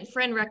agent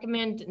friend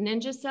recommend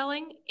Ninja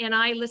Selling, and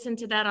I listened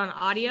to that on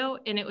audio,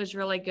 and it was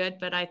really good.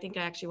 But I think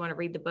I actually want to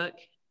read the book.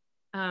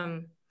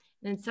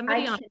 And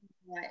somebody I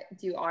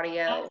do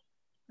audio.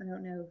 I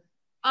don't know.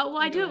 Oh,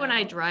 well, I do it when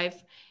I drive,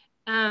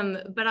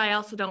 but I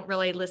also don't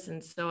really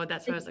listen. So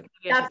that's why I was like,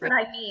 that's what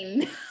I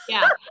mean.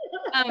 Yeah.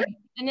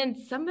 And then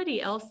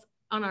somebody else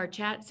on our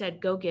chat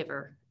said Go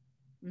Giver.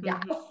 Yeah.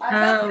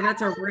 Oh,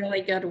 that's a really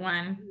good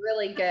one.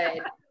 Really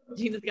good.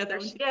 Gina's got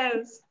that one.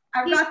 Yes.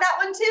 I've got that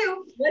one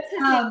too. What's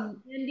his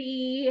name?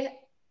 Andy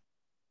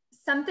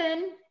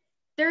something.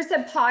 There's a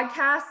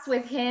podcast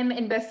with him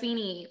and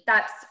Buffini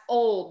that's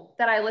old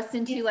that I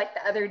listened to like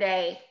the other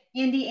day.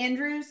 Andy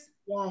Andrews.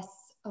 Yes.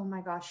 Oh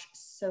my gosh,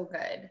 so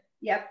good.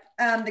 Yep.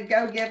 The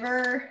Go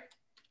Giver.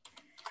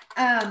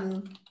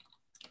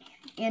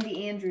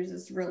 Andy Andrews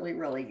is really,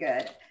 really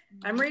good.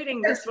 I'm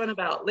reading this one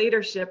about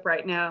leadership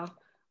right now.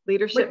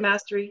 Leadership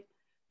Mastery.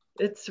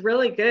 It's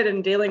really good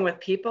in dealing with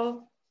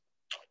people.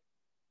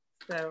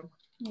 So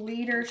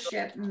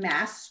Leadership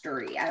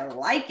Mastery. I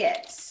like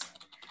it.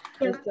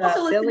 It's,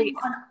 also listening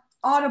on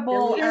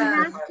Audible. It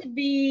has to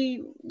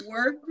be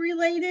work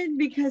related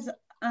because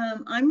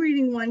I'm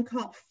reading one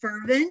called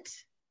Fervent.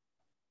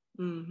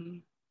 Mm-hmm.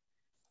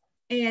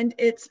 And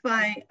it's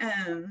by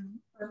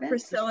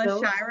Priscilla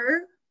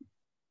Shirer.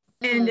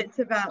 And it's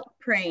about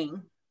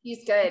praying.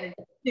 He's good.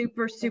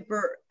 Super,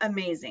 super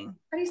amazing.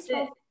 How do you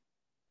spell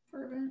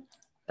Fervent?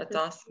 That's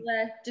awesome.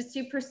 Just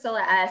do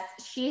Priscilla S.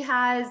 She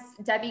has,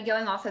 Debbie,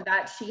 going off of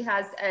that, she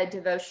has a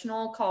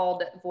devotional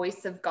called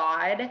Voice of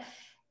God.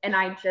 And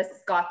I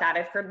just got that.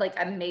 I've heard like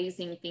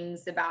amazing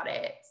things about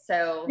it.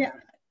 So yeah.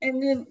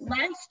 And then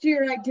last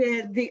year I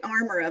did The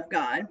Armor of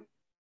God.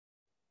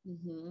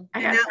 Mm-hmm.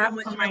 And that one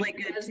was really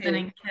good too.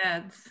 And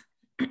kids.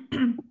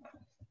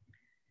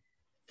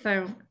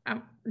 So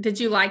did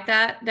you like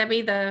that,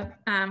 Debbie, the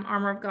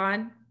Armor of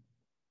God?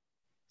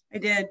 I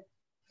did.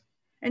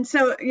 And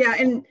so, yeah,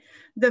 and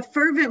the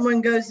Fervent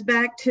one goes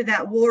back to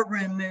that War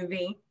Room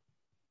movie,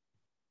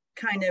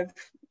 kind of.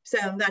 So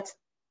that's,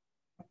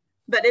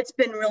 but it's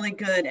been really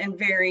good and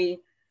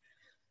very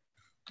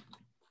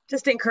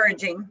just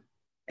encouraging.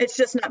 It's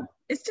just not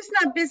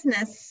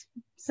business.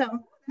 So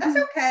that's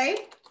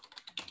okay.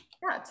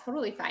 Yeah,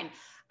 totally fine.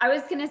 I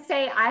was going to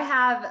say, I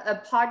have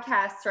a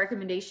podcast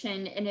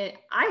recommendation, and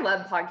I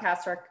love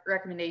podcast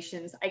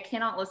recommendations. I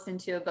cannot listen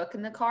to a book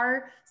in the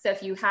car. So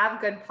if you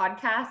have good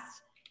podcasts,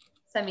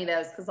 send me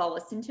those because I'll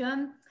listen to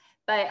them.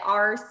 But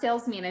our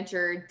sales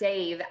manager,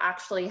 Dave,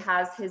 actually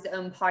has his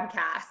own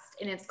podcast,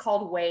 and it's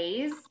called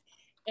Ways.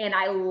 And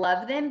I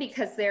love them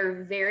because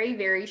they're very,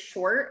 very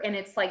short, and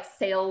it's like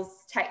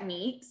sales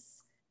techniques.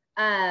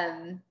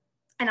 And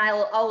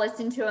I'll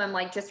listen to them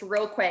like just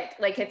real quick.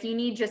 Like if you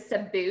need just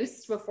a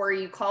boost before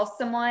you call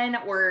someone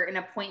or an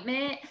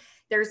appointment,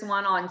 there's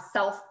one on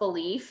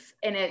self-belief,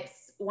 and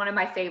it's one of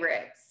my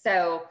favorites.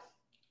 So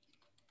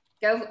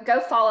go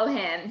follow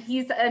him.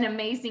 He's an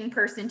amazing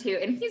person too.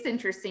 And he's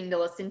interesting to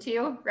listen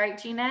to,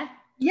 right, Gina?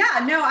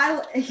 Yeah,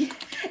 no,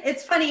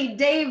 it's funny.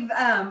 Dave,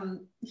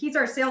 he's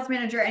our sales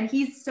manager, and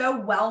he's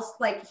so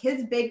like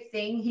his big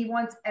thing, he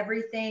wants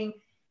everything.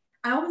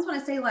 I almost want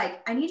to say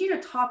like, I need you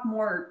to talk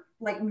more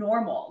like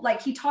normal.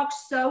 Like he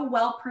talks so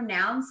well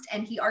pronounced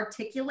and he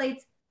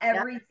articulates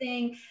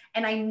everything. Yep.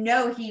 And I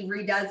know he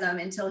redoes them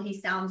until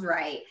he sounds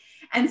right.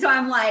 And so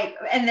I'm like,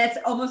 and that's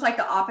almost like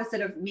the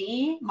opposite of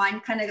me. Mine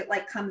kind of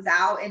like comes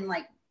out and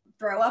like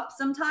throw up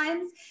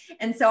sometimes.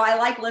 And so I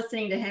like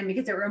listening to him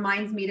because it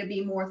reminds me to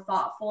be more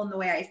thoughtful in the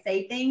way I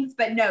say things.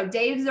 But no,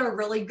 Dave's are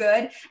really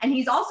good. And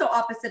he's also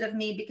opposite of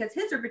me because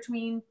his are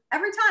between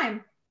every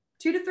time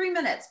 2 to 3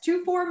 minutes,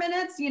 2 4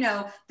 minutes, you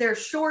know, they're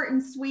short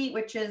and sweet,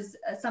 which is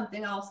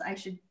something else I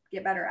should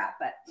get better at.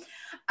 But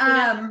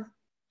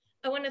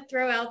I want to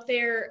throw out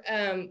there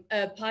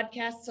a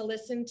podcast to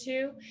listen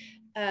to,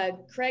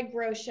 Craig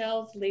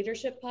Groeschel's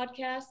leadership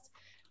podcast.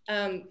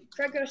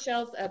 Craig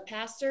Groeschel's a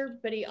pastor,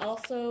 but he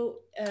also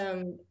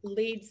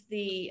leads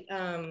the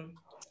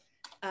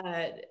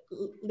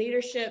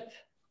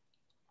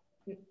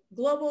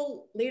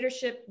Global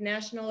Leadership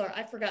National, or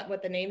I forgot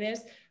what the name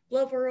is,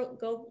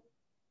 Global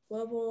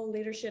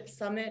Leadership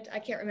Summit. I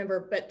can't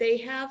remember, but they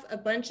have a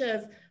bunch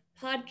of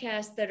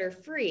podcasts that are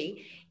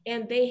free,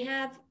 and they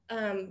have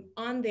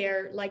on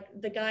there, like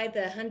the guy,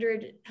 the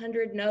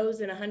 100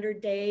 No's in 100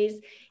 Days,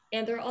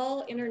 and they're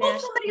all international. Tell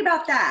somebody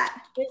about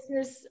that.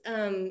 Business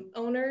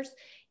owners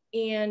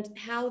and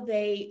how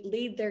they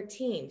lead their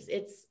teams.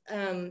 It's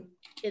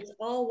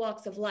all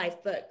walks of life,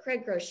 but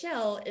Craig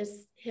Groeschel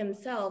is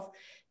himself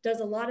does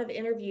a lot of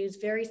interviews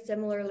very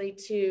similarly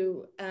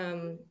to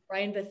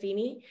Brian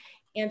Buffini,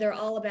 and they're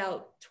all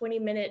about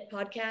 20-minute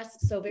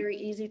podcasts, so very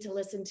easy to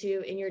listen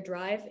to in your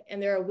drive.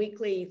 And they're a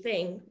weekly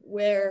thing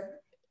where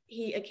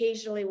he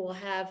occasionally will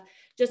have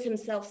just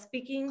himself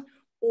speaking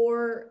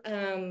or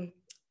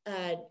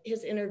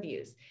his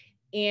interviews.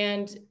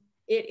 And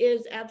it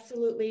is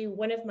absolutely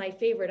one of my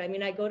favorite. I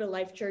mean, I go to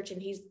Life Church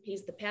and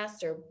he's the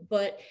pastor,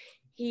 but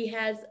he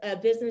has a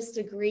business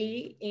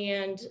degree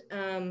and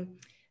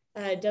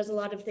does a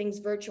lot of things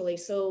virtually.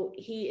 So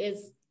he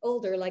is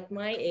older, like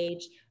my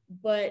age,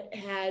 but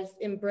has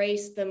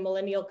embraced the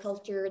millennial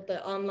culture,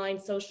 the online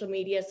social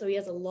media. So he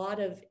has a lot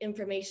of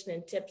information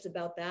and tips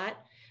about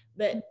that.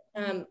 But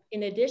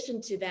in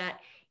addition to that,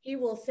 he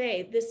will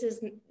say, this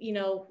is, you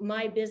know,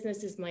 my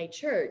business is my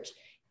church,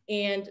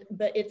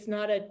 but it's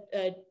not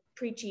a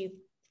preachy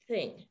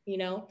thing, you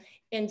know?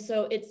 And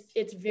so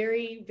it's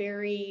very,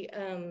 very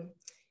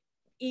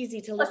easy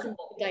to listen to,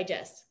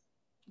 digest.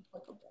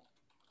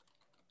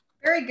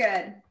 Very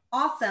good.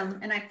 Awesome.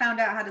 And I found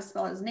out how to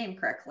spell his name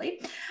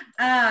correctly.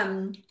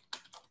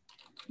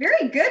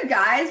 Very good,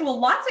 guys. Well,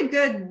 lots of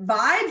good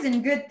vibes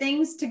and good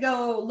things to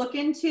go look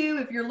into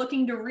if you're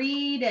looking to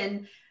read.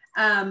 And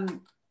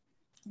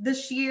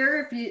this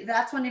year, if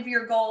that's one of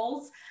your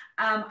goals.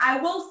 I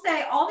will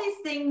say all these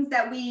things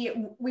that we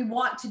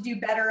want to do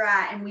better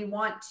at, and we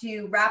want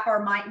to wrap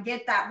our mind,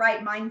 get that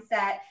right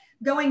mindset.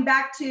 Going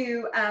back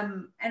to,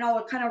 and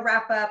I'll kind of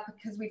wrap up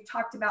because we've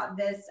talked about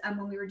this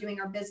when we were doing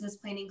our business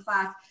planning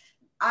class.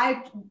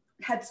 I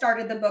had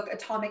started the book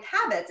Atomic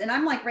Habits, and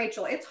I'm like,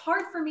 Rachel, it's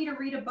hard for me to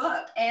read a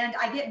book, and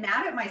I get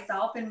mad at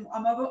myself, and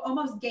I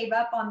almost gave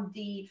up on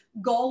the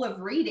goal of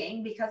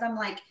reading because I'm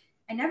like,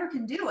 I never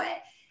can do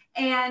it.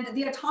 And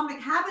the Atomic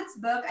Habits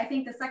book, I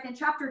think the second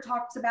chapter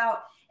talks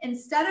about,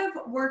 instead of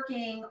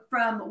working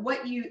from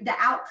the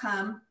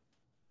outcome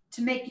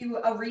to make you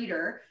a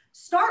reader,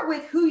 start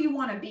with who you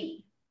want to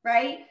be,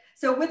 right?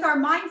 So with our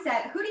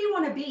mindset, who do you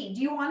want to be?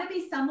 Do you want to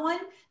be someone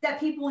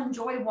that people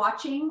enjoy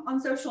watching on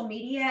social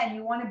media, and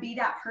you want to be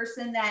that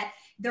person that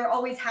they're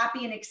always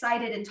happy and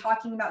excited and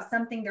talking about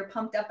something they're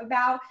pumped up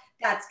about,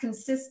 that's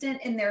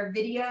consistent in their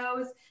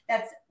videos,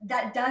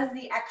 that does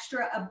the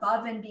extra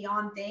above and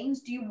beyond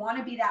things? Do you want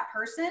to be that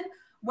person?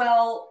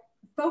 Well,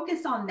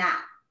 focus on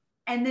that.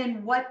 And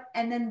then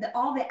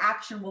all the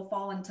action will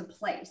fall into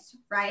place,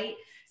 right?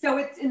 So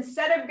it's,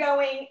 instead of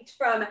going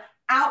from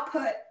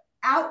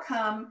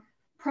outcome,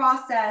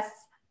 process,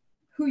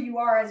 who you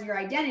are as your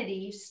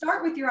identity,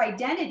 start with your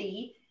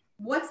identity.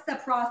 What's the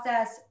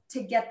process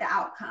to get the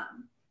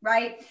outcome,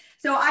 right?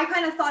 So I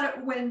kind of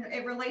thought when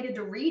it related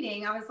to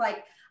reading, I was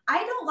like,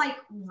 I don't like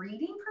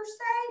reading per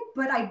se,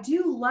 but I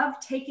do love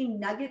taking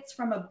nuggets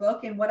from a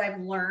book and what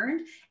I've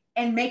learned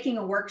and making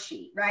a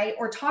worksheet, right?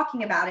 Or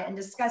talking about it and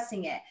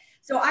discussing it.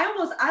 So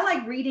I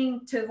like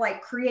reading to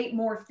like create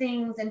more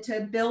things and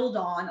to build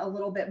on a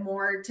little bit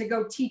more, to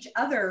go teach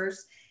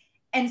others.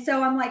 And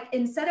so I'm like,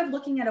 instead of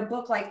looking at a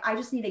book, like I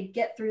just need to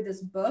get through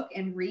this book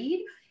and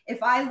read,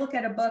 if I look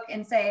at a book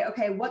and say,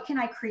 okay, what can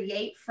I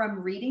create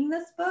from reading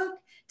this book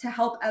to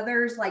help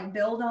others like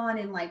build on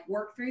and like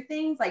work through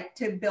things, like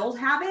to build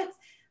habits,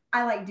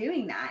 I like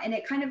doing that. And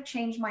it kind of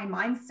changed my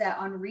mindset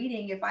on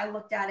reading if I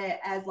looked at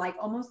it as like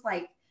almost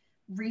like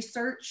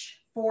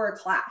research for a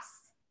class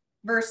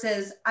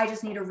versus I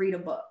just need to read a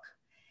book.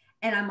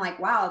 And I'm like,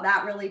 wow,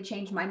 that really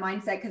changed my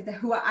mindset, because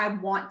who I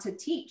want to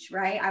teach,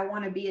 right? I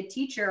want to be a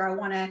teacher. I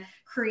want to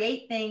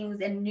create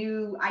things and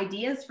new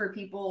ideas for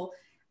people.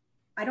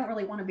 I don't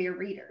really want to be a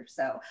reader.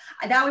 So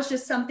that was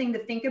just something to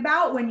think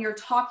about when you're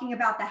talking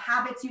about the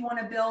habits you want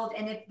to build.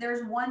 And if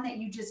there's one that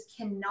you just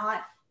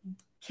cannot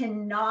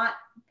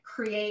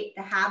create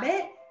the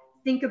habit,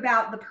 think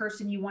about the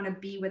person you want to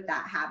be with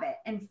that habit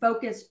and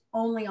focus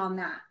only on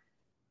that,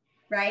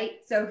 right?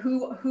 So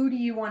who do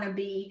you want to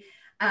be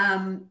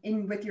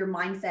with your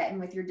mindset and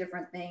with your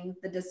different things,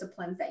 the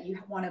disciplines that you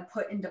want to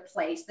put into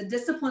place. The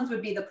disciplines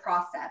would be the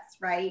process,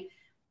 right?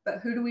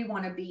 But who do we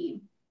want to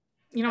be?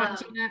 You know what,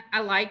 Gina,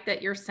 I like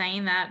that you're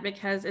saying that,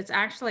 because it's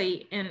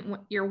actually in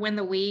your Win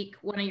the Week,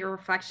 one of your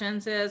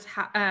reflections is,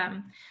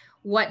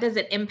 what does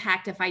it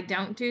impact if I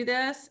don't do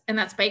this? And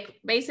that's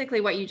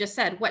basically what you just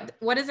said.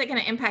 What is it going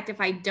to impact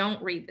if I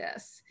don't read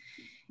this?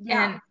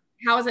 Yeah. And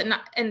how is it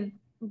not? And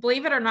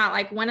believe it or not,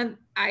 like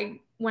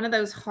one of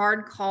those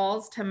hard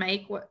calls to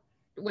make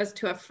was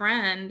to a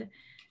friend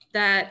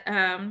that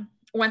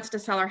wants to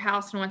sell her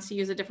house and wants to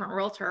use a different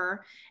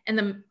realtor.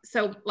 And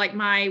so like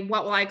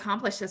what will I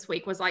accomplish this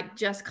week was like,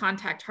 just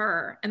contact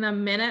her. And the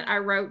minute I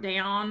wrote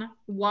down,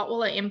 what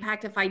will it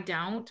impact if I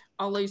don't,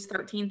 I'll lose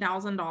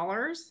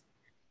 $13,000.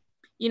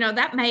 You know,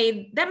 that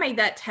made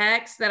that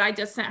text that I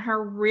just sent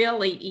her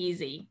really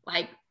easy.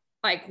 Like,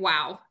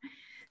 wow.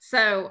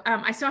 So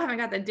I still haven't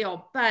got the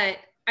deal, but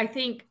I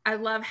think I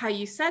love how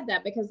you said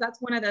that, because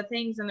that's one of the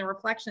things in the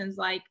reflections,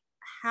 like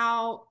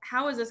how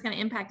is this going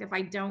to impact if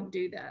I don't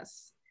do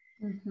this?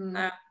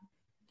 Mm-hmm.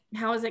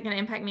 How is it going to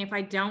impact me if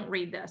I don't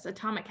read this?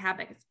 Atomic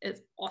Habits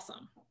is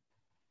awesome.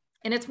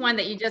 And it's one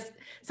that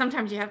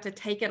sometimes you have to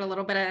take it a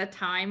little bit at a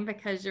time,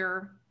 because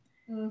you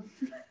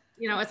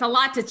know, it's a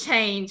lot to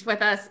change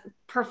with us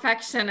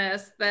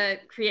perfectionists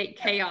that create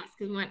chaos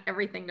because we want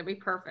everything to be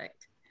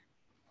perfect.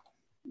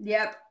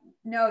 Yep.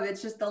 No,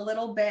 it's just the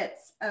little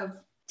bits of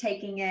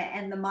taking it,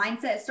 and the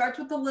mindset starts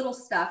with the little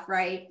stuff,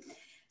 right?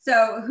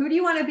 So who do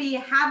you want to be?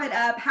 Have it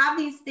up, have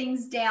these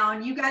things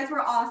down. You guys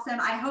were awesome.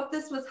 I hope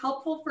this was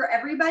helpful for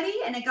everybody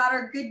and it got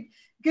our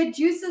good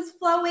juices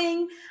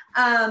flowing.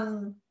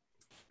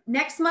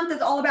 Next month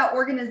is all about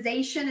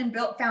organization and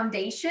built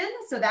foundation.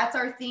 So that's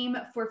our theme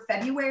for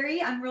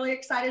February. I'm really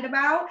excited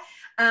about.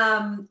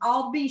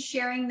 I'll be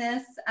sharing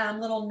this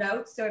little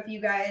notes. So if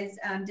you guys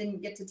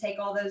didn't get to take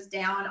all those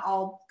down,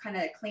 I'll kind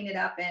of clean it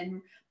up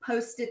and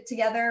post it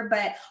together.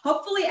 But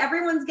hopefully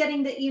everyone's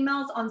getting the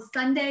emails on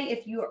Sunday.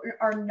 If you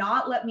are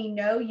not, let me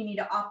know. You need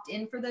to opt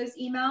in for those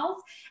emails.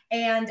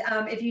 And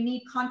if you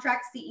need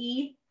Contract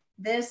CE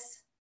this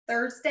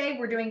Thursday,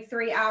 we're doing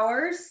 3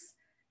 hours.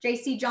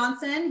 JC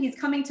Johnson, he's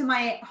coming to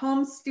my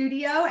home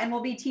studio and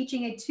we'll be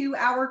teaching a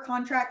 2-hour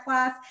contract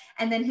class.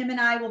 And then him and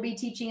I will be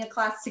teaching a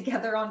class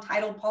together on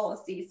title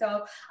policy.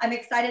 So I'm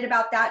excited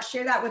about that.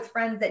 Share that with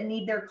friends that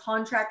need their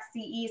contract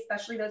CE,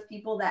 especially those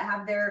people that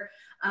have their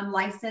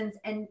license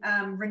and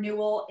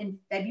renewal in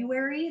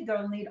February.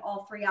 They'll need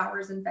all 3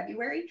 hours in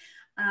February.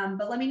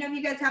 But let me know if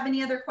you guys have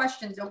any other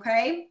questions,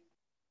 okay?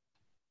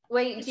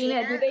 Wait,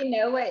 Gina, do they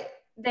know what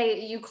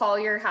you call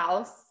your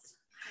house?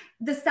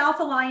 The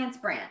South Alliance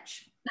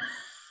branch.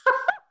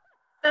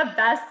 The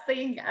best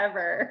thing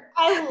ever.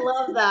 I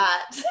love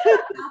that.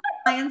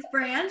 Alliance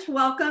branch.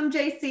 Welcome,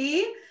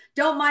 JC.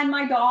 Don't mind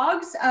my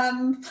dogs.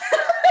 So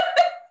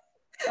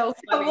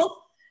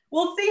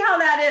we'll see how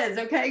that is.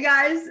 Okay,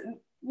 guys.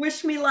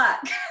 Wish me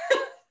luck.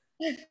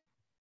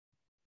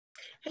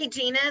 Hey,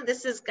 Gina,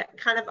 this is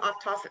kind of off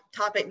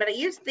topic, but I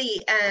use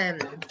the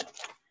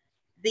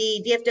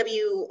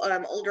DFW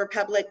Old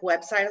Republic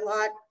website a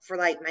lot for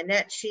like my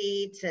net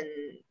sheets and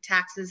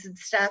taxes and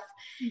stuff.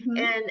 Mm-hmm.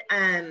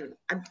 And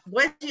I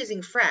was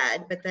using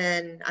Fred, but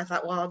then I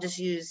thought, well, I'll just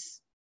use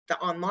the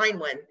online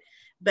one.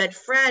 But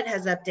Fred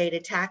has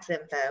updated tax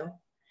info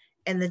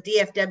and the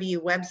DFW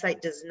website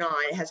does not.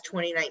 It has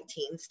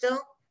 2019 still.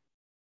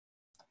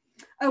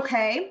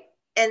 Okay.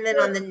 And then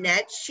on the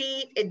net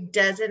sheet, it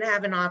doesn't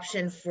have an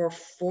option for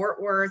Fort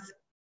Worth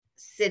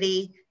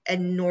City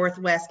and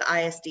Northwest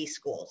ISD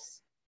schools.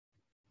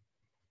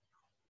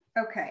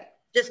 Okay.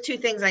 Just 2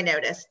 things I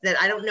noticed that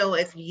I don't know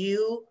if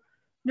you.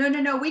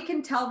 No. We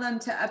can tell them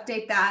to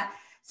update that.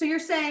 So you're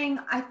saying,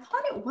 I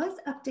thought it was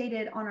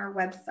updated on our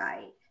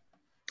website.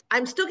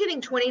 I'm still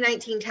getting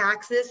 2019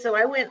 taxes. So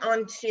I went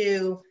on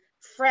to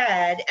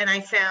Fred and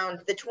I found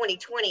the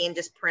 2020 and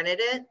just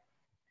printed it.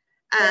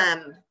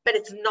 But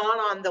it's not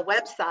on the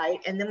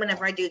website. And then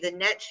whenever I do the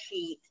net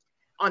sheet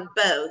on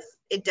both,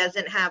 it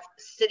doesn't have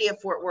City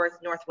of Fort Worth,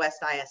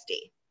 Northwest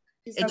ISD.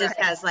 It just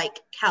has like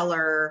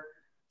Keller.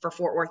 For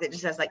Fort Worth, it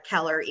just has like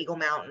Keller, Eagle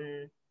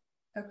Mountain.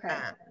 Okay.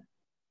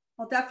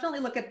 I'll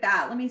definitely look at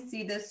that. Let me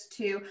see this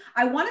too.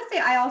 I want to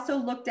say I also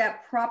looked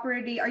at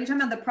property. Are you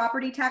talking about the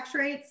property tax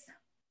rates?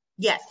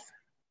 Yes.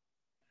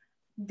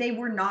 They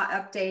were not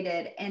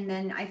updated. And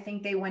then I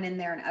think they went in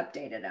there and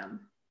updated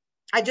them.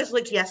 I just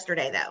looked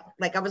yesterday though.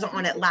 Like I was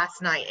on it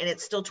last night and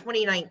it's still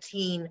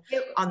 2019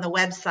 on the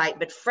website,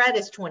 but Fred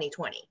is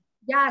 2020.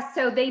 Yeah,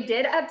 so they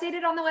did update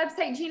it on the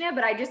website, Gina,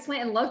 but I just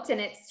went and looked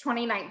and it's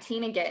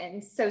 2019 again.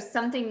 So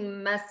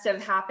something must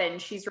have happened.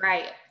 She's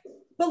right.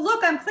 But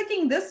look, I'm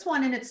clicking this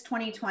one and it's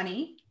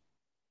 2020.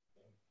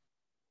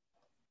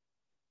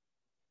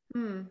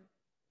 Hold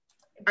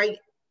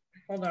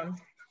on.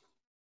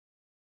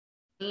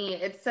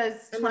 It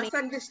says unless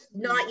I'm just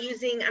not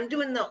using, I'm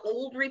doing the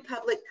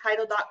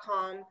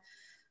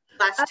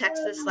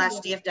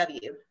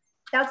oldrepublictitle.com/Texas/DFW.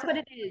 That's what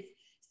it is.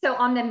 So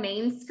on the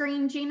main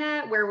screen,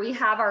 Gina, where we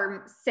have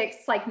our 6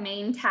 like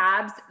main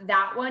tabs,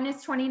 that one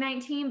is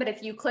 2019. But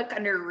if you click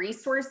under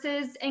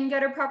resources and go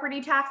to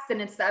property tax,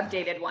 then it's the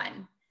updated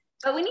one.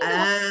 But we need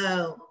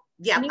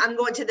I'm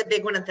going to the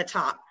big one at the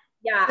top.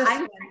 Yeah,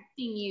 I'm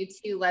texting you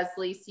too,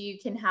 Leslie, so you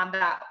can have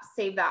that,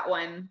 save that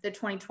one, the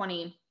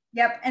 2020.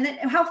 Yep. And then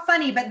how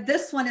funny, but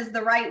this one is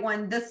the right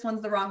one. This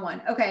one's the wrong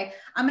one. Okay.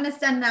 I'm going to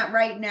send that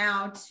right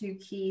now to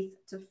Keith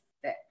to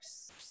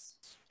fix.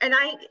 And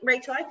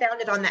Rachel, I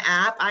found it on the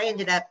app. I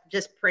ended up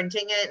just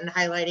printing it and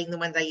highlighting the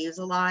ones I use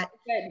a lot.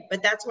 Good.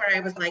 But that's where I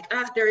was like,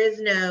 there is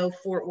no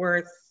Fort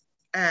Worth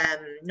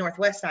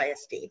Northwest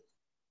ISD.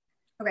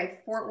 Okay,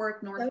 Fort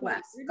Worth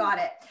Northwest. Got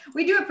it.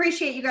 We do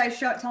appreciate you guys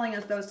telling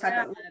us those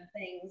type of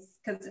things,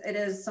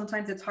 because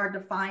sometimes it's hard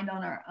to find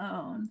on our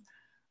own.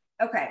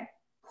 Okay,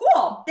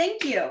 cool.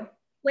 Thank you.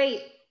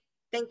 Wait.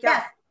 Thank you.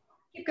 Yes,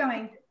 keep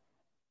going.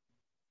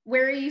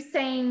 Where are you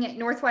saying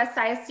Northwest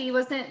ISD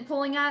wasn't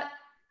pulling up?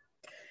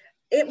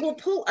 It will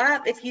pull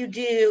up if you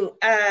do.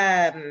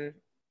 Are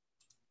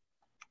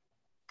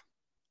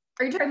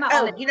you talking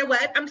about? You know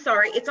what? I'm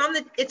sorry. It's on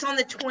the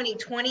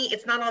 2020.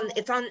 It's not on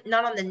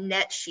the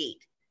net sheet.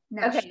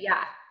 Okay.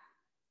 Yeah.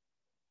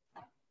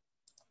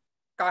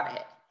 Got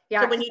it.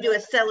 Yeah. So when you do a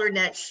seller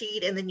net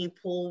sheet and then you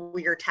pull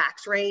your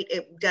tax rate,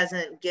 it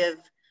doesn't give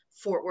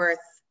Fort Worth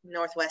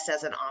Northwest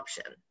as an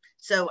option.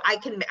 So I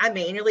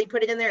manually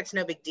put it in there. It's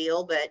no big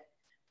deal, but.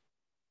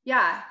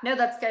 Yeah, no,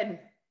 that's good.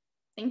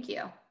 Thank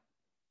you.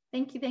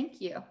 Thank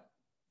you.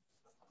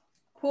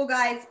 Cool,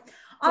 guys.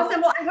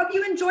 Awesome. Well, I hope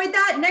you enjoyed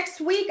that.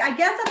 Next week, I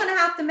guess I'm going to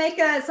have to make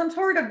some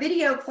sort of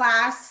video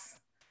class.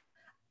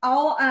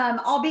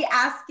 I'll be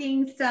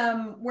asking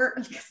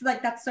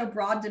like that's so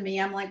broad to me.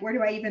 I'm like, where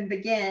do I even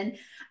begin?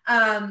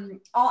 I'll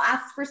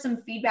ask for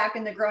some feedback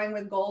in the Growing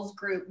with Goals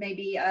group,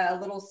 maybe a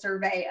little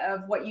survey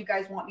of what you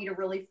guys want me to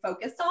really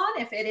focus on.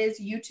 If it is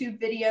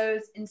YouTube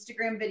videos,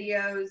 Instagram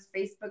videos,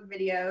 Facebook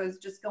videos,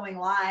 just going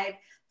live,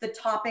 the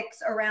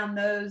topics around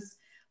those,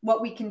 what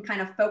we can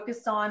kind of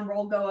focus on,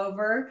 we'll go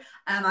over.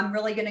 I'm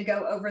really going to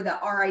go over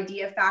our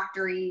idea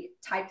factory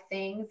type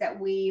things that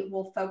we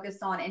will focus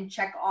on and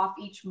check off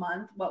each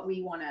month what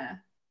we want to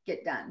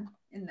get done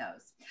in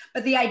those.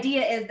 But the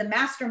idea is the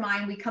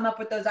mastermind, we come up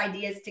with those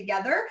ideas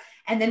together,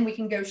 and then we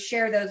can go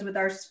share those with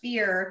our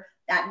sphere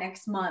that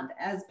next month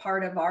as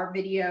part of our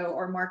video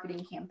or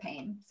marketing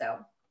campaign. So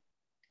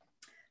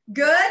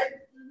good.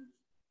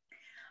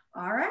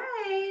 All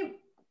right.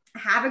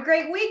 Have a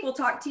great week. We'll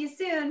talk to you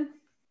soon.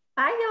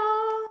 Bye,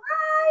 y'all.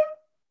 Bye.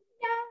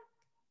 Yeah.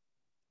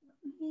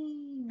 Let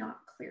me not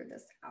clear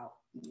this out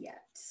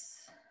yet.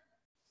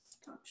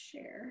 Stop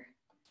share.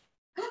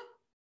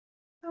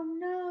 Oh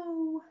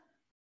no.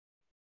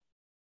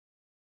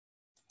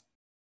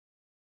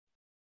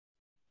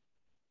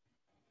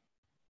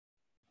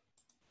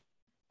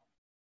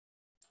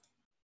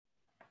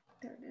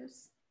 There it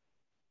is.